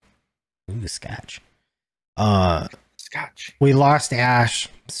Ooh, Scotch. Scotch. We lost Ash,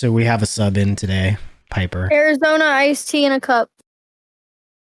 so we have a sub in today. Piper. Arizona iced tea in a cup.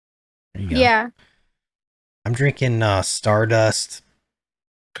 There you go. Yeah. I'm drinking Stardust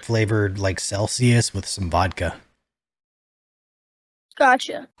flavored like Celsius with some vodka.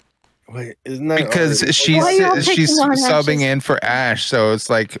 Gotcha. Wait, isn't that Because already- she's Why y'all she's picking on subbing Ash's? in for Ash, so it's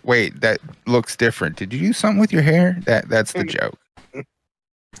like, wait, that looks different. Did you do something with your hair? That's the joke.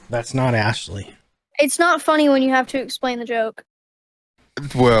 That's not Ashley. It's not funny when you have to explain the joke.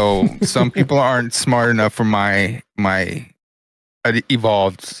 Well, some people aren't smart enough for my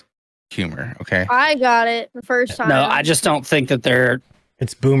evolved humor. Okay. I got it the first time. No, I just don't think that they're.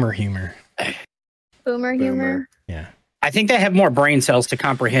 It's boomer humor. Boomer humor. Yeah. I think they have more brain cells to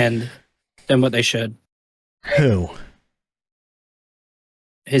comprehend than what they should. Who?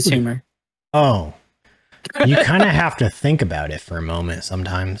 His humor. Oh. You kind of have to think about it for a moment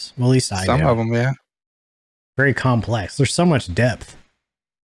sometimes. Well, at least I Some do. of them, yeah. Very complex. There's so much depth.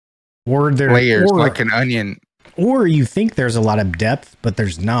 Or there Layers or, like an onion. or you think there's a lot of depth, but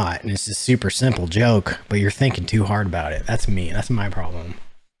there's not, and it's a super simple joke, but you're thinking too hard about it. That's me. That's my problem.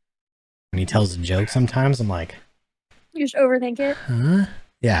 When he tells a joke sometimes, I'm like, You just overthink it. huh?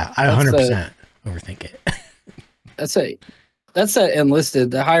 Yeah, I That's 100% overthink it. That's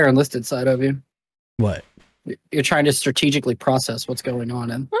the higher enlisted side of you. What? You're trying to strategically process what's going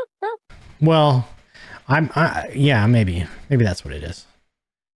on, and Well, yeah, maybe that's what it is.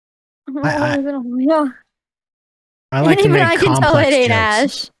 I Yeah. I like to Even make I can tell complex it ain't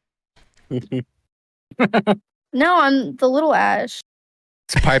jokes. Ash. No, I'm the little Ash.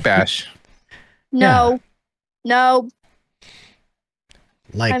 It's pipe ash. No. No.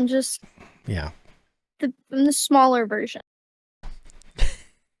 Like, I'm just yeah. I'm the smaller version.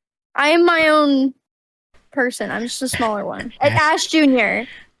 I am my own person. I'm just a smaller one. And Ash Jr.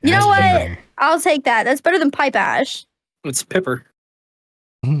 You know what? Jr. I'll take that. That's better than Pipe Ash. it's Pipper.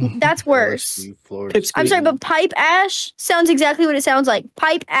 That's worse. LSU, Florida Pipsqueak. I'm sorry, State. but Pipe Ash sounds exactly what it sounds like.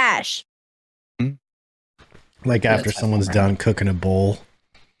 Pipe Ash. Like after That's someone's fine. done cooking a bowl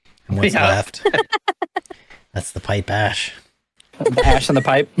and what's Yeah. left. That's the pipe ash. The ash in the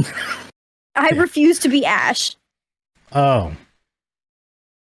pipe. I Yeah. refuse to be Ash. Oh.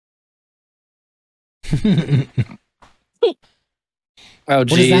 Oh,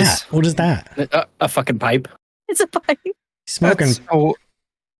 What is jeez. that? What is that? A fucking pipe. It's a pipe. Smoking. That's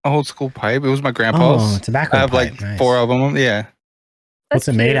old school pipe. It was my Oh, grandpa's. tobacco I have pipe. like Nice. 4 of them. Yeah. What's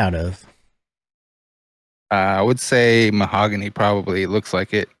it That's made cute. out of? I would say mahogany, probably. It looks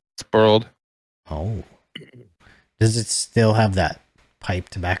like it. It's burled. Oh. Does it still have that pipe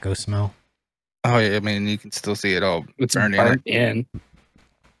tobacco smell? Oh, yeah. I mean, you can still see it all It's burned in it. burnt in.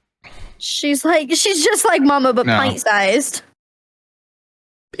 She's just like Mama, but No. pint sized.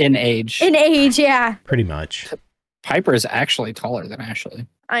 In age. In age, yeah. Pretty much. Piper is actually taller than Ashley.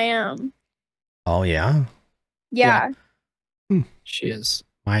 I am. Oh, yeah. Yeah. She is.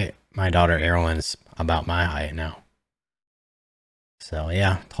 My daughter Erilyn's about my height now. So,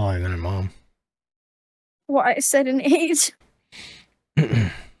 yeah, taller than her mom. Well, I said in age.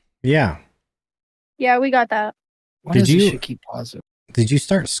 Yeah. Yeah, we got that. Why Did does this you- shit keep pausing? Did you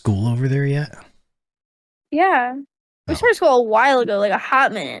start school over there yet? Yeah. We Oh. started school a while ago, like a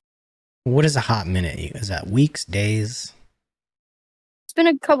hot minute. What is a hot minute? Is that weeks, days? It's been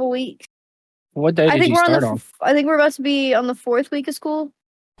a couple weeks. What day I did think you we're on start the. on? I think we're about to be on the 4th week of school.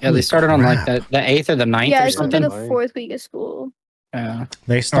 Yeah, Holy they started on like crap. the 8th or the 9th Yeah, or it's gonna be something. the 4th week of school. Yeah.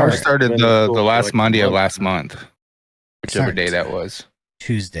 They I start started Been in the school for last like a Monday of month. last month. Whichever Start day that was.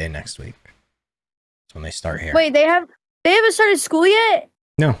 Tuesday next week. That's when they start here. Wait, they haven't started school yet?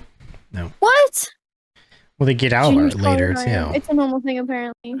 No. What? Well, they get out Junior's later college, too. It's a normal thing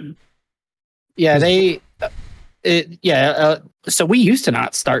apparently. Yeah, so we used to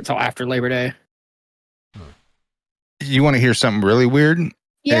not start till after Labor Day. You want to hear something really weird?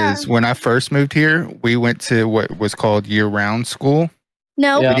 Yeah. Is when I first moved here, we went to what was called year-round school.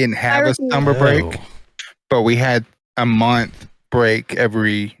 No. Yeah. We didn't have a refuse. summer break, Oh, but we had a month break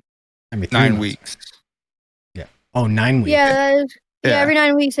every I mean, 3 9 months. weeks. Oh, 9 weeks. Yeah, that is, yeah. Yeah. Every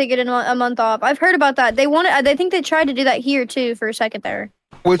 9 weeks they get a month off. I've heard about that. I think they tried to do that here too for a second there.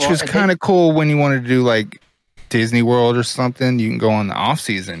 Which Well, was I think- kind of cool when you wanted to do like Disney World or something. You can go on the off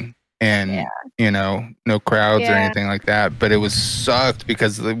season and Yeah. no crowds or Yeah. anything like that. But it was sucked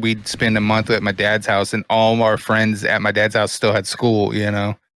because we'd spend a month at my dad's house and all our friends at my dad's house still had school.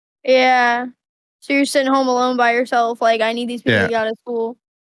 Yeah. So you're sitting home alone by yourself. Like, I need these people Yeah. to get out of school.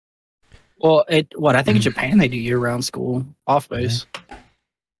 Well, I think in Japan they do year-round school off base.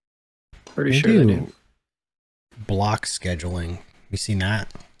 Pretty They sure do they do. block scheduling. You seen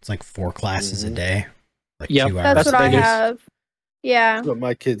that? It's like 4 classes a day, like Yep, 2 hours. That's what I Vegas. have. Yeah. That's what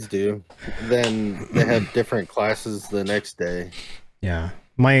my kids do. Then they have different classes the next day. Yeah.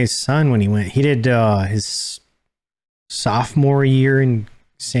 My son, when he did his sophomore year in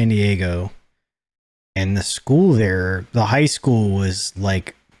San Diego, and the school there, the high school was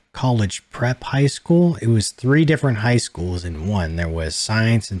like college prep high school. It was 3 different high schools in one. There was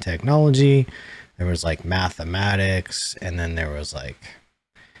science and technology, there was like mathematics, and then there was like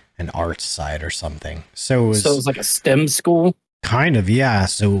an arts side or something. So it was like a STEM school. kind of, yeah.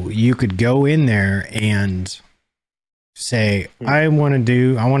 So you could go in there and say, I want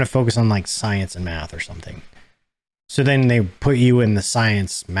to focus on like science and math or something. So then they put you in the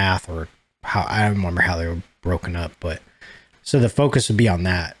science, math, or how, I don't remember how they were broken up, but so the focus would be on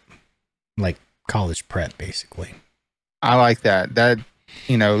that, like college prep, basically. I like that. That,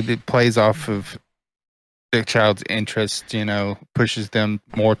 it plays off of the child's interest, pushes them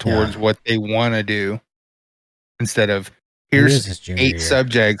more towards what they want to do instead of here's It is junior 8 year.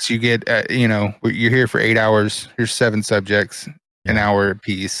 subjects. You get, you're here for 8 hours. Here's 7 subjects, an Yeah. hour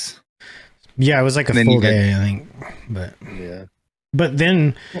apiece. Yeah, it was like a Then full you get- day, I think. Yeah. But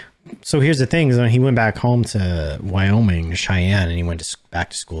then, so here's the thing: is when he went back home to Wyoming, Cheyenne, and he went back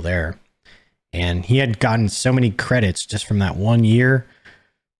to school there, and he had gotten so many credits just from that one year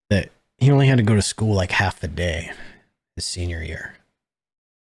that he only had to go to school like half the day his senior year.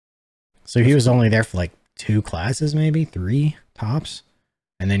 So he was only there for like 2 classes, maybe 3 tops,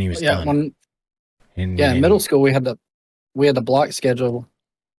 and then he was done. In middle school we had the block schedule,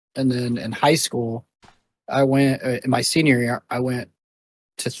 and then in high school I went in my senior year. I went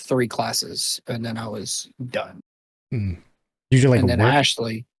to 3 classes, and then I was done. Usually like And a then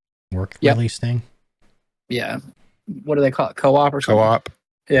Ashley, work Yep. release thing. yeah, what do they call it? Co-op or something? Co-op.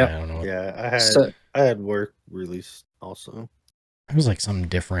 Yeah. I don't know. Yeah, So, I had work release also. It was like something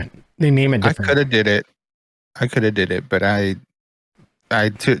different. They name it I different. could have did it, but I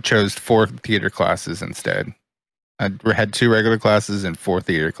chose 4 theater classes instead. I had 2 regular classes and 4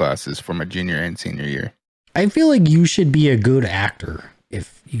 theater classes for my junior and senior year. I feel like you should be a good actor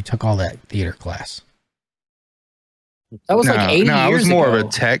if you took all that theater class. that was like 80 I years was more ago. of a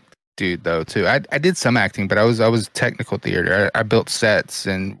tech dude though too. I did some acting, but I was technical theater. I built sets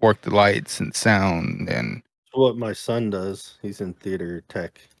and worked the lights and sound, and That's what my son does. He's in theater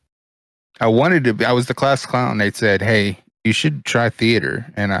tech. I wanted to be. I was the class clown. They said, "Hey, you should try theater,"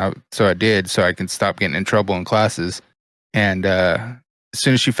 and so I did, so I can stop getting in trouble in classes. And as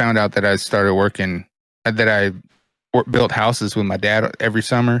soon as she found out that I started working, that I built houses with my dad every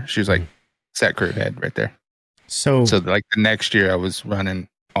summer, she was like, "Set crew head right there." So like the next year, I was running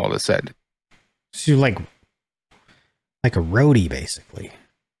all the set. you're like a roadie, basically.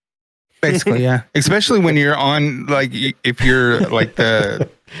 Basically, yeah. Especially when you're on, like, if you're like the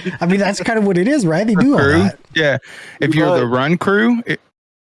I mean, that's kind of what it is, right? They do all crew. that. Yeah. If you're the run crew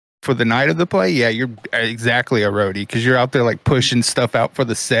for the night of the play, yeah, you're exactly a roadie because you're out there like pushing stuff out for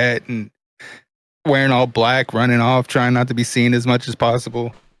the set and wearing all black, running off, trying not to be seen as much as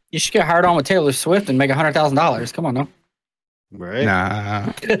possible. You should get hired on with Taylor Swift and make $100,000. Come on now. Right?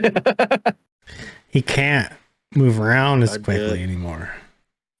 Nah. He can't move around as I quickly did. anymore.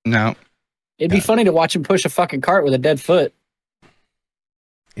 No. It'd be funny to watch him push a fucking cart with a dead foot.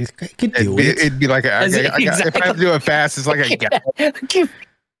 He could do it. It'd be like if I have to do it fast, it's like a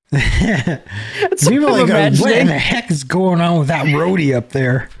That's People what are like, I'm what imagining. the heck is going on with that roadie up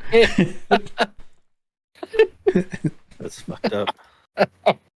there? That's fucked up.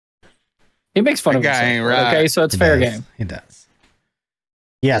 He makes fun That of guy himself. ain't right. Okay, so it's It fair does. game. It does.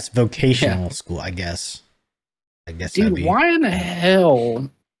 Yes, vocational school, I guess. that'd Dude, be. why in the hell?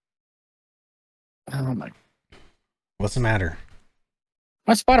 Oh my! What's the matter?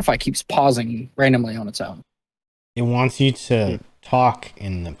 My Spotify keeps pausing randomly on its own. It wants you to talk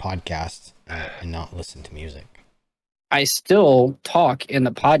in the podcast and not listen to music. I still talk in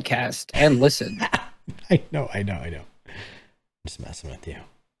the podcast and listen. I know. I'm just messing with you.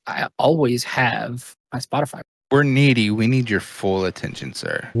 I always have my Spotify. We're needy. We need your full attention,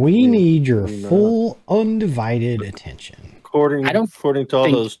 sir. We need your we know. full, undivided attention. According to all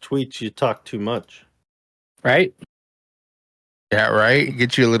think- those tweets, you talk too much. Right? Yeah, right?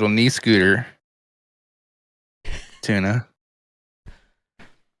 Get you a little knee scooter. Tuna.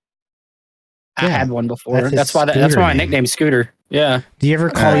 I Yeah, had one before. that's his That's why scooter that's why my name. nickname's Scooter. Yeah. Do you ever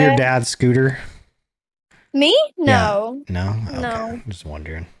call your Okay. dad Scooter? Me? No. No? Okay. No. I'm just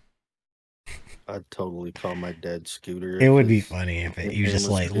wondering. I'd totally call my dad Scooter. It if would be his funny if nickname you just was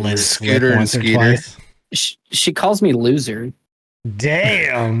like Scooter. let it Scooter slip and once or Skeeter. twice. She calls me loser.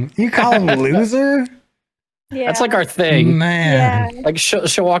 Damn. You call him loser? Yeah. That's like our thing. Man. Yeah. Like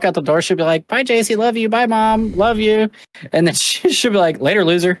she'll walk out the door. She'll be like, "Bye, JC, love you. Bye, mom, love you." And then she'll be like, "Later,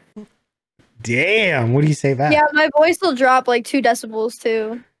 loser." Damn. What do you say back? Yeah, my voice will drop like 2 decibels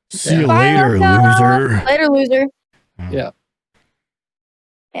too. See you Bye, later, Elsa. loser. Later, loser. Oh. Yeah.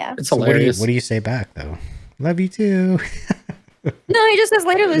 Yeah. It's So hilarious. what do you say back though? Love you too. No, he just says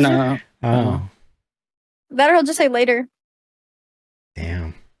later, loser. No. Oh, Better he'll just say later.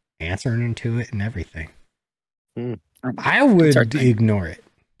 damn. Answering into it and everything. Hmm. I It's our would thing. ignore it.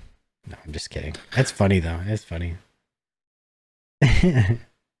 No, I'm just kidding. That's funny though. It's funny. I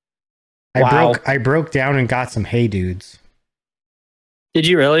Wow. broke down and got some Hey Dudes. Did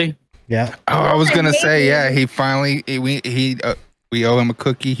you really? Yeah. Oh, I was gonna say, yeah. Maybe. He finally we owe him a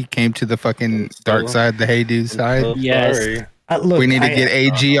cookie. He came to the fucking dark side, the Hey Dude side. So Yes. sorry. Look, We need to get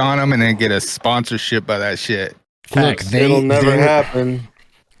AG on him and then get a sponsorship by that shit. Look, Facts. It'll never they, happen.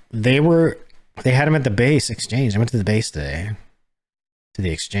 They had him at the base exchange. I went to the base today, to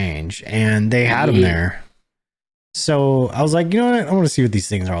the exchange, and they had him there. So I was like, you know what? I want to see what these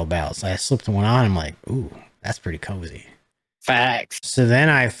things are all about. So I slipped one on. I'm like, ooh, that's pretty cozy. Facts. So then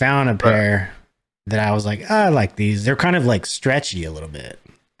I found a pair that I was like, I like these. They're kind of like stretchy a little bit.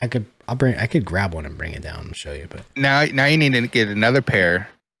 I could grab one and bring it down and show you. But Now you need to get another pair,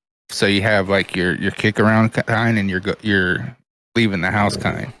 so you have like your kick around kind and you're leaving the house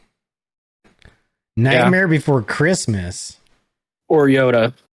kind. Nightmare Before Christmas. Or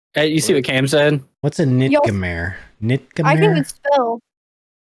Yoda. Hey, you see what Cam said? What's a nitgamare? I can't even Nitgamare? spell.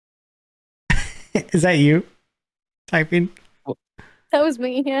 Is that you typing? That was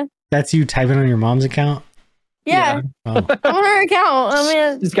me. Yeah. That's you typing on your mom's account? Yeah. Oh, I'm on her account. I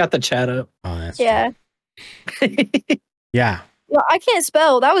mean, He's got the chat up. oh that's yeah. true. Yeah. Well, I can't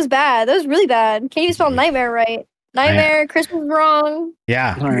spell. That was bad. That was really bad. Can't even spell nightmare right. Nightmare, Christmas wrong.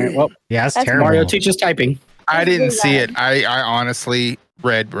 Yeah. All right. Well, Yeah, that's That's terrible. Mario teaches typing. I That's didn't really see bad. it. I honestly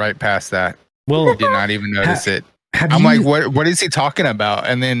read right past that. Well, Did not even notice it. have I'm you, like, what is he talking about?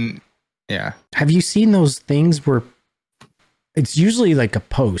 And then, yeah. have you seen those things where it's usually like a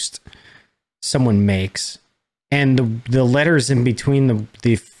post someone makes and the letters in between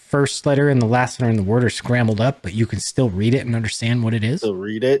the first letter and the last letter in the word are scrambled up, but you can still read it and understand what it is? So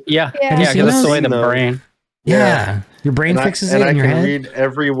read it. Yeah. Yeah. Have you Yeah, seen because that's the those? way the No. brain. Yeah. Your brain fixes it I in your can head. read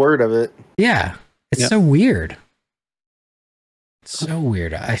every word of it. Yeah. It's Yep. so weird. It's so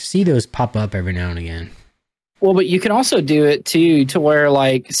weird. I see those pop up every now and again. Well, but you can also do it too, to where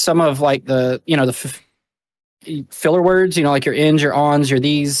like some of like the, you know, filler words, you know, like your ins, your ons, your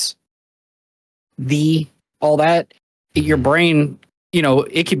these, all that, your brain, you know,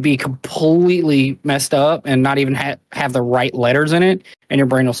 it could be completely messed up and not even have the right letters in it, and your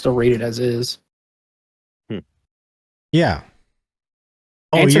brain will still read it as is. Yeah.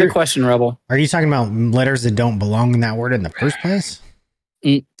 Oh, Answer the you're, question, Rebel. are you talking about letters that don't belong in that word in the first place?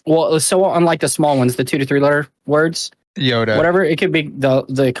 Well, so unlike the small ones, the 2 to 3 letter words, Yoda. whatever, it could be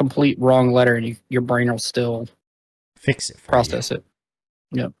the complete wrong letter, and your brain will still Fix it for process you. it.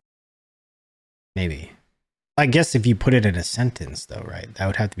 Yep. Maybe. I guess if you put it in a sentence, though, right? That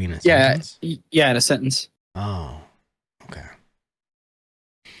would have to be in a Yeah. sentence. Yeah, in a sentence. Oh, okay.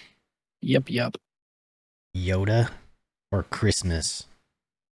 Yep. Yoda or Christmas?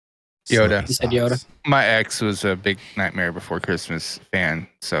 Yoda. You said Yoda. Socks. My ex was a big Nightmare Before Christmas fan,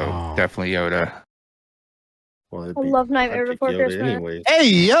 so Oh. definitely Yoda. Well, it'd I be- love Nightmare I'd pick Before Yoda Christmas. anyways. Hey,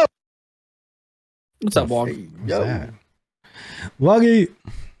 yo! What's up, Wog? Hey, Who's yo. that? Wuggy.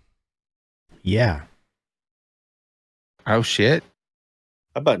 Yeah. Oh, shit.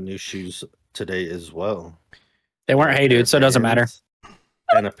 I bought new shoes today as well. They weren't Hey Dude, so it doesn't matter. Vans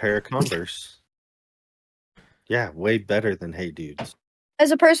And a pair of Converse. Yeah, way better than Hey Dudes.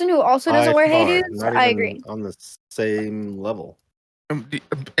 As a person who also doesn't By wear Hey far, Dudes, not I even agree. On the same level.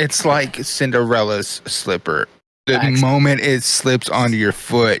 It's like Cinderella's slipper. The Facts. moment it slips onto your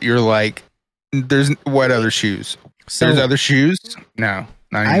foot, you're like, there's what other shoes? So There's other shoes? No,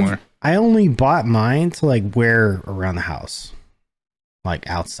 not anymore. I only bought mine to like wear around the house, like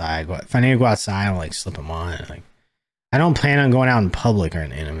outside. If I need to go outside, I'll like slip them on. Like, I don't plan on going out in public or in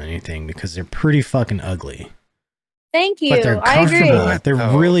them or anything because they're pretty fucking ugly. Thank you. But they're I agree. comfortable. They're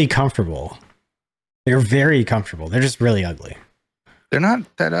Oh. really comfortable. They're very comfortable. They're just really ugly. They're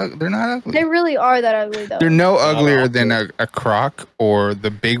not that ugly. They're not ugly. They really are that ugly, though. They're no uglier awful. than a Croc or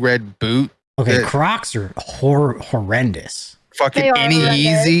the big red boot. Okay, That- Crocs are horrendous. Fucking They are any horrendous.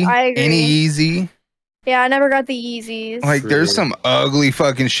 easy, I agree. any easy. Yeah, I never got the Yeezys. Like there's True. some ugly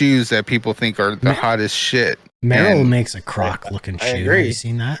fucking shoes that people think are the Ma- hottest shit. Meryl And- makes a Croc looking I shoe. Have agree. you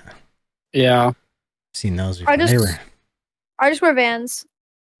seen that? Yeah. Seen those before. I just wear Vans.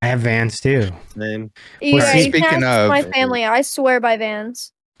 I have Vans too. Name. Yeah, see, you can speaking ask my of- family. I swear by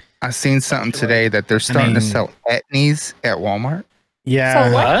Vans. I seen something today that they're starting to sell etnies at Walmart. Yeah.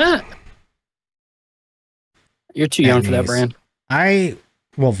 So what? What? You're too young for that Etnies. brand.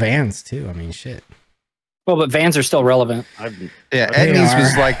 Well, Vans too. I mean, shit. Well, but Vans are still relevant. Yeah, They etnies are.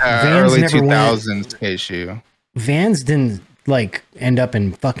 was like a Vans early never went- 2000s skate shoe. Vans didn't like end up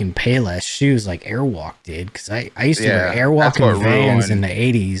in fucking Payless shoes like Airwalk did, because I used to wear Yeah, Airwalk that's what and Vans in ruined.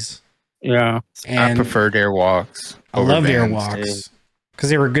 the 80s. Yeah. I And preferred Airwalks. I over loved Vans. Airwalks because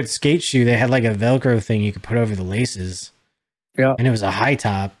they were a good skate shoe. They had like a Velcro thing you could put over the laces. Yeah. And it was a high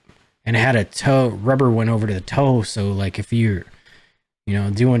top and it had a toe, rubber went over to the toe. So like if you're,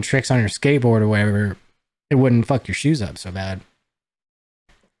 doing tricks on your skateboard or whatever, it wouldn't fuck your shoes up so bad.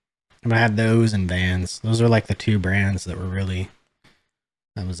 But I had those and Vans. Those are like the two brands that were really,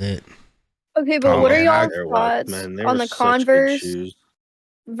 that was it. Okay, but Oh, what are man, y'all's Airwalk, thoughts man, they on were the such good Converse shoes.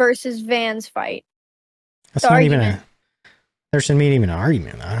 versus Vans fight? That's The not argument. even there shouldn't be even an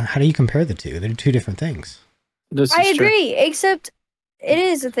argument. How do you compare the two? They're two different things. This I is true. agree, except it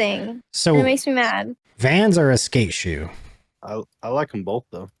is a thing. And So it makes me mad. Vans are a skate shoe. I like them both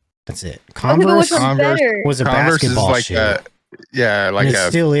though. That's it. Okay, but which Converse one's Converse better? was a Converse is basketball like shoe. like And it a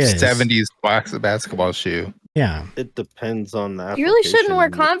still is. 70s basketball shoe. Yeah. It depends on the. You really shouldn't wear application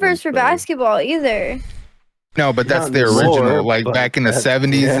and which Converse one's for better. basketball either. No, but that's Not the anymore, original. Like but back in the that-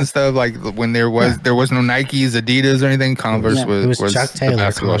 70s yeah. and stuff, like when there was no Nikes, Adidas, or anything. Converse Yeah. It was Chuck the Taylor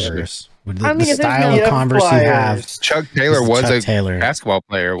basketball shoe. Converse. With the, I mean, the if there's style no- of Converse you have. Chuck Taylor was Chuck a Taylor. basketball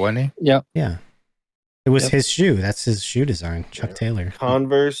player, wasn't he? Yep. Yeah. It was Yep. his shoe. That's his shoe design. Chuck Yeah. Taylor.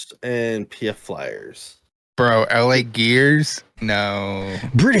 Converse and PF Flyers. Bro, LA Gears? No.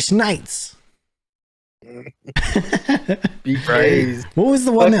 British Knights. BKs. What was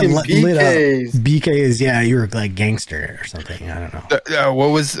the one that Fucking lit up? BKs. BKs, yeah, you were like gangster or something. I don't know. What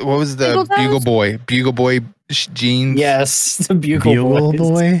was the Bugle Toes? Bugle Boy jeans? Yes. The Bugle, Bugle Boys.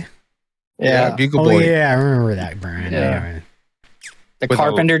 Boy? Yeah, Bugle Oh, Boy yeah, I remember that brand. Yeah. The With a-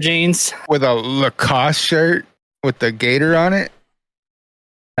 Carpenter jeans. with a Lacoste shirt with the gator on it.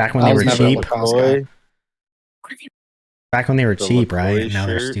 Back when I they was were never a cheap. Lacoste Boy. Back when they were The cheap, right? LaCroix Now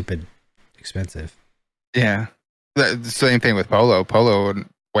they're shirt. stupid expensive. Yeah. The same thing with Polo. Polo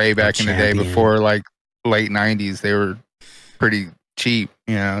way back in the day Champion. before like late 90s, they were pretty cheap,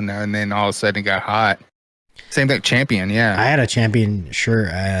 and then all of a sudden it got hot. Same thing, Champion, yeah. I had a Champion shirt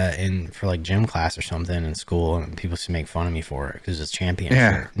for like gym class or something in school, and people used to make fun of me for it because it's Champion.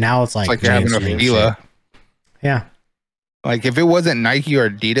 Yeah. Shirt. Now it's It's like like you're having a mainstream Fila. shit. Yeah. Like if it wasn't Nike or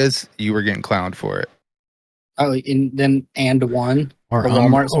Adidas, you were getting clowned for it. Oh, and one. Or, The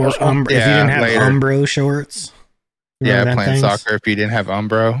Walmart or special? if you Yeah, didn't have later. Umbro shorts. Yeah, Remember them playing things? soccer if you didn't have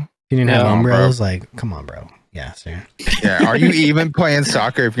Umbro. If you didn't have Yeah, Umbros, like, come on, bro. Yeah, so Yeah. Are you even playing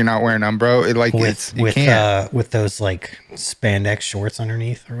soccer if you're not wearing Umbro? It like it's you can't. with those like spandex shorts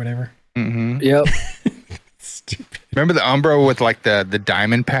underneath or whatever. Mhm. Yep. Stupid. Remember the Umbro with like the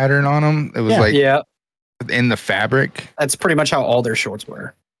diamond pattern on them? It was Yeah. like Yeah. in the fabric. That's pretty much how all their shorts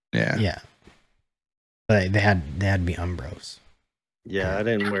were. Yeah. Yeah. But they had to be Umbros. Yeah, I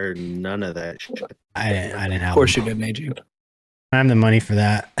didn't wear none of that shit. I didn't have Of course you them. didn't, AJ. I have the money for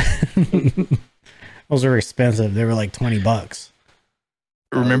that. Those were expensive. They were like $20.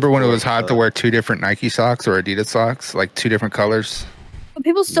 Remember when it was hot to wear two different Nike socks or Adidas socks, like two different colors? But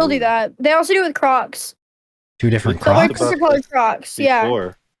people still do that. They also do it with Crocs. Two different They'll wear Crocs. About different colored Crocs. Yeah.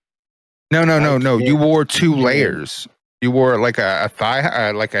 Before. No. You can't- wore two layers. You wore like a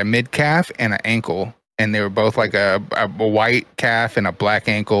thigh, like a mid calf and an ankle, and they were both like a white calf and a black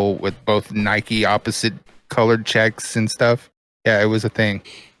ankle with both Nike opposite colored checks and stuff. Yeah, it was a thing.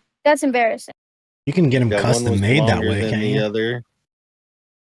 That's embarrassing. You can get them Yeah, one custom was made that longer way, than can't the you? other.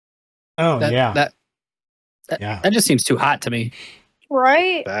 Oh, yeah. That just seems too hot to me.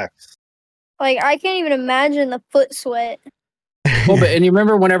 Right? Facts. Like, I can't even imagine the foot sweat. Well, but and you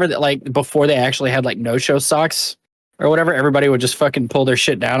remember whenever like before they actually had like no show socks or whatever, everybody would just fucking pull their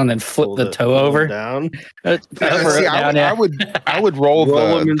shit down and then flip Pull the it- toe pull it over. down. Over See, it I, down, yeah. I would roll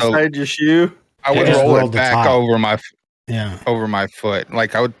Roll them the inside your shoe. I would Yeah, just roll roll it the back top. over Yeah. my foot.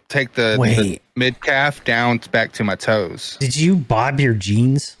 Like I would take the Wait, mid calf down back to my toes. did you bob your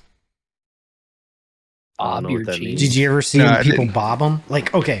jeans? I don't Bob know your what that jeans. means. Did you ever see No, when I people didn't. bob them?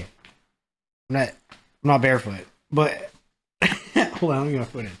 Like, okay, I'm not barefoot, but hold on, let me get my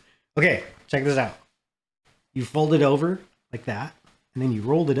foot in. Okay, check this out. You fold it over like that, and then you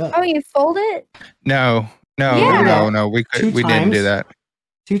rolled it up Oh, you fold it? No. Yeah. No. We Two didn't times. do that.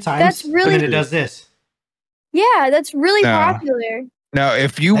 2 times. That's and really- then it does this. Yeah, that's really No. popular. No,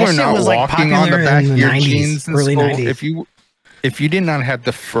 if you That were shit not was, like, walking on the popular back in of the your 90s, jeans in early school, 90s. if you did not have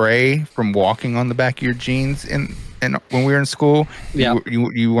the fray from walking on the back of your jeans and when we were in school, Yeah.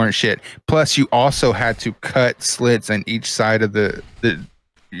 you weren't shit. Plus, you also had to cut slits on each side of your We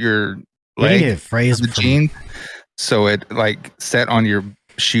didn't leg, get phrased the from jean, so it like set on your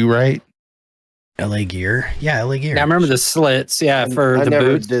shoe right. LA Gear. Yeah, LA Gear. Now I remember the slits, yeah, for I the never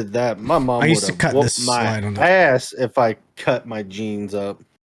boots. did that. My mom I used would to have cut whooped this my slide on the- ass if I cut my jeans up.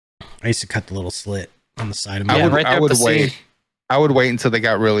 I used to cut the little slit on the side of Yeah, my. right there I at would the wait. seam. I would wait until they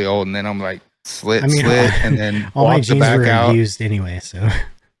got really old, and then I'm like slit, I mean, and then all my walk the jeans back were out. used anyway, so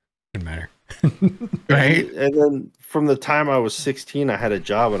didn't matter. Right? And then from the time I was 16, I had a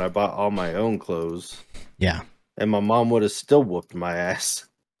job and I bought all my own clothes. Yeah. And my mom would have still whooped my ass.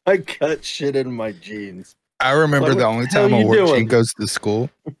 I cut shit in my jeans. I remember Like, the what only the hell time I you wore doing? Jinkos to school.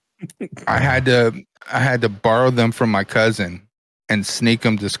 I had to borrow them from my cousin and sneak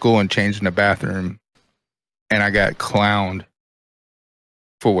them to school and change in the bathroom, and I got clowned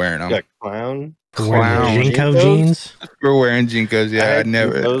for wearing them. Got clown. Clown Wearing the Jinko Jinkos? jeans. for wearing Jinkos. Yeah, I had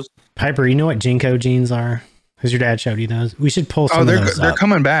never. Jinkos. Piper, you know what Jinko jeans are? Because your dad showed you those. We should pull Oh, some of those they're up.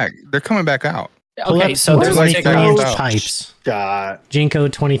 coming back. They're coming back out. Pull Okay, up so some there's like like 23 inch Jinkos. pipes. Shot. Jinko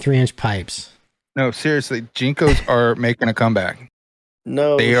 23-inch pipes. No, seriously, Jinkos are making a comeback.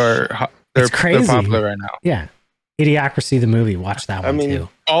 No. They are. They're, It's crazy. they're popular right now. Yeah. Idiocracy the movie. Watch that I one mean, too.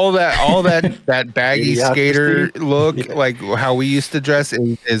 All that baggy Idiocracy. skater look, Yeah. like how we used to dress,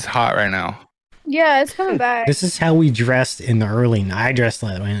 is hot right now. Yeah, it's coming back. This is how we dressed in the early. I dressed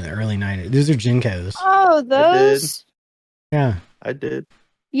that way in the early 90s. Those are Jinkos. Oh, those. Yeah. I did.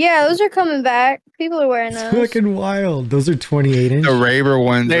 Yeah, those are coming back. People are wearing It's those. fucking wild. Those are 28 inch. The Raver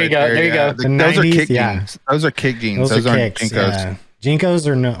ones. There you right go, there you go. The Those are 90s, kick yeah. jeans. Those are kick jeans. Those are aren't kicks. Jinkos. Yeah. Jinkos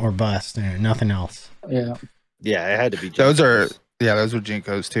or no or bust. Nothing else. Yeah. Yeah, it had to be. Those are Jinkos. those are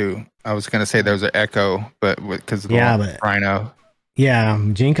Jinkos too. I was gonna say those are Echo, but because of the Yeah, long but- Rhino, Yeah,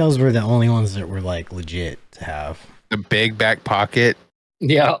 Jinkos were the only ones that were like legit to have. the big back pocket.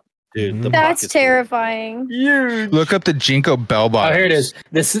 Yeah. Dude, the That's pockets were terrifying. huge. Look up the Jinko bell Oh, bottoms. here it is.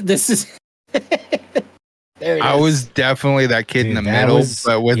 This is. There it I is. was definitely that kid in Dude, the that middle, was-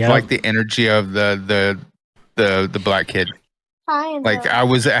 but with yep. like the energy of the black kid. Hi, Like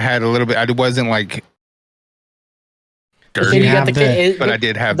I had a little bit. I wasn't like But dirty, then you got have the the- kid, but I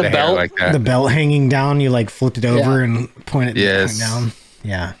did have the the, hair belt. like that. The belt hanging down, you like flipped it over and pointed Yes. down.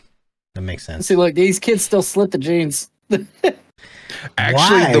 Yeah, that makes sense. See, look, these kids still slit the jeans.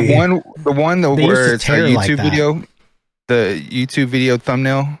 Actually, Why? the one They used where to it's a tear YouTube like that. video, the YouTube video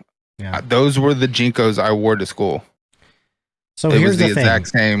thumbnail, Yeah. those were the Jinkos I wore to school. So It here's was the the thing: exact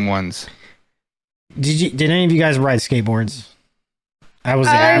same ones. Did any of you guys ride skateboards? I was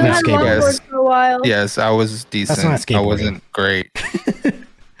the I avid had skateboarder. Yes. longboard for a while. Yes, I was decent. not I skateboarding. wasn't great.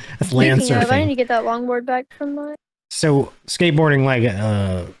 That's land Speaking of, I need surfing. to get that longboard back from my. So skateboarding, like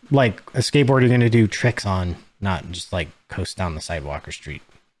a skateboard, you're gonna do tricks on, not just like coast down the sidewalk or street.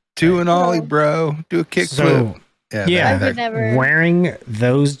 Do an ollie, Oh. bro. Do a kickflip. So yeah, I would never. wearing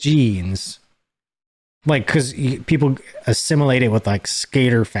those jeans, like, because people assimilate it with like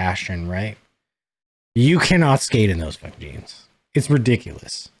skater fashion, right? You cannot skate in those fucking jeans. It's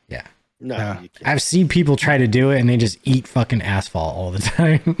ridiculous. Yeah, No, Yeah. you can't. I've seen people try to do it and they just eat fucking asphalt all the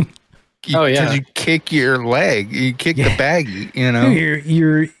time. Oh, yeah. Because you kick your leg, you kick Yeah. the baggie. You know.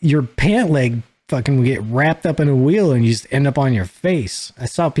 your pant leg fucking would get wrapped up in a wheel and you just end up on your face. I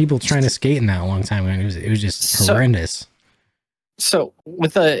saw people trying to skate in that a long time ago. And it was just So- horrendous. So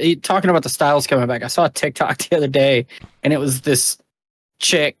with talking about the styles coming back, I saw a TikTok the other day, and it was this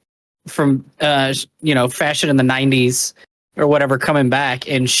chick from fashion in the 90s or whatever coming back,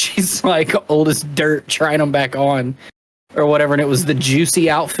 and she's like old as dirt trying them back on or whatever, and it was the juicy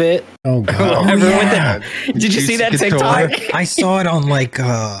outfit. Oh god! Whatever with yeah. Did you see that Juicy TikTok? I saw it on like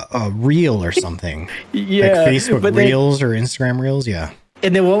a reel or something, Yeah, like Facebook but then- Reels or Instagram Reels. Yeah,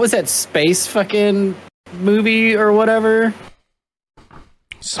 and then what was that space fucking movie or whatever?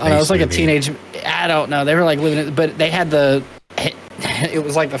 Oh, no, it was like a teenage. I don't know. They were like living it, but they had the. It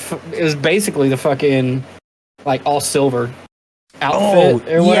was like it was basically the fucking like all silver outfit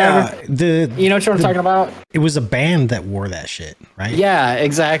or whatever. Yeah, You know what I'm talking about? it was a band that wore that shit, right? Yeah,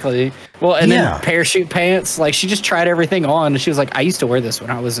 exactly. Well, and Yeah. then parachute pants. Like she just tried everything on, and she was like, "I used to wear this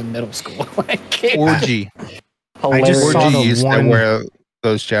when I was in middle school." Like, Orgy. I just hilarious. saw Orgy the used one- to wear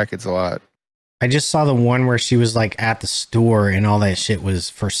those jackets a lot. I just saw the one where she was like at the store and all that shit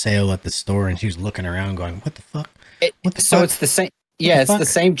was for sale at the store, and she was looking around, going, "What the fuck?" What the So fuck? it's the same. Yeah, it's fuck? the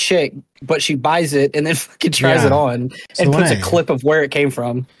same chick, but she buys it and then fucking tries Yeah. it on So and when puts a I- clip of where it came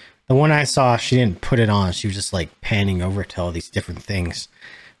from. The one I saw, she didn't put it on. She was just like panning over to all these different things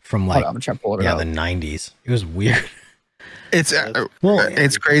from like Hold on, I'm trying to pull it yeah up. the 90s. It was weird.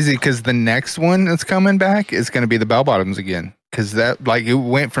 It's crazy because the next one that's coming back is going to be the bell bottoms again. Because that like it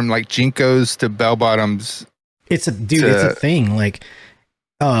went from like Jinkos to bell bottoms. It's a thing. Like,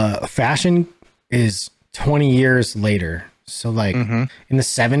 fashion is 20 years later. So like in the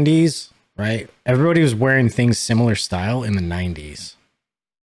 70s, right? Everybody was wearing things similar style in the 90s.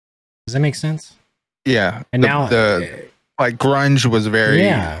 Does that make sense? Yeah. And now like grunge was very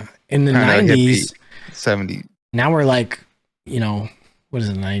in the 90s, 70s. Now we're like, what is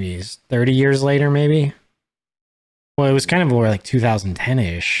it, 90s? 30 years later, maybe? Well, it was kind of more like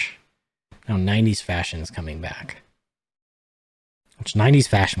 2010-ish. Now 90s fashion is coming back. Which 90s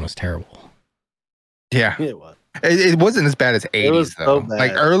fashion was terrible. Yeah. It was. It wasn't as bad as 80s, though. So bad.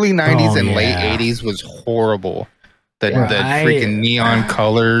 Like early 90s and late 80s was horrible. The freaking neon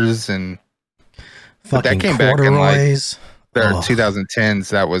colors and... But that came back in like the 2010s.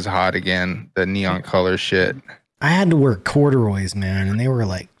 That was hot again. The neon color shit. I had to wear corduroys, man, and they were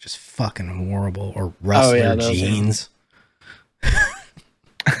like just fucking horrible. Or Rustler jeans.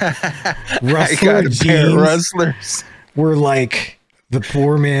 Rustler jeans Rustlers were like the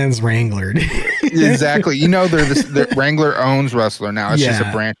poor man's Wrangler. Exactly. The Wrangler owns Rustler now. It's just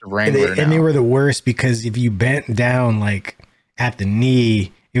a branch of Wrangler now. And they were the worst because if you bent down like at the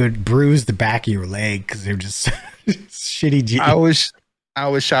knee, it would bruise the back of your leg because they're just shitty jeans. I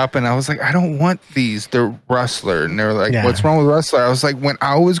was shopping. I was like, I don't want these. They're Rustler. And they were like, what's wrong with Rustler? I was like, when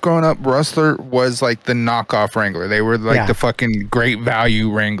I was growing up, Rustler was like the knockoff Wrangler. They were like the fucking great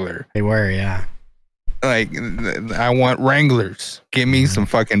value Wrangler. They were, yeah. Like, I want Wranglers. Give me some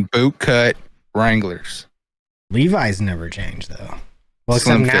fucking boot cut Wranglers. Levi's never changed, though. Well,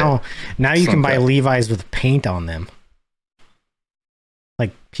 except now you can buy Levi's with paint on them.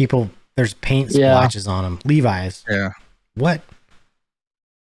 Like there's paint splotches on them. Levi's. Yeah. What?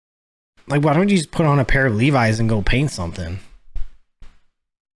 Like, why don't you just put on a pair of Levi's and go paint something?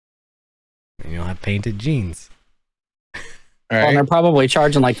 And you'll have painted jeans. Right. Well, they're probably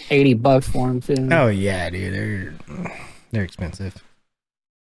charging like $80 for them too. Oh yeah, dude, they're expensive.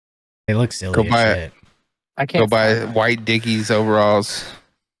 They look silly. I can't go buy white Dickies overalls.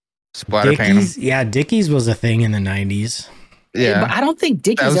 Splatter paint them. Yeah, Dickies was a thing in the 90s. Yeah, but I don't think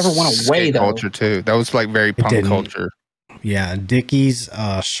Dickies ever went away though. Culture too. That was like very punk culture. Yeah, Dickies,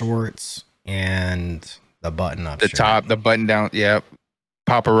 shorts, and the button-up. The top, the button-down. Yep.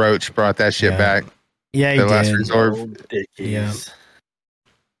 Papa Roach brought that shit back. Yeah, he the did. Last resort. Dickies. Yeah.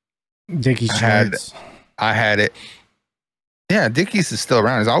 Dickies shorts. I had it. Yeah, Dickies is still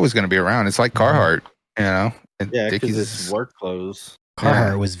around. It's always going to be around. It's like Carhartt, And yeah, Dickies is work clothes.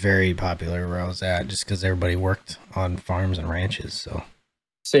 Carhartt was very popular where I was at, just because everybody worked on farms and ranches. So,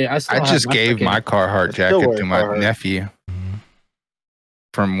 see, I just gave my Carhartt jacket to my nephew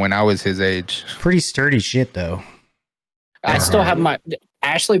from when I was his age. Pretty sturdy shit, though. I still have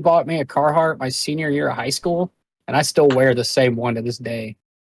Ashley bought me a Carhartt my senior year of high school, and I still wear the same one to this day.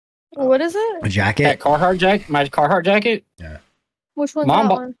 What is it? A jacket? That Carhartt jacket? My Carhartt jacket? Yeah. Which one's that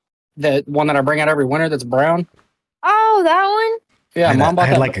one? The one that I bring out every winter that's brown. Oh, that one? Yeah, Mom bought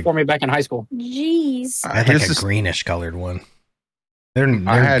that for me back in high school. Jeez. I had like a greenish colored one. They're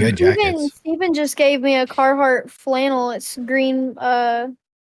good jackets. Steven just gave me a Carhartt flannel. It's green plaid.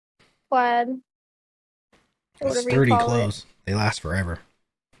 Sturdy clothes. They last forever.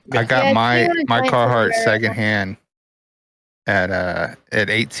 I got my Carhartt secondhand at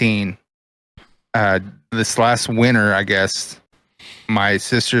 18. This last winter, I guess, my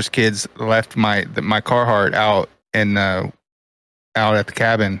sister's kids left my Carhartt out at the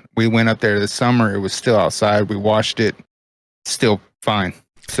cabin. We went up there this summer. It was still outside. We washed it. Still fine.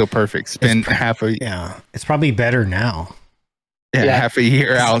 Still perfect. Spent it's probably better now. Yeah, half a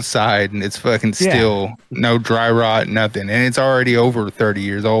year outside, and it's fucking still no dry rot, nothing. And it's already over 30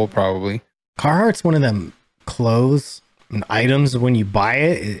 years old, probably. Carhartt's one of them clothes and items when you buy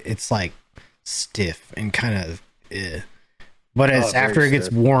it, it's like stiff and kind of but it's after it gets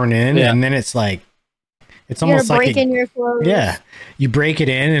worn in, and then it's like it's almost like breaking your clothes. Yeah, you break it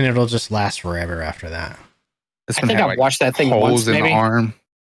in, and it'll just last forever after that. I think I've watched that thing once, in the arm.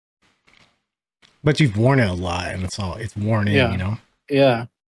 But you've worn it a lot, and it's worn in, Yeah.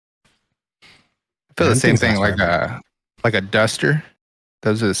 I feel the same thing like a duster.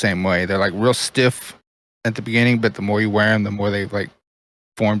 Those are the same way. They're like real stiff at the beginning, but the more you wear them, the more they like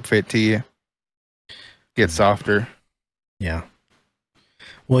form fit to you. Get softer. Yeah.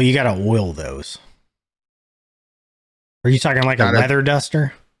 Well, you got to oil those. Are you talking like a leather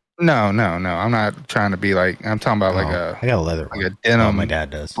duster? No. I'm not trying to be like. I'm talking about I got a leather like a denim. My dad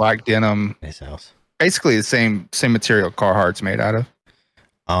does. Black denim. Nice house. Basically the same material Carhartt's made out of.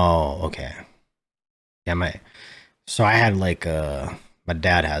 Oh, okay. Yeah, So I had like my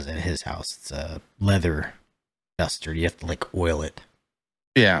dad has it at his house. It's a leather duster. You have to like oil it.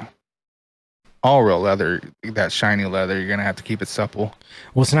 Yeah. All real leather, that shiny leather, you're gonna have to keep it supple.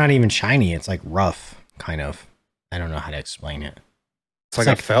 Well, it's not even shiny. It's like rough, kind of. I don't know how to explain it. It's like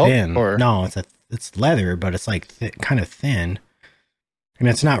a felt, thin. or No, it's leather, but it's like kind of thin, and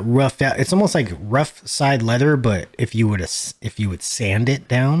it's not roughed out. It's almost like rough side leather, but if you would sand it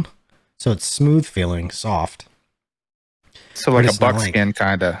down, so it's smooth feeling, soft. so like but a it's not buckskin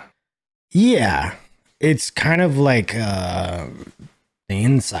kind of. Yeah, it's kind of like the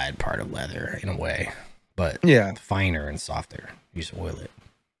inside part of leather in a way, but Yeah. finer and softer. You just oil it.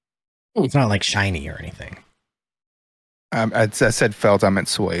 Hmm. It's not like shiny or anything. I said felt. I meant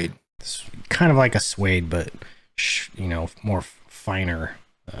suede. It's kind of like a suede, but more finer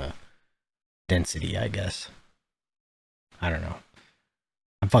density, I guess. I don't know.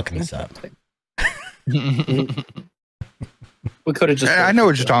 I'm fucking this up. We could have just. I know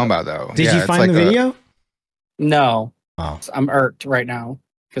what you're talking about, though. Did Yeah, you it's find like the video? No, Oh, I'm irked right now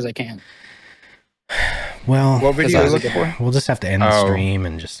because I can't. well, What video are you looking for? we'll just have to end the Oh. stream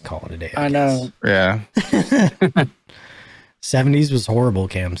and just call it a day. I know. Yeah. guess. 70s was horrible,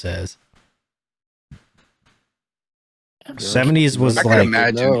 Cam says. 70s was I can like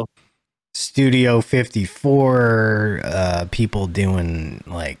imagine. Studio 54, people doing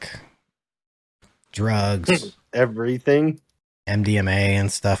like drugs, Everything. MDMA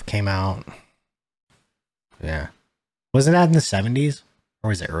and stuff came out. Yeah. Wasn't that in the 70s? Or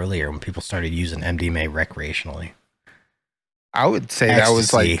was it earlier when people started using MDMA recreationally? I would say that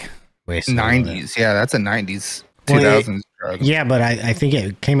was like Ecstasy, wasted a little bit. 90s. Yeah, that's a 90s, Well, 2000s drug. Yeah, but I think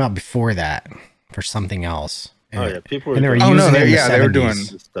it came out before that for something else. Oh yeah, people were. And they were doing using no, it in the yeah, they were 70s. doing-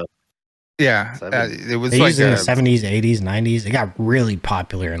 this stuff. Yeah, 70s. it was They like used it in a, the 70s, 80s, 90s. It got really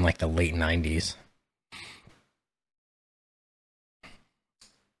popular in like the late 90s.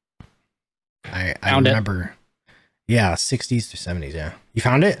 I Found it. remember. Yeah, 60s to 70s, yeah. You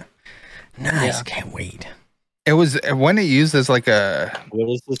found it? Nice. Yeah. Can't wait. it was when it used as like a What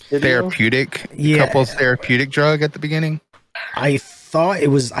is this video? therapeutic, Yeah. couples therapeutic drug at the beginning. I thought it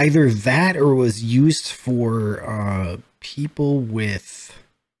was either that or was used for people with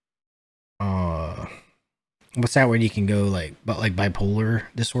what's that when you can go like bipolar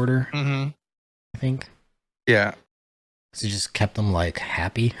disorder, Mm-hmm. I think. Yeah. So it just kept them like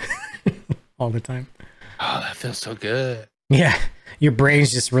happy all the time. Oh, that feels so good. Yeah. Your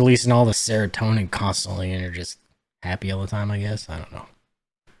brain's just releasing all the serotonin constantly and you're just happy all the time, I guess. I don't know.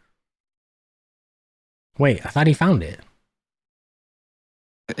 Wait, I thought he found it.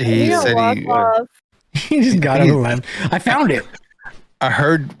 He You said walk he. off. He just got on the left. I found it. I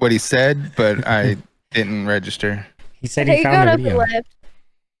heard what he said, but I didn't register. He said Hey, he you found got the up and video. left.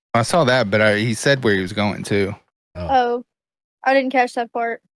 I saw that, but he said where he was going to. Oh, I didn't catch that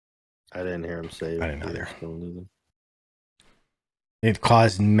part. I didn't hear him say. I didn't what he either. was doing It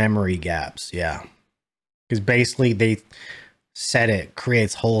caused memory gaps, yeah. Because basically they said it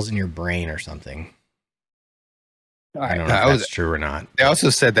creates holes in your brain or something. All I right. don't know That if was- that's true or not. They also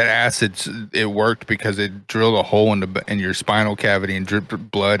said that acid it worked because it drilled a hole in your spinal cavity and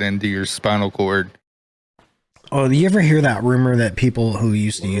dripped blood into your spinal cord. Oh, do you ever hear that rumor that people who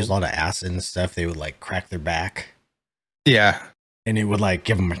used to use a lot of acid and stuff, they would like crack their back Yeah, and it would like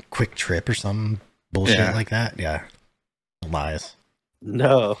give them a quick trip or some bullshit Yeah. like that? Yeah. Lies.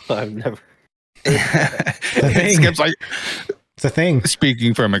 No, I've never. thing. Skip's like It's a thing.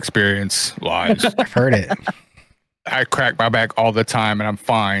 speaking from experience. Lies. I've heard it. I crack my back all the time and I'm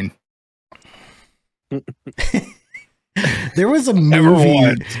fine. There was a Never movie.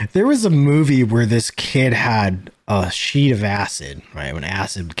 once. There was a movie where this kid had a sheet of acid, right? When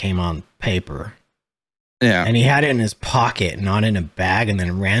acid came on paper, Yeah. and he had it in his pocket, not in a bag, and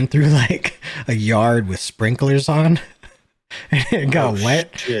then ran through like a yard with sprinklers on, and it got Oh,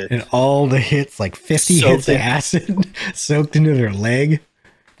 wet, shit. and all the hits, like 50 hits of Soaked acid, soaked into their leg.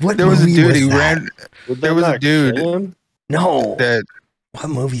 What There was a movie dude who that? ran. Would There that was a not dude kill him? No, That what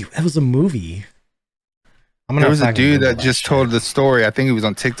movie? It was a movie. I'm there gonna was a fucking dude Google that just shit. told the story. I think he was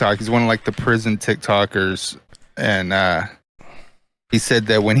on TikTok. He's one of like the prison TikTokers, and he said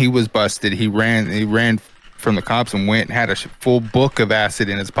that when he was busted, he ran from the cops and went and had a full book of acid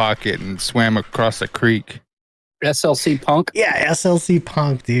in his pocket and swam across a creek. SLC Punk. Yeah, SLC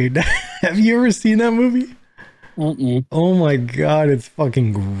Punk, dude. Have you ever seen that movie? Mm-mm. Oh my god, it's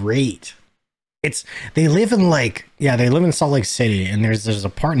fucking great. They live in Salt Lake City, and there's a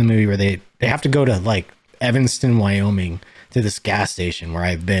part in the movie where they have to go to like Evanston, Wyoming, to this gas station where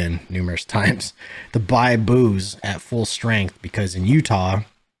I've been numerous times to buy booze at full strength because in Utah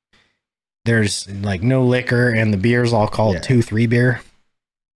there's like no liquor and the beer's all called 2-3 beer.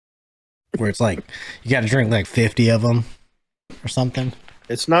 Where it's like you got to drink like 50 of them or something.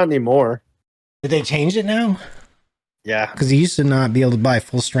 It's not anymore. Did they change it now? Yeah. Because you used to not be able to buy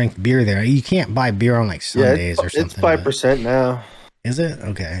full strength beer there. You can't buy beer on like Sundays or something. It's 5% now. Is it?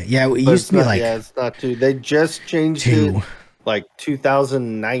 Okay. Yeah, it used to be like... Yeah, it's not 2. They just changed it like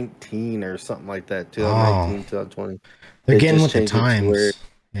 2019 or something like that. 2019, 2020. They're getting with the times.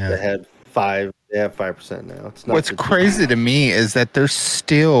 Yeah. They have 5% now. It's not What's crazy to me is that there's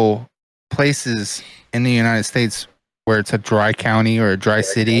still places in the United States where it's a dry county or a dry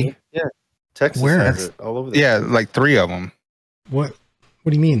city. Yeah. Texas has it all over the place. like 3 of them. What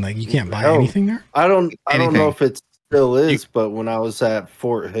do you mean? Like you can't buy anything there? I don't know if it still is, but when I was at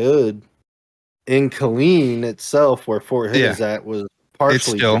Fort Hood in Killeen itself, where Fort Hood is at, was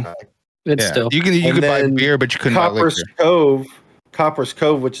partially dry. It's still. You could buy beer, but you couldn't buy liquor. Copper's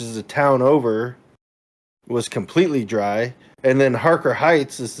Cove, which is a town over, was completely dry. And then Harker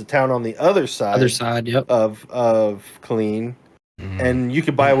Heights is the town on the other side of Killeen. And you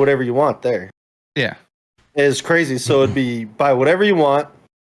could buy whatever you want there. Yeah. It's crazy. So it'd be buy whatever you want,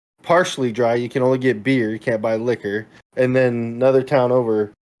 partially dry. You can only get beer. You can't buy liquor. And then another town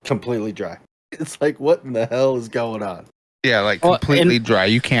over, completely dry. It's like, what in the hell is going on? Yeah, like completely dry.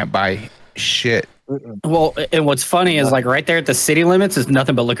 You can't buy shit. Well, and what's funny is like right there at the city limits is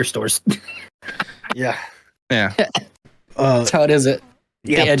nothing but liquor stores. Yeah. That's how it is at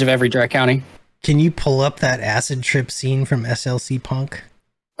the edge of every dry county. Can you pull up that acid trip scene from SLC Punk?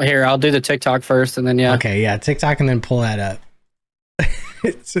 Here, I'll do the TikTok first, and then Okay, TikTok, and then pull that up.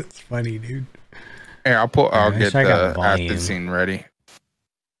 it's funny, dude. Here, I'll get the acid scene ready.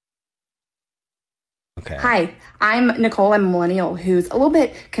 Okay. Hi, I'm Nicole. I'm a millennial who's a little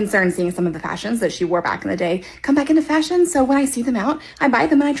bit concerned seeing some of the fashions that she wore back in the day come back into fashion. So when I see them out, I buy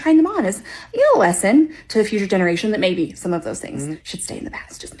them and I try them on as a lesson to the future generation that maybe some of those things should stay in the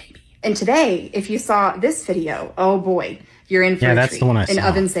past, just maybe. And today, if you saw this video, oh boy, you're in for a treat. The one I saw. An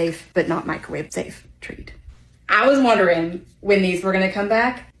oven safe, but not microwave safe treat. I was wondering when these were going to come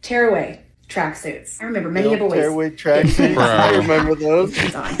back. Tearaway tracksuits. I remember many boys. Tearaway tracksuits. I remember those.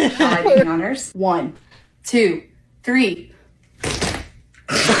 All right, doing honors. 1, 2, 3.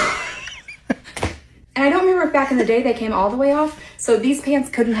 And I don't remember if back in the day they came all the way off, so these pants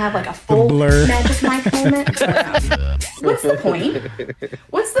couldn't have like a full magic mic moment. What's the point?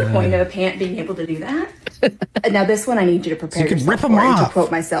 What's the point of a pant being able to do that? Now this one I need you to prepare yourself rip them off. And to quote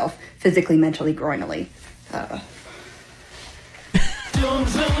myself, physically, mentally, groinally. I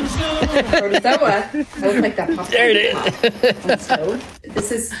look like that pop. There it is. So,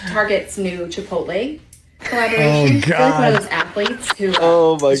 this is Target's new Chipotle collaboration. Oh God! Like one of those athletes who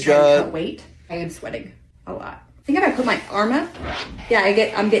is trying to cut weight. I am sweating a lot. I think if I put my arm up,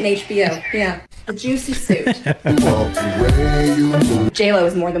 I'm getting HBO. Yeah, the juicy suit. J-Lo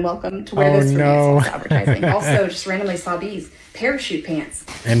is more than welcome to wear this for me advertising. Also, just randomly saw these parachute pants.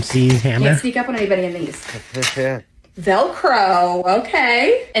 MC Hammer. Can't sneak up on anybody in these. Velcro,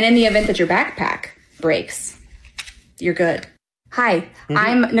 okay. And in the event that your backpack breaks, you're good. Hi,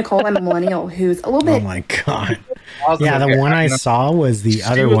 I'm Nicole. I'm a millennial who's a little bit... Oh my God. Yeah, the one I saw was the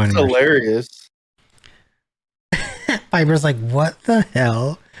other one. Hilarious. Piper's like, what the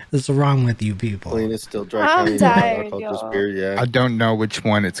hell is wrong with you people? It's still dry. I'm tired, y'all. I don't know which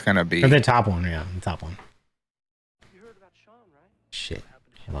one it's going to be. Or the top one, the top one. You heard about Sean, right? Shit,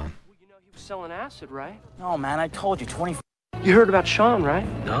 hold on. Well, you know he was selling acid, right? No, man, I told you, 20. You heard about Sean, right?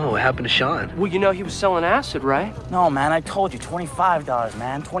 No, what happened to Sean? Well, you know he was selling acid, right? No, man, I told you, $25,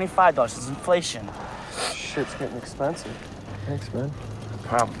 man. $25, it's inflation. Shit's getting expensive. Thanks, man. No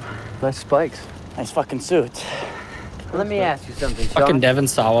problem. Nice spikes. Nice fucking suit. Let me ask you something, Sean. Fucking Devin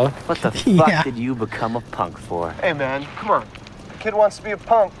Sawa. What the fuck did you become a punk for? Hey, man, come on. The kid wants to be a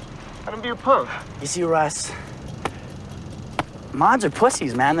punk. Let him be a punk. You see, Russ? Mods are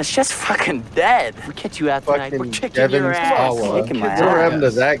pussies, man. The shit's fucking dead. We catch you out tonight. Fucking We're kicking Devin your ass. Sawa. Kicking my What happened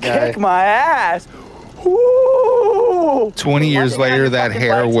to that guy? Kick my ass. Woo! 20 years later, that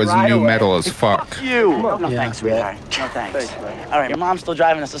hair was new metal as fuck. You. No thanks, sweetheart. No thanks. All right, your mom's still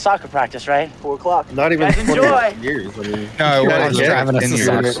driving us to soccer practice, right? 4 o'clock. Not even Guys, 20 enjoy. years. I mean, No, it was driving us to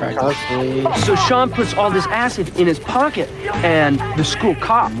 10 years. soccer. So Sean puts all this acid in his pocket, and the school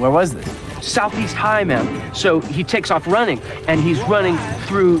cop. Where was this? Southeast High, man. So he takes off running, and he's running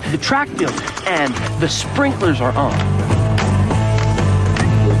through the track field, and the sprinklers are on.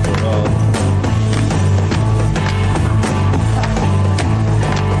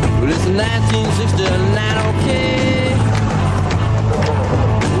 Well, it's 1969, okay.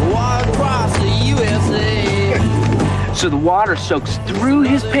 Walk across the USA. So the water soaks through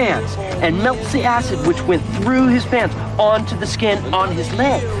his pants, and melts the acid which went through his pants onto the skin on his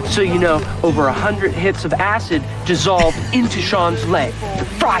leg. So, over 100 hits of acid dissolved into Sean's leg.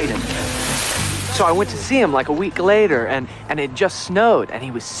 Fried him. So I went to see him like a week later, and it just snowed, and he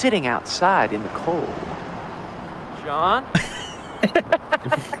was sitting outside in the cold. Sean?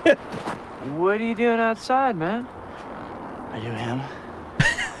 What are you doing outside, man? Are you him?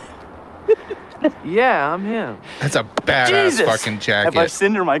 Yeah, I'm him. That's a badass fucking jacket. Have I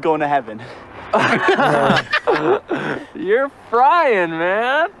sinned or am I going to heaven? You're frying,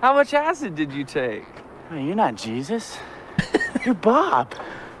 man. How much acid did you take? Hey, you're not Jesus. You're Bob.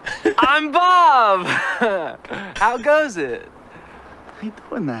 I'm Bob. How goes it? How you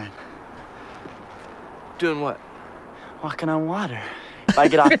doing that? Doing what? Walking on water. If I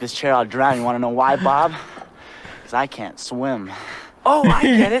get off this chair, I'll drown. You want to know why, Bob? Because I can't swim. Oh, I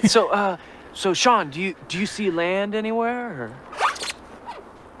get it. So Sean, do you see land anywhere?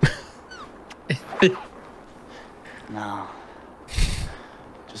 Or? No.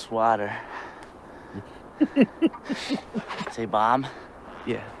 Just water. Say, Bob.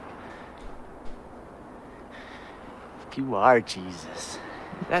 Yeah. You are Jesus.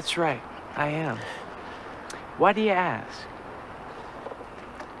 That's right. I am. Why do you ask?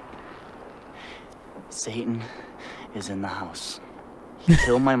 Satan is in the house. He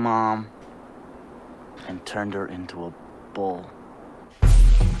killed my mom and turned her into a bull.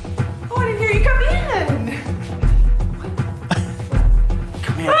 Oh, I didn't hear you come in.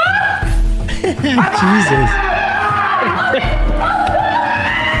 Come here. Jesus.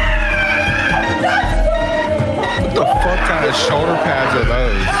 What the fuck kind of shoulder pads are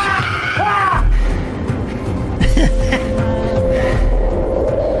those?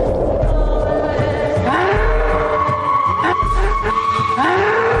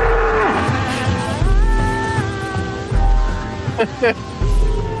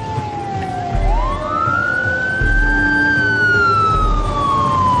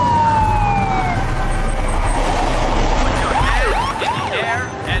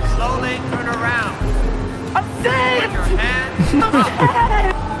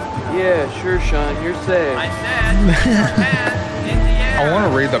 Yeah, sure, Sean. You're safe. I said, I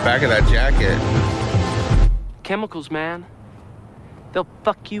want to read the back of that jacket. Chemicals, man. They'll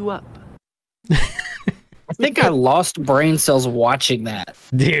fuck you up. I think I lost brain cells watching that.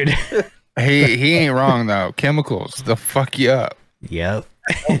 Dude. He ain't wrong though. Chemicals, they'll fuck you up. Yep.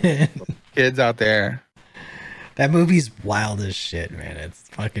 Kids out there. That movie's wild as shit, man. It's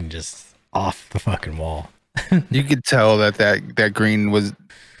fucking just off the fucking wall. You could tell that green was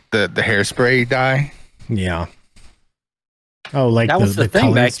the hairspray dye. Yeah. Oh, like that was the thing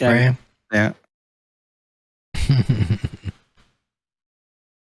color back spray? then. Yeah.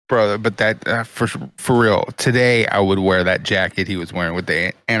 Bro, but that for real, today I would wear that jacket he was wearing with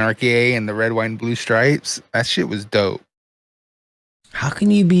the Anarchy A and the red, white, and blue stripes. That shit was dope. How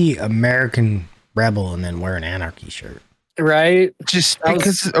can you be American rebel and then wear an Anarchy shirt? Right? Just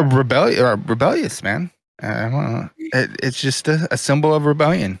because of rebellious, man. I don't know. It's just a symbol of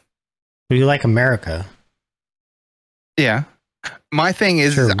rebellion. Do you like America? Yeah. My thing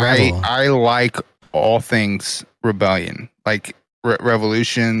is, I like all things rebellion, like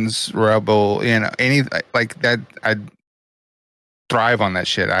revolutions, rebel, any like that. I thrive on that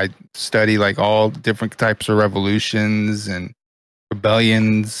shit. I study like all different types of revolutions and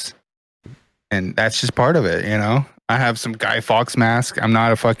rebellions, and that's just part of it. I have some Guy Fawkes mask. I'm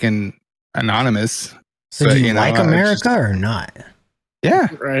not a fucking anonymous. So do you like America or not? Yeah.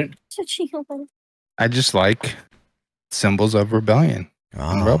 Right. I just like symbols of rebellion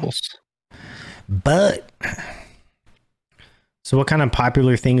and rebels. But so what kind of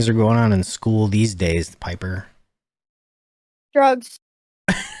popular things are going on in school these days, Piper? Drugs.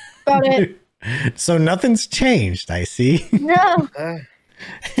 Got it. So nothing's changed, I see. No.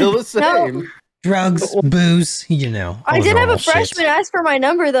 Still the same. No. Drugs, booze, I did have a freshman ask for my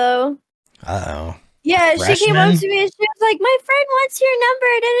number though. Uh-oh. Yeah, she came up to me and she was like, "My friend wants your number."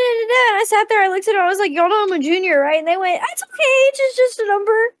 Da, da, da, da. And I sat there, I looked at her, I was like, "Y'all know I'm a junior, right?" And they went, "That's okay, it's just a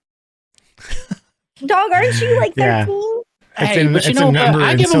number." Dog, aren't you like 13? It's a number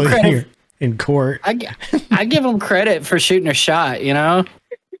I give them credit in court. I give them credit for shooting a shot.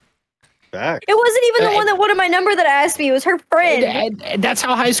 Back. It wasn't even the one that wanted my number that asked me. It was her friend. That's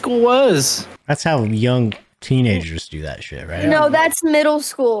how high school was. That's how young teenagers do that shit, right? No, that's middle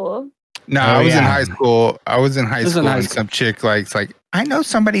school. No, I was in high school. I was in high school and some chick it's like, I know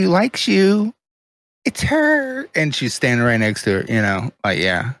somebody who likes you. It's her. And she's standing right next to her, like,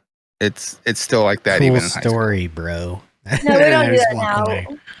 yeah. It's still like that cool even in high story, bro. No, we don't do that now.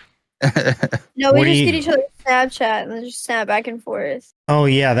 No, we What do just you- get each other Snapchat and then just snap back and forth. Oh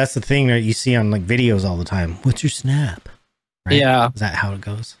yeah, that's the thing that you see on like videos all the time. What's your snap? Right? Yeah. Is that how it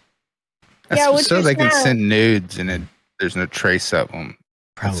goes? Yeah, what's so your they can snap? send nudes and there's no trace of them.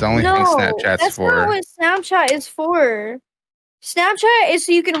 That's the only Probably. thing No, Snapchat's that's for. not what Snapchat is for. Snapchat is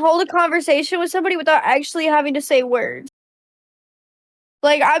so you can hold a conversation with somebody without actually having to say words.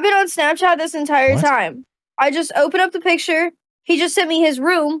 Like, I've been on Snapchat this entire What? time. I just open up the picture. He just sent me his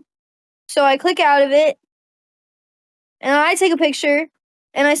room. So I click out of it. And I take a picture.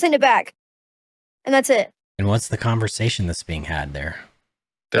 And I send it back. And that's it. And what's the conversation that's being had there?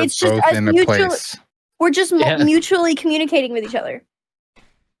 They're It's just both us in a mutual- place. We're just mutually communicating with each other.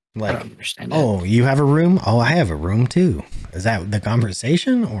 I Like, don't understand it. oh, you have a room? Oh, I have a room too. Is that the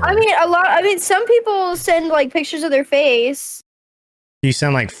conversation? Or I mean, some people send, like, pictures of their face. do you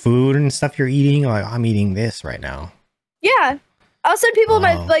send like food and stuff you're eating? Like, I'm eating this right now. Yeah. I'll send people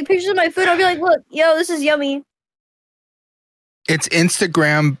my Oh. like pictures of my food. I'll be like, look, yo, this is yummy. It's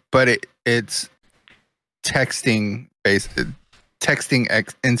Instagram, but it's texting based.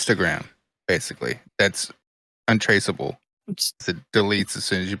 Instagram basically. That's untraceable. It deletes as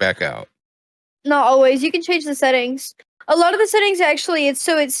soon as you back out. Not always. You can change the settings. A lot of the settings actually, it's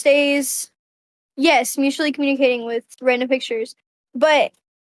so it stays, yes, mutually communicating with random pictures. But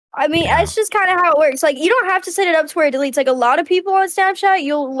I mean, Yeah. that's just kind of how it works. Like, you don't have to set it up to where it deletes. Like, a lot of people on Snapchat,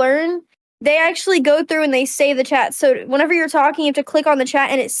 you'll learn they actually go through and they save the chat. So whenever you're talking, you have to click on the chat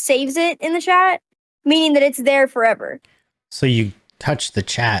and it saves it in the chat, meaning that it's there forever. So you touch the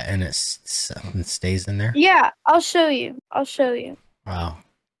chat and it stays in there? Yeah, I'll show you. Wow.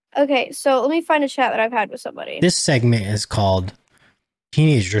 Okay, so let me find a chat that I've had with somebody. This segment is called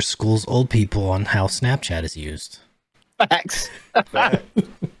Teenager Schools Old People on How Snapchat is Used. Facts.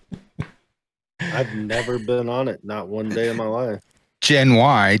 I've never been on it, not one day in my life. Gen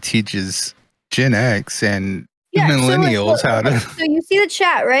Y teaches Gen X and Yeah, so, like, millennials look, how to. So you see the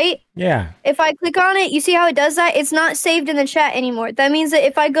chat, right? Yeah. If I click on it, you see how it does that? It's not saved in the chat anymore. That means that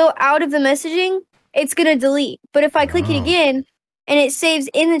if I go out of the messaging, it's going to delete. But if I click it Oh. again and it saves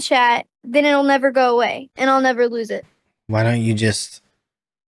in the chat, then it'll never go away and I'll never lose it. Why don't you just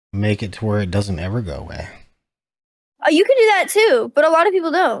make it to where it doesn't ever go away? You can do that too, but a lot of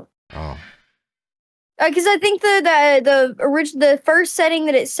people don't. Oh. Because I think the first setting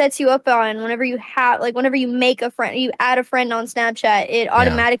that it sets you up on whenever you whenever you make a friend, you add a friend on Snapchat, it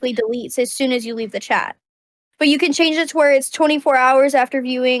automatically deletes as soon as you leave the chat. But you can change it to where it's 24 hours after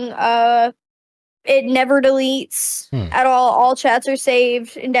viewing. It never deletes at all. All chats are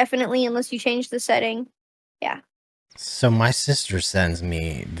saved indefinitely unless you change the setting. Yeah. So my sister sends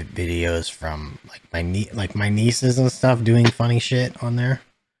me videos from like my nieces and stuff doing funny shit on there.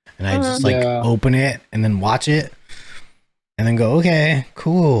 And I just open it and then watch it and then go, okay,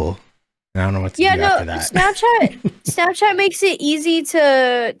 cool. And I don't know what to do after that. Snapchat makes it easy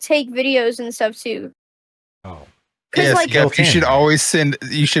to take videos and stuff too. Oh. Yes, like, you should always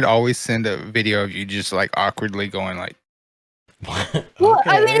send a video of you just like awkwardly going like. Well,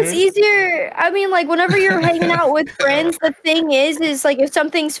 I mean, it's easier. I mean, like, whenever you're hanging out with friends, the thing is like, if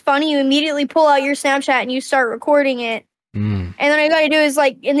something's funny, you immediately pull out your Snapchat and you start recording it. And then all you gotta do is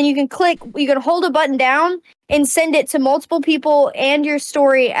and then you can hold a button down and send it to multiple people and your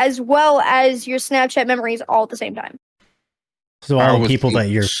story as well as your Snapchat memories all at the same time. So all the people that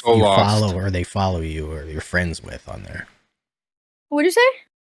you follow or they follow you or you're friends with on there. What'd you say?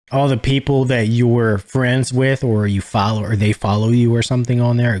 All the people that you were friends with or you follow or they follow you or something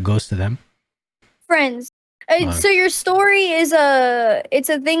on there, it goes to them? Friends. So your story is it's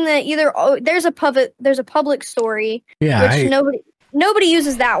a thing that there's a public story. Yeah, which nobody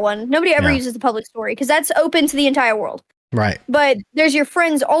uses that one. Nobody ever uses the public story because that's open to the entire world. Right. But there's your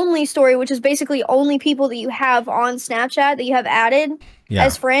friends only story, which is basically only people that you have on Snapchat that you have added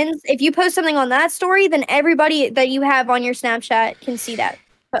as friends. If you post something on that story, then everybody that you have on your Snapchat can see that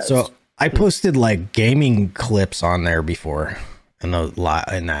post. So I posted like gaming clips on there before in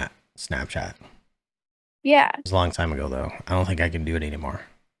that Snapchat. Yeah. It was a long time ago though. I don't think I can do it anymore.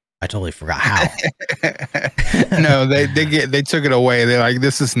 I totally forgot how. No, they took it away. They're like,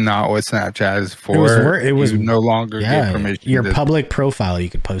 this is not what Snapchat is for. It was you no longer get permission. Your public profile you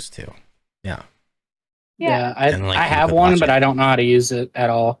could post to. Yeah. Yeah, I have one, but I don't know how to use it at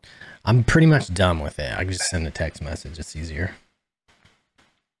all. I'm pretty much done with it. I can just send a text message. It's easier.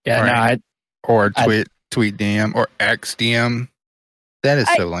 Yeah, or tweet DM or X DM. That is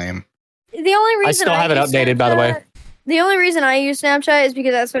so lame. The only reason I still have it updated, by the way. The only reason I use Snapchat is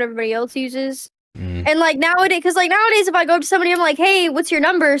because that's what everybody else uses. And like nowadays, if I go up to somebody, I'm like, hey, what's your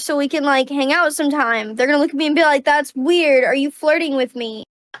number? So we can like hang out sometime. They're going to look at me and be like, that's weird. Are you flirting with me?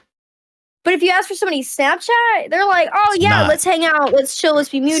 But if you ask for somebody's Snapchat, they're like, "Oh yeah, let's hang out, let's chill, let's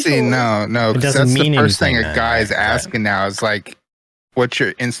be mutual." See, no, because that's the first thing a guy is asking now is like, "What's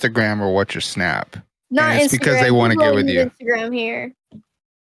your Instagram or what's your Snap?" Not and it's Instagram, because they want to get with you. Instagram here.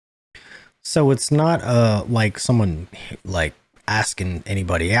 So it's not like someone like asking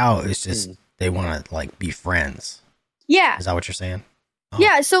anybody out. It's just they want to like be friends. Yeah. Is that what you're saying? Oh.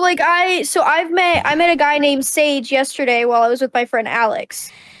 Yeah. So like I met a guy named Sage yesterday while I was with my friend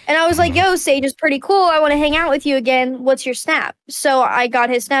Alex. And I was like, yo, Sage is pretty cool. I want to hang out with you again. What's your Snap? So I got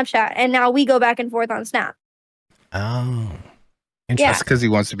his Snapchat, and now we go back and forth on Snap. Oh. Interesting. That's because he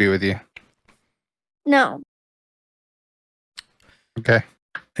wants to be with you. No. Okay.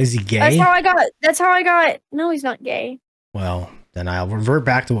 Is he gay? That's how I got. No, he's not gay. Well, then I'll revert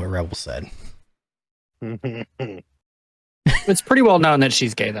back to what Rebel said. It's pretty well known that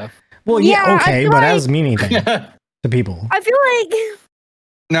she's gay, though. Well, yeah, okay, but that doesn't mean anything to people. I feel like...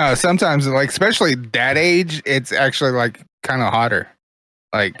 No, sometimes, like, especially that age, it's actually, like, kind of hotter.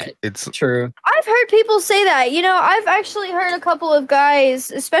 Like, it's... True. I've heard people say that. You know, I've actually heard a couple of guys,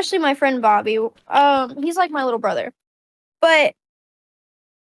 especially my friend Bobby. He's like my little brother. But,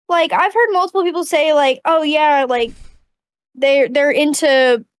 like, I've heard multiple people say, like, oh, yeah, like, they're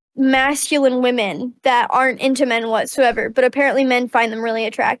into masculine women that aren't into men whatsoever, but apparently men find them really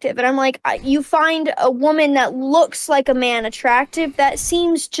attractive. And I'm like, you find a woman that looks like a man attractive, that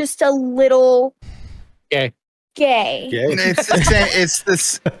seems just a little gay. It's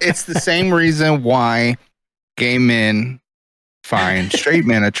the same reason why gay men find straight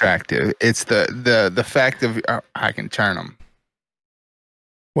men attractive. It's the fact of I can turn them.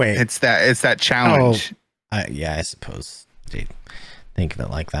 Wait, it's that challenge. Yeah, I suppose they think of it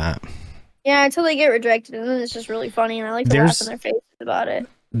like that. Yeah, until they get rejected, and then it's just really funny, and I like to laugh in their faces about it.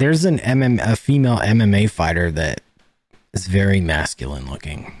 There's a female MMA fighter that is very masculine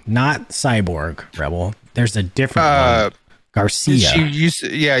looking. Not Cyborg Rebel. There's a different one. Garcia. She used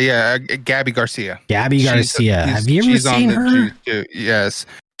to, Gabby Garcia. Garcia. Have you ever seen her? Yes.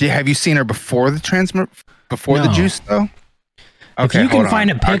 Have you seen her before the the juice though? Okay, if you can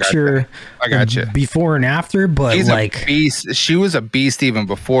find a picture, I got you. Before and after, but she's like a beast. She was a beast even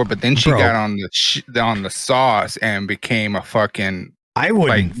before, but then she got on the sauce and became a fucking. I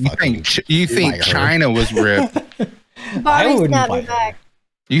wouldn't. Like, you think China was ripped? I wouldn't fight back.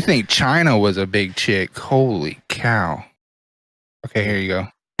 You think China was a big chick? Holy cow! Okay, here you go.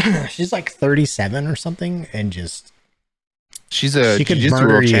 She's like 37 or something, and just she could jiu-jitsu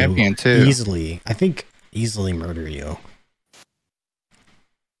world champion too. Easily, I think easily murder you.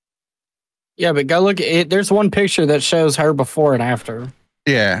 Yeah, but go look at it. There's one picture that shows her before and after.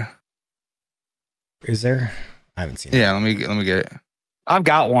 Yeah. Is there? I haven't seen it. Yeah, let me get it. I've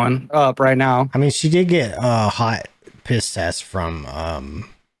got one up right now. I mean, she did get a hot piss test from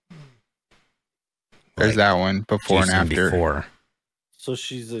there's that one before and after. So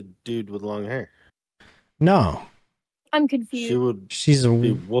she's a dude with long hair. No. I'm confused. She's a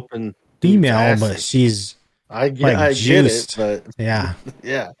whooping female, but she's I get juiced. It, but yeah.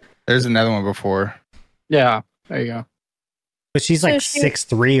 Yeah. There's another one before. Yeah, there you go. But she's like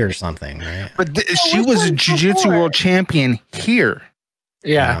 6'3" or something, right? But she was a jiu-jitsu world champion here.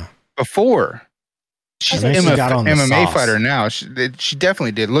 Yeah. Before. She's an MMA sauce. fighter now. She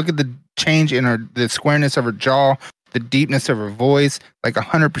definitely did. Look at the change in the squareness of her jaw, the deepness of her voice, like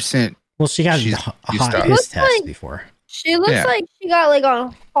 100%. Well, she got a hot piss test before. She looks like she got like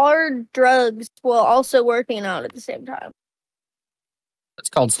on hard drugs while also working out at the same time. It's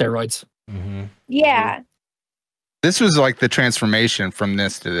called steroids. Mm-hmm. Yeah. This was like the transformation from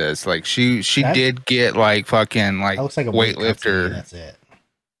this to this. Like she did get like fucking like that looks like a weightlifter. That's it.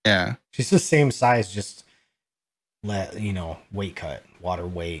 Yeah. She's the same size, just weight cut, water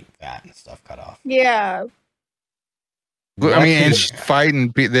weight, fat and stuff cut off. Yeah. I mean, and she's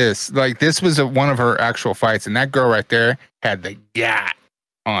fighting this. Like this was one of her actual fights, and that girl right there had the gat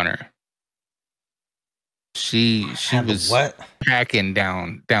on her. She was packing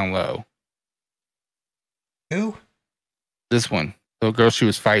down low. Who? This one. The girl she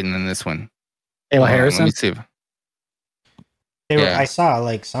was fighting in this one. Ayla Harrison? Let me see. I saw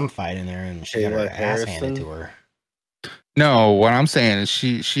like some fight in there, and she got her ass handed to her. No, what I'm saying is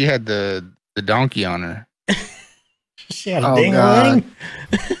she had the donkey on her. She had a ding-a-ling?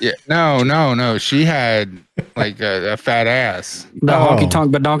 Yeah, no. She had like a fat ass. The honky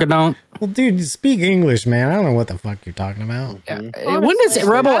tonk badonkadonk. Well, dude, speak English, man. I don't know what the fuck you're talking about. Yeah. When does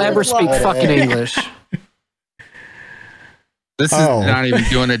Rebel ever speak fucking English? This is not even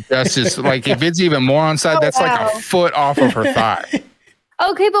doing it justice. Like, if it's even more on side, that's like a foot off of her thigh.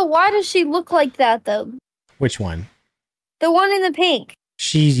 Okay, but why does she look like that, though? Which one? The one in the pink.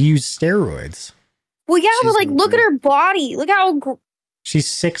 She used steroids. Well, yeah, but like, look at her body. Look how. She's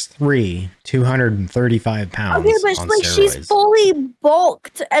 6'3", 235 pounds. Okay, but like she's fully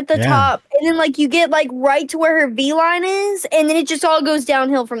bulked at the top, and then like you get like right to where her V line is, and then it just all goes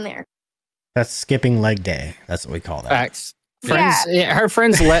downhill from there. That's skipping leg day. That's what we call that. Facts. Friends, her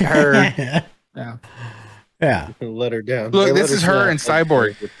friends let her. Yeah. Let her down. Look, this is her and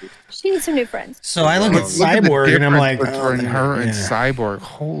Cyborg. She needs some new friends. So I look at Cyborg and I'm like, between her and Cyborg.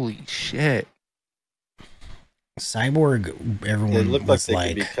 Holy shit. Cyborg, everyone was like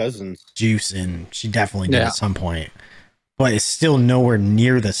could be cousins. Juice, and she definitely did at some point, but it's still nowhere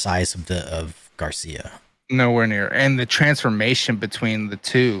near the size of Garcia. Nowhere near, and the transformation between the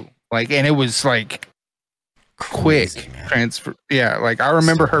two, like, and it was like quick transfer. Yeah, like I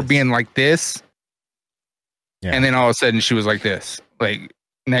remember her being like this, and then all of a sudden she was like this. Like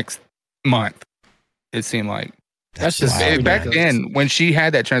next month, it seemed like. That's just back then when she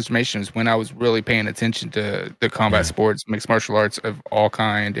had that transformation is when I was really paying attention to the combat sports, mixed martial arts of all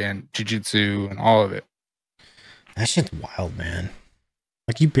kind, and jiu-jitsu and all of it. That shit's wild, man.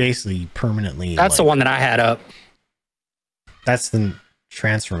 Like you basically permanently. That's the one that I had up. That's the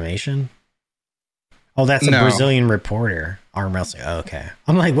transformation. Oh, that's a Brazilian reporter arm wrestling. Oh, okay,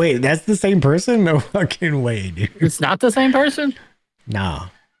 I'm like, wait, that's the same person? No fucking way, dude. It's not the same person. No,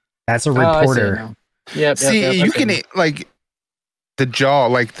 that's a reporter. Yeah. You can like the jaw,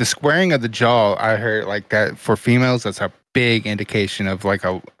 like the squaring of the jaw. I heard like that for females. That's a big indication of like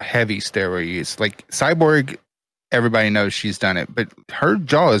a heavy steroid use. Like Cyborg, everybody knows she's done it, but her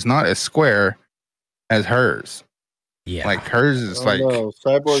jaw is not as square as hers. Yeah, like hers is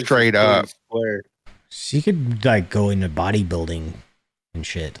Cyborg's straight up square. She could like go into bodybuilding and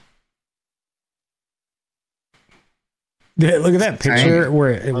shit. Look at that picture.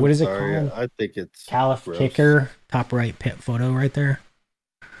 What is it called? I think it's Caliph Kicker. Top right pit photo right there.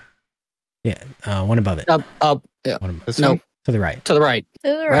 Yeah, one above it. Up. Yeah. No, to the right. To the right. To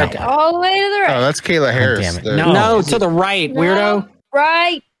the right. All the way to the right. Oh, that's Kayla Harris. Damn it. No, to the right, weirdo.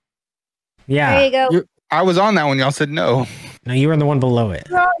 Right. Yeah. There you go. I was on that one. Y'all said no. No, you were on the one below it.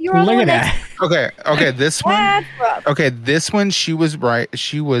 You were on Look the at one that. Okay. This one. Okay, this one. She was right.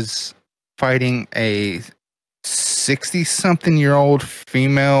 She was fighting a 60-something-year-old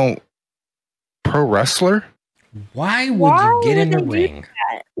female pro wrestler. Why would you get in the ring?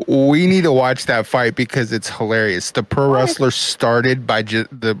 We need to watch that fight because it's hilarious. The pro wrestler started by just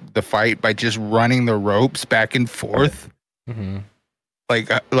the fight by just running the ropes back and forth, like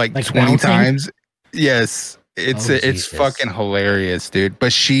 20 bouncing? times. Yes, it's fucking hilarious, dude.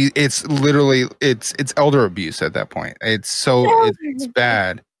 But it's literally it's elder abuse at that point. It's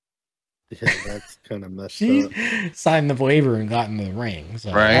bad. Yeah, that's kind of messed up. Signed the waiver and got into the ring.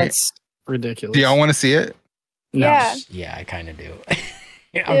 So. Right? That's ridiculous. Do y'all want to see it? No. Yeah. Yeah, I kind of do.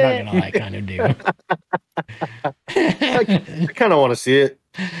 I'm not gonna lie, I kind of do. I kind of want to see it.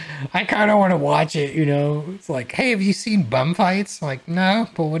 I kind of want to watch it. You know, it's like, hey, have you seen bum fights? I'm like, no,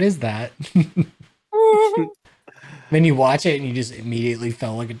 but what is that? Then you watch it and you just immediately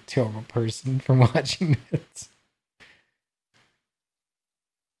felt like a terrible person from watching it.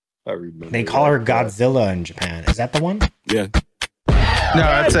 I remember. They call her Godzilla in Japan. Is that the one? Yeah. No,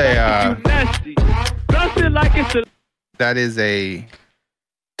 that's that is a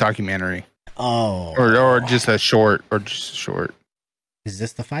documentary. Oh. Or just a short. Is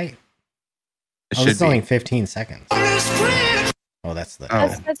this the fight? It should should it's be. only 15 seconds. Oh, that's the.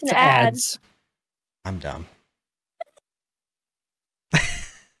 Oh. That's an ad. I'm dumb. I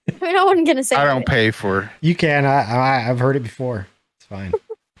mean, I wasn't gonna say. I don't pay for. You can. I've heard it before. It's fine.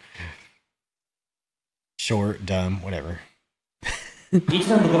 Short, dumb, whatever. Here are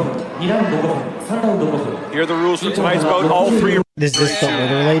the rules for tonight's bout. All three. Is this the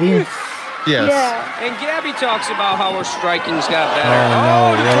older lady? Yes. Yeah. And Gabby talks about how her striking's got better.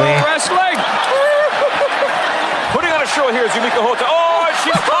 Oh, no, really? Wrestling. Putting on a show here is Yumiko Hota. Oh,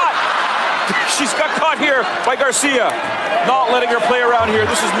 she's caught. She's got caught here by Garcia. Not letting her play around here.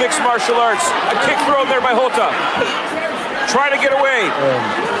 This is mixed martial arts. A kick thrown there by Hota. Trying to get away.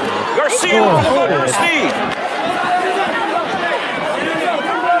 Garcia will go to his knee.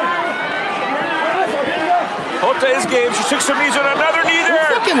 Hota is game. She took some knees on another knee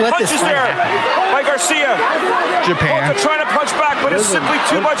there. Punches there by Garcia. Japan. Hota trying to punch back, but it's simply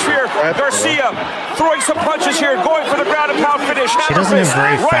too much here. Garcia throwing some punches here, going for the ground and pound finish. She doesn't have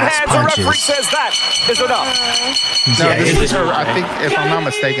very right fast hands. The referee punches. says that is enough. No, this is her. I think, if I'm not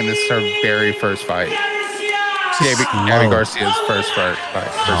mistaken, this is her very first fight. Gabby Garcia's first fight.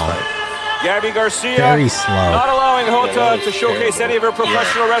 Gabby Garcia Very slow. not allowing Hota to showcase any of her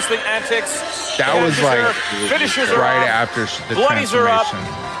professional wrestling antics. That was like finishes her right off, after the bloodies her up,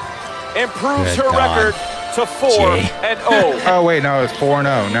 transformation. improves Good her God. record to 4-0. Oh wait, no, it's 4-0.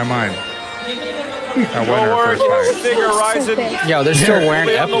 Never mind. That wasn't her Forward, first fight. figure rising. Yo, they're still wearing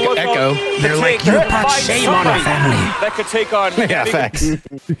Echo. They're like, you brought shame on our family. That could take on. Yeah, facts.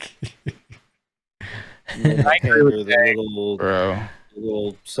 The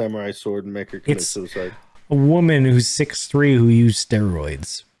little samurai sword maker commits suicide. A woman who's 6'3" who used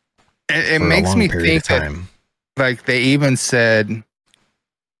steroids. It for a makes long me period think of that, time. like, they even said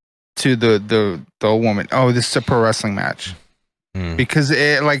to the old woman, "Oh, this is a pro wrestling match," because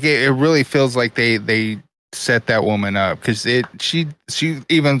it really feels like they set that woman up, because she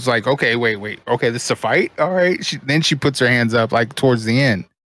even was like, "Okay, wait, okay, this is a fight, all right." Then she puts her hands up like towards the end.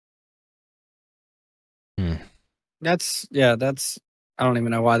 That's I don't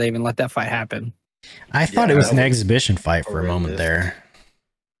even know why they even let that fight happen. I thought it was an exhibition fight for a moment there.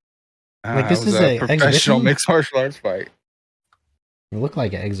 Like, this is a a professional exhibition? mixed martial arts fight. It looked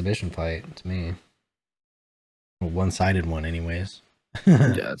like an exhibition fight to me. A one-sided one, anyways.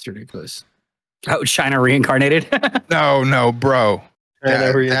 Yeah, that's ridiculous. Oh, China reincarnated. No, bro.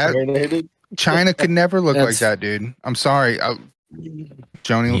 China reincarnated? China could never look like that, dude. I'm sorry.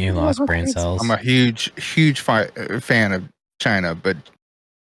 Joni, You lost brain cells. I'm a huge fan of China, but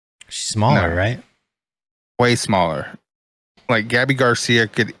she's smaller, right? Way smaller. Like, Gabby Garcia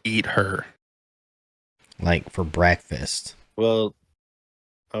could eat her. Like, for breakfast. Well,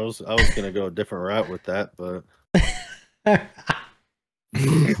 I was gonna go a different route with that, but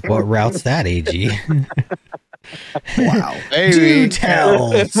What route's that, AG? Wow. Do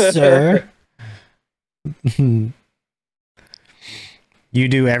tell, sir. You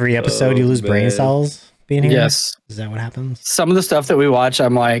do every episode, you lose brain cells being here? Yes. Is that what happens? Some of the stuff that we watch,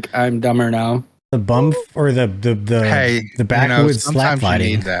 I'm like, I'm dumber now. The bump or the backwoods slap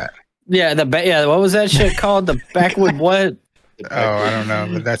fighting. That. Yeah, what was that shit called? The backwood what? Oh, I don't know,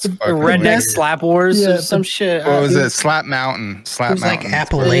 but that's The redneck slap wars or some shit. What was it? Slap Mountain. It was like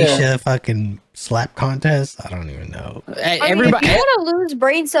Appalachia fucking slap contest. I don't even know. Everybody, if you want to lose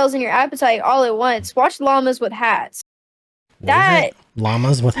brain cells in your appetite all at once, watch Llamas with Hats.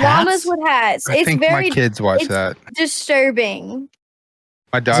 Llamas with hats. Llamas with hats. I think my kids watch that. Disturbing.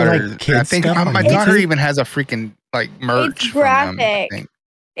 My daughter. like kid I think stuff my on daughter YouTube? even has a freaking like merch. It's from them, I graphic. think.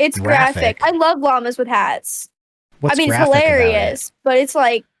 It's graphic. I love Llamas with Hats. What's I mean, it's graphic about hilarious, but it's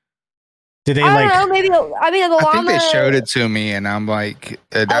like, Did they I like? don't know, maybe the I llama. think they showed it to me, and I'm like,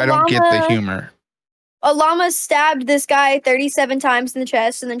 I don't get the llama- humor. A llama stabbed this guy 37 times in the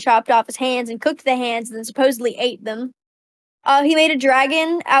chest and then chopped off his hands and cooked the hands and then supposedly ate them. He made a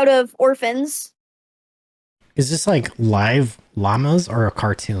dragon out of orphans. Is this like live llamas or a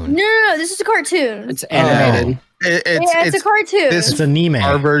cartoon? No. This is a cartoon. It's animated. It's a cartoon. It's anime.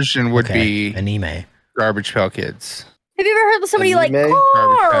 Our version would be anime. Garbage Pail Kids. Have you ever heard of somebody like Garbage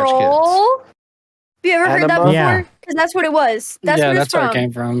Patch Carl? Have you ever heard that Anima? before? Yeah. Because that's what it was. That's yeah, what that's it's from. where it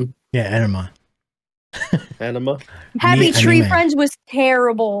came from. Yeah, anima. Anima. Happy Tree anime. Friends was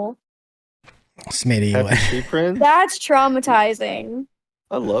terrible. Smitty, Happy what? Tree Friends? That's traumatizing.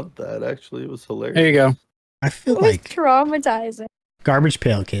 I loved that. Actually, it was hilarious. There you go. I feel It was like traumatizing. Garbage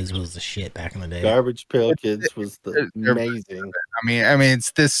Pail Kids was the shit back in the day. Garbage Pail Kids was amazing. I mean,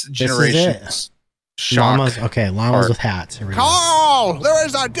 it's this This is generation's shock. Llamas art. with hats. Here we go. Carl, there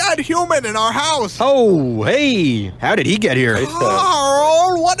is a dead human in our house. Oh, hey. How did he get here?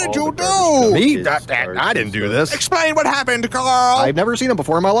 Carl, what did you do? Me? I didn't do this. Explain what happened, Carl. I've never seen him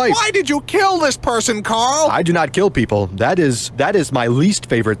before in my life. Why did you kill this person, Carl? I do not kill people. That is my least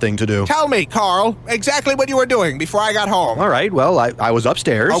favorite thing to do. Tell me, Carl, exactly what you were doing before I got home. All right. Well, I was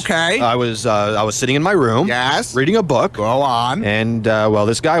upstairs. Okay. I was sitting in my room. Yes. Reading a book. Go on. And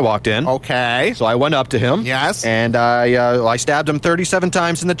this guy walked in. Okay. So I went up to him. Yes. And I stabbed him 37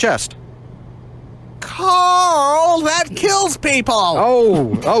 times in the chest. Carl, that kills people.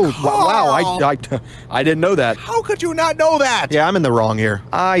 Wow! I didn't know that. How could you not know that? Yeah, I'm in the wrong here.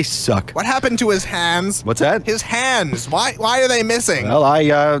 I suck. What happened to his hands? What's that? His hands. Why are they missing? Well,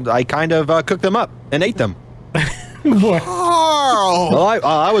 I kind of cooked them up and ate them. Carl. Well,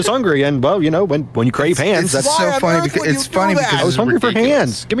 I was hungry, and well, when you crave hands, It's that's so funny because it's funny because I was hungry for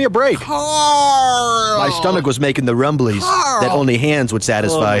hands. Give me a break. Carl. My stomach was making the rumblies that only hands would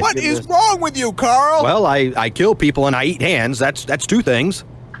satisfy. What is wrong with you, Carl? Well, I kill people and I eat hands. That's two things.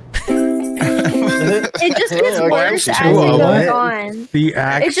 It just gets worse as it goes on.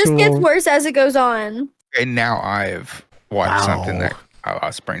 It just gets worse as it goes on. And now I've watched something that I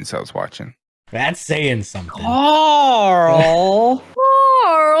lost brain cells watching. That's saying something. Carl.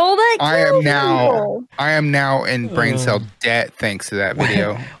 Carl. girl that I am kills now. people. I am now in brain cell debt thanks to that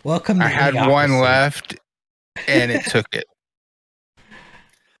video. Welcome. To I had one left, and it took it.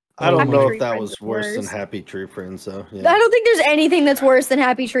 I don't Happy know Tree if that Friends was is worse than worse. Happy Tree Friends, though. I don't think there's anything that's worse than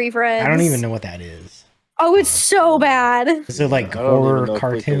Happy Tree Friends. I don't even know what that is. Oh, it's so bad. Is it like I don't horror even know if we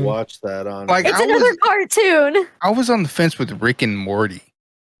cartoon? could watch that on. Like It's I another was, cartoon. I was on the fence with Rick and Morty.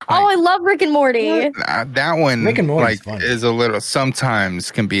 Oh, I love Rick and Morty. That one, Rick and Morty's like, funny. is a little.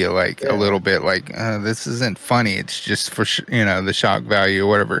 Sometimes can be like a little bit like this isn't funny. It's just for the shock value or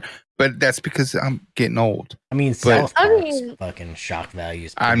whatever. But that's because I'm getting old. I mean, South Park's fucking shock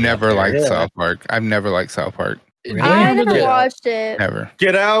values. I've never liked South Park. I've never liked South Park. Really? I never watched it. Never.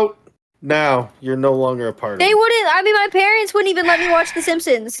 Get out now. You're no longer a part of They it. wouldn't. I mean, my parents wouldn't even let me watch The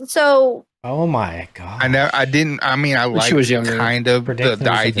Simpsons. So Oh my god! I didn't. I mean, I When she liked was younger. kind of Predictions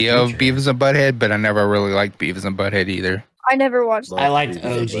the of the idea of future. Beavis and Butthead, but I never really liked Beavis and Butthead either. I never watched I it. liked OG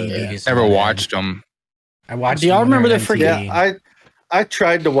Beavis. Never and Butthead. watched them. I watched. Do y'all them when remember they the were on freaking- TV. Yeah, I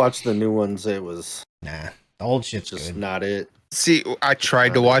tried to watch the new ones. It was Nah, the old shit's just good. not it. See, I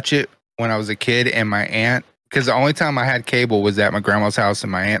tried to watch it when I was a kid, and my aunt, because the only time I had cable was at my grandma's house,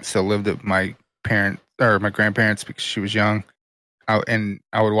 and my aunt still lived with my parents or my grandparents because she was young. And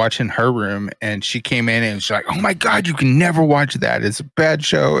I would watch in her room, and she came in and she's like, "Oh my god, you can never watch that! It's a bad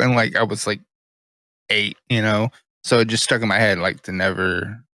show." And like I was like 8, so it just stuck in my head, like to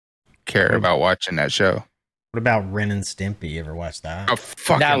never care about watching that show. What about Ren and Stimpy? You ever watch that? I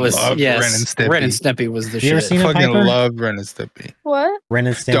fucking That was loved yes. Ren and Stimpy. Ren and Stimpy was the You shit. ever seen it, Fucking Piper? loved Ren and Stimpy. What? Ren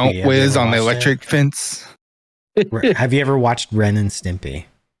and Stimpy. Don't have you whiz ever on the watched electric fence. it? Have you ever watched Ren and Stimpy?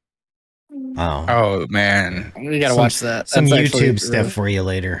 Oh, Oh man, We gotta Some- watch that. some That's actually YouTube stuff for you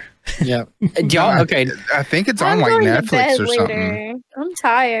later. Yeah. Do y'all, okay. I think it's I'm on like going to Netflix bed or later. something. I'm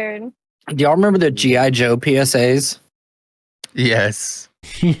tired. Do y'all remember the G.I. Joe PSAs? Yes.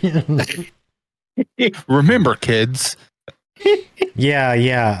 Remember, kids.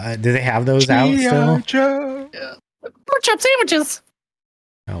 Yeah. Do they have those out still? Joe. Pork chop sandwiches.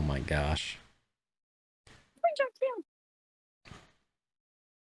 Oh my gosh.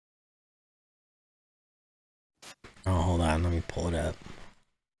 Oh, hold on. Let me pull it up.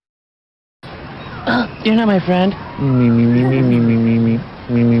 You're not my friend.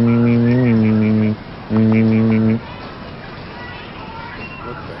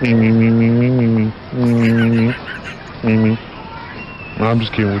 I'm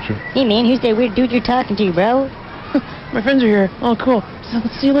just kidding with you. Hey man, who's that weird dude you're talking to, bro? My friends are here. Oh, cool. So,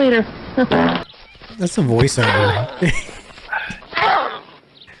 see you later. That's a voiceover. I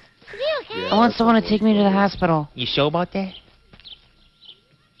want someone to take me to the hospital. You sure about that?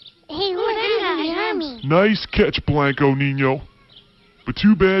 Hey, look, that hurt me. Nice catch, Blanco Nino. But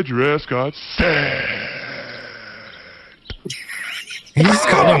too bad your ass got sad. He just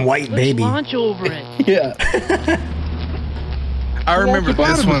called him White Baby. Launch over it. Yeah. I remember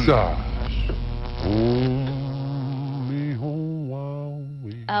this one.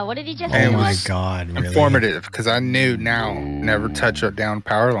 What did he just And say? it Oh my was god, really? informative because I knew now never touch a down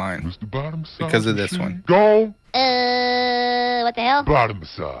power line because of this one. Go What the hell? bottom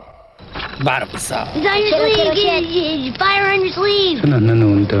massage. Bottom massage. It's on your sleeve. Get fire on your sleeve. What the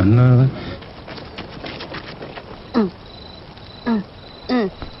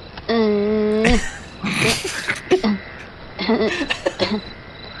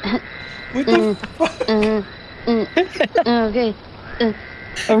Okay.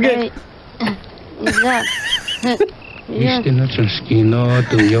 I'm good. Yeah. Yeah. You didn't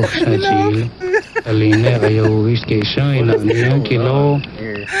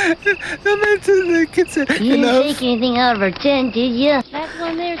take anything out of her tent, did you? That's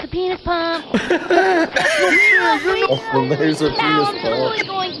when there's a penis pump. When there's a penis ball. It's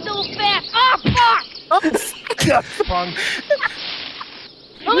going so fast. Oh, fuck!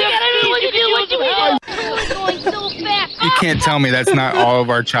 Oh my god, what you do? It's going so fast. You can't tell me that's not all of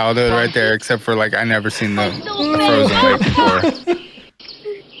our childhood right there, except for like I never seen the Frozen Lake before.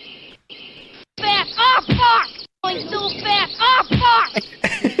 Fast. Oh, fuck! Going so fast. Oh, fuck!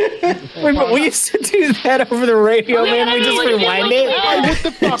 Wait, but we used to do that over the radio, man. We just rewind it. Hey, what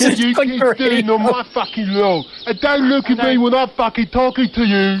the fuck are you Click the kids doing radio. on my fucking lawn? And don't look at me when I'm fucking talking to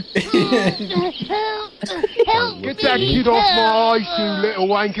you. Help Get that kid off my ice, you little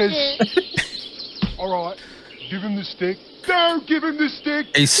wankers. Alright, give him the stick. Don't give him the stick.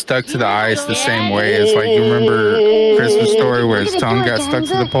 He's stuck to the ice the same way as like you remember Christmas Story where his tongue got stuck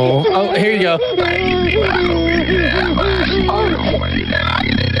to the pole. Oh, here you go.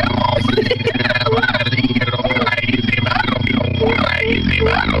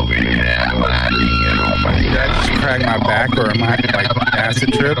 Did I just crack my back or am I like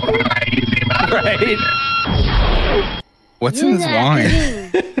acid trip? Right. What's in this wine?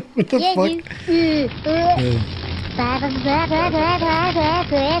 What the fuck?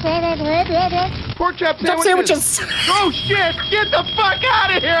 Pork chop Chop sandwiches. sandwiches. Oh shit! Get the fuck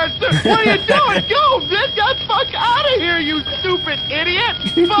out of here! What are you doing? Go! Get the fuck out of here, you stupid idiot!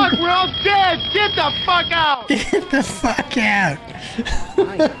 Fuck, we're all dead! Get the fuck out! Get the fuck out.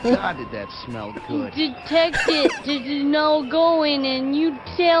 My God, did that smell good? Detective, this is no going, and you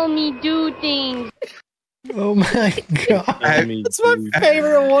tell me do things. Oh my god. That's my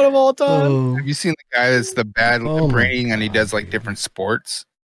favorite one of all time. Oh. Have you seen the guy that's the bad brain and he does like different sports?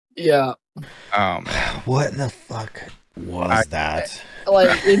 Yeah. Man. What the fuck was that?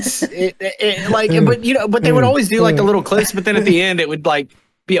 Like but they would always do like the little clips, but then at the end it would like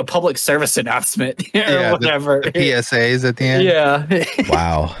be a public service announcement or whatever. The PSAs at the end. Yeah.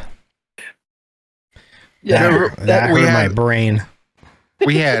 Wow. Yeah. That hurt my brain.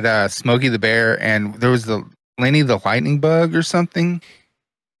 We had Smokey the Bear, and there was the Lenny the Lightning Bug or something.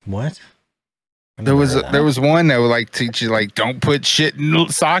 What? There was one that would like teach you like don't put shit in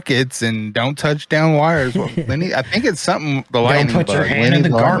sockets and don't touch down wires. Well, Lenny, I think it's something the lightning Don't put bug. your hand Lenny in the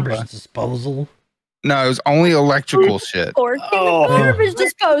Lightning garbage Bug. disposal. No, it was only electrical shit. Fork in the garbage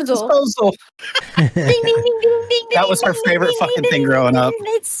disposal. Ding, ding, ding, ding, ding, That was her favorite fucking thing growing up.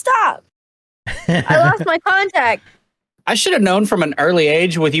 Stop. I lost my contact. I should have known from an early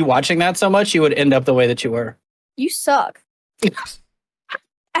age with you watching that so much you would end up the way that you were. You suck.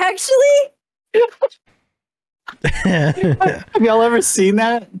 Actually, Have y'all ever seen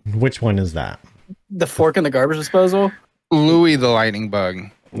that? Which one is that? The fork in the garbage disposal? Louie the Lightning Bug.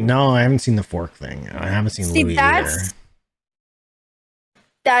 No, I haven't seen the fork thing. I haven't seen see Louis either.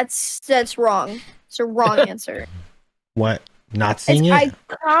 that's wrong. It's a wrong answer. What? Not It's seeing it?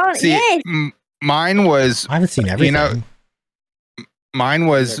 iconic. See, Yes. Mine was. I haven't seen everything. You know, mine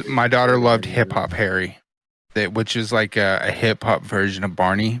was my daughter loved Hip Hop Harry, which is like a hip hop version of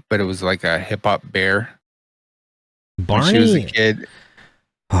Barney, but it was like a hip hop bear. Barney. When she was a kid.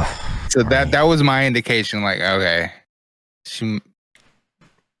 So that was my indication. Like, okay,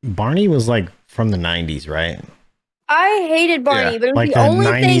 Barney was like from the 90s, right? I hated Barney, Yeah. but it was Like the the only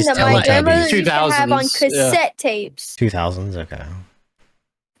thing 90s that my Teletubbies. grandmother used to have on 2000s, cassette tapes. 2000s, okay.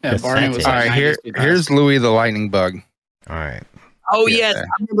 Yeah, Barney was All like right. 90s, 2000s. Here's Louie the Lightning Bug. All right. Oh Yeah. yes, I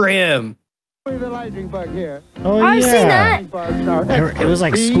remember him. The lightning bug here. Oh, I've seen that. It was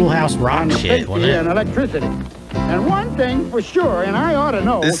like Schoolhouse Rock shit, wasn't and it? electricity. And one thing for sure, and I ought to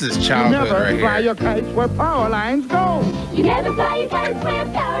know. This is you childhood never right fly here. your kites where power lines go. You never fly your kites where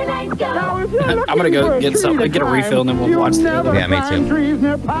power lines go. Now, if you're I'm looking gonna go for get tree something, to get a climb, refill, and then we'll you watch the never other. Yeah, me climb too. trees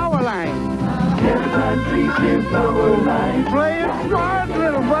near power lines. Play it smart,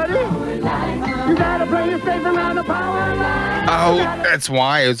 little buddy. You gotta play it safe around the power line. Oh, that's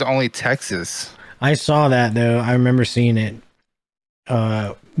why it was only Texas. I saw that though. I remember seeing it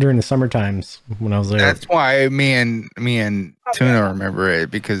during the summer times when I was there. That's why me and Tuna remember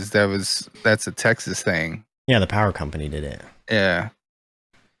it because that's a Texas thing. Yeah, the power company did it. Yeah.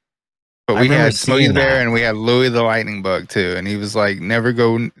 But I we remember had Smokey seeing the Bear that. and we had Louie the Lightning Bug too, and he was like, "Never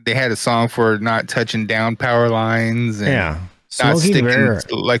go." They had a song for not touching down power lines. And Yeah, not Smokey the sticking Bear.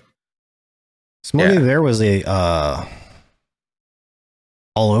 like Smokey Yeah. the Bear was a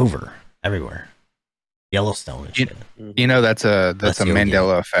all over everywhere. Yellowstone and shit. you know that's a That's Yogi.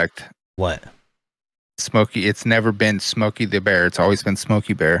 Mandela effect. What? Smokey, it's never been Smokey the Bear. It's always been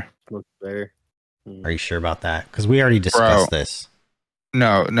Smokey Bear. Smokey Bear. Are you sure about that? Because we already discussed this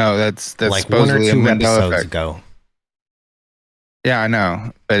No, that's like one or supposedly a two Mandela episodes effect. ago. Yeah, I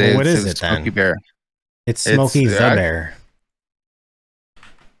know, but Well, what it's is it Smokey then? Bear. It's Smokey the I- Bear.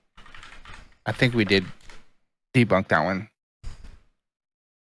 I think we did debunk that one.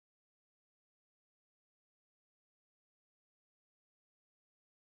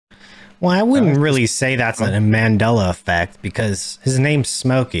 Well, I wouldn't really say that's a Mandela effect because his name's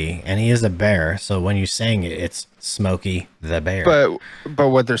Smokey and he is a bear. So when you're saying it, it's Smokey the Bear. But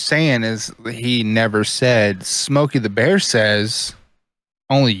what they're saying is he never said Smokey the Bear says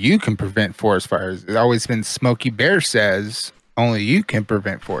only you can prevent forest fires. It's always been Smokey Bear says only you can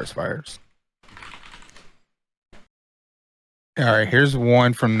prevent forest fires. All right, here's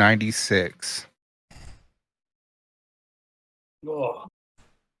one from 96. Oh.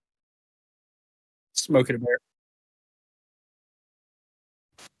 Smoking a bear.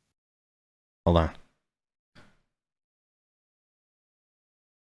 Hold on.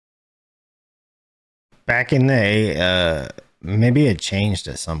 Back in the maybe it changed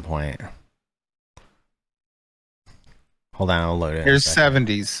at some point. Hold on, I'll load it. in a Here's second.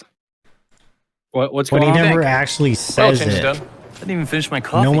 70s. What's But going he on? never actually says it. done. I didn't even finish my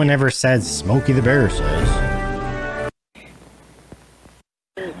coffee. No one ever says Smokey the Bear says.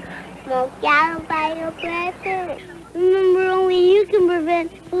 Smoke out by your breath. Remember, only you can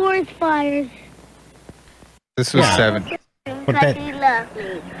prevent forest fires. This was 7. But that,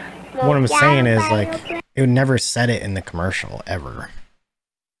 what I'm saying is, like, it would never said it in the commercial, ever.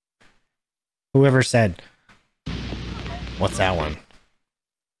 Whoever said, what's that one?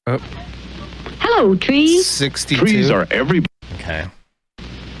 Oh. Hello, trees. 62. Trees are every. Okay.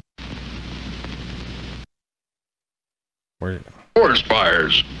 Where? Forest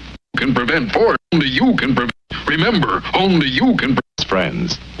fires can prevent forest. Only you can prevent. Remember, only you can prevent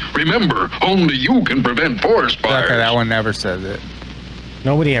friends. Remember, only you can prevent forest fires. Okay, that one never says it.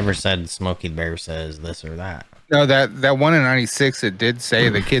 Nobody ever said Smokey the Bear says this or that. No, that one in 96, it did say,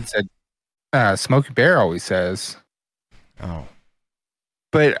 the kid said, Smokey Bear always says. Oh.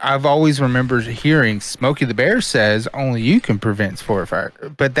 But I've always remembered hearing Smokey the Bear says only you can prevent forest fire.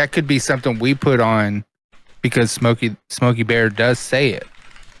 But that could be something we put on because Smokey Bear does say it.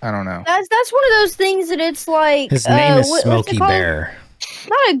 I don't know. That's one of those things that it's like His name is what's it Smokey called? Bear.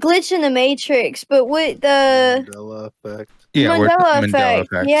 Not a glitch in the Matrix, but with the Mandela effect. Yeah, Mandela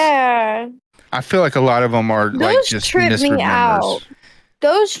effect. Yeah, I feel like a lot of them are like those just trip me out.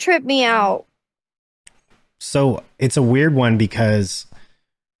 Those trip me out. So it's a weird one because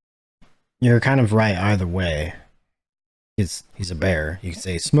you're kind of right either way. He's a bear. You can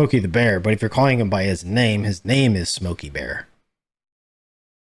say Smokey the Bear, but if you're calling him by his name is Smokey Bear.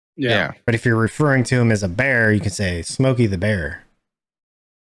 Yeah. But if you're referring to him as a bear, you can say Smokey the Bear.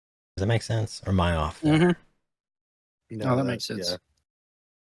 Does that make sense? Or am I off? Mm-hmm. No, that makes sense. Yeah.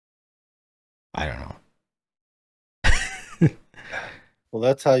 I don't know. Well,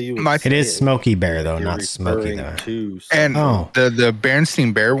 that's how you. It is Smokey Bear though, You're not Smokey referring the. to And the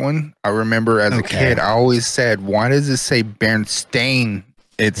Bernstein Bear one, I remember as a kid, I always said, why does it say Bernstein?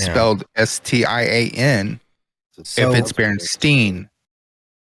 It's spelled Stian. So- if it's Bernstein.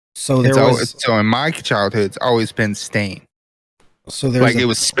 So there was. So in my childhood, it's always been Stain. So there's like it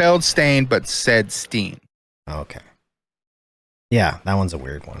was spelled Stain, but said Steen. Okay. Yeah, that one's a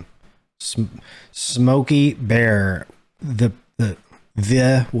weird one. Smokey Bear. The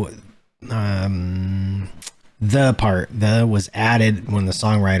part was added when the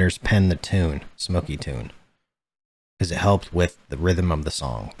songwriters penned the tune, Smokey tune, because it helped with the rhythm of the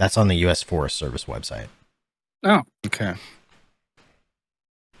song. That's on the U.S. Forest Service website. Oh, okay.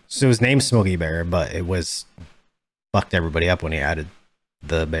 So it was named Smokey Bear, but it was fucked everybody up when he added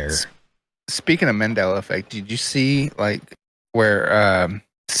the bear. Speaking of Mandela effect, did you see like where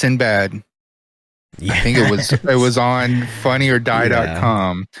Sinbad? I think it was on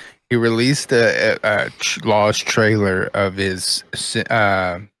funnyordie.com. He released a lost trailer of his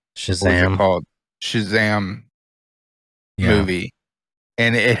Shazam. What was it called? Shazam movie,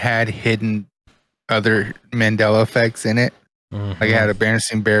 and it had hidden other Mandela effects in it. Mm-hmm. Like it had a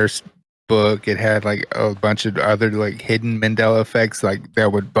Bernstein Bears book. It had like a bunch of other like hidden Mandela effects, like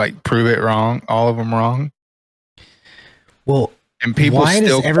that would like prove it wrong, all of them wrong. Well, and people why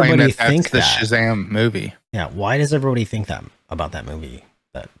still does everybody claim that think that's the that? Shazam movie. Yeah, why does everybody think that about that movie?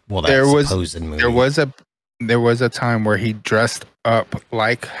 That supposed movie. There was a time where he dressed up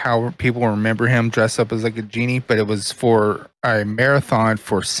like how people remember him, dressed up as like a genie, but it was for a marathon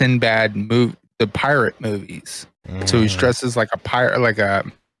for Sinbad the pirate movies. So he's dressed as like a pirate, like a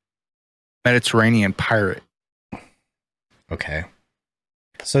Mediterranean pirate. Okay.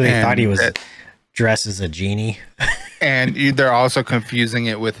 So they thought he was dressed as a genie. And they're also confusing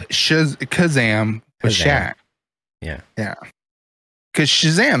it with Kazam with Shaq. Yeah. Yeah. Because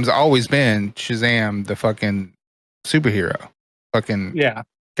Shazam's always been Shazam, the fucking superhero. Fucking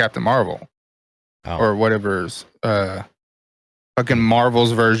Captain Marvel. Oh. Or whatever's fucking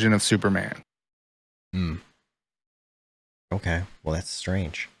Marvel's version of Superman. Hmm. Okay. Well, that's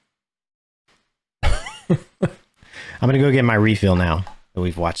strange. I'm going to go get my refill now that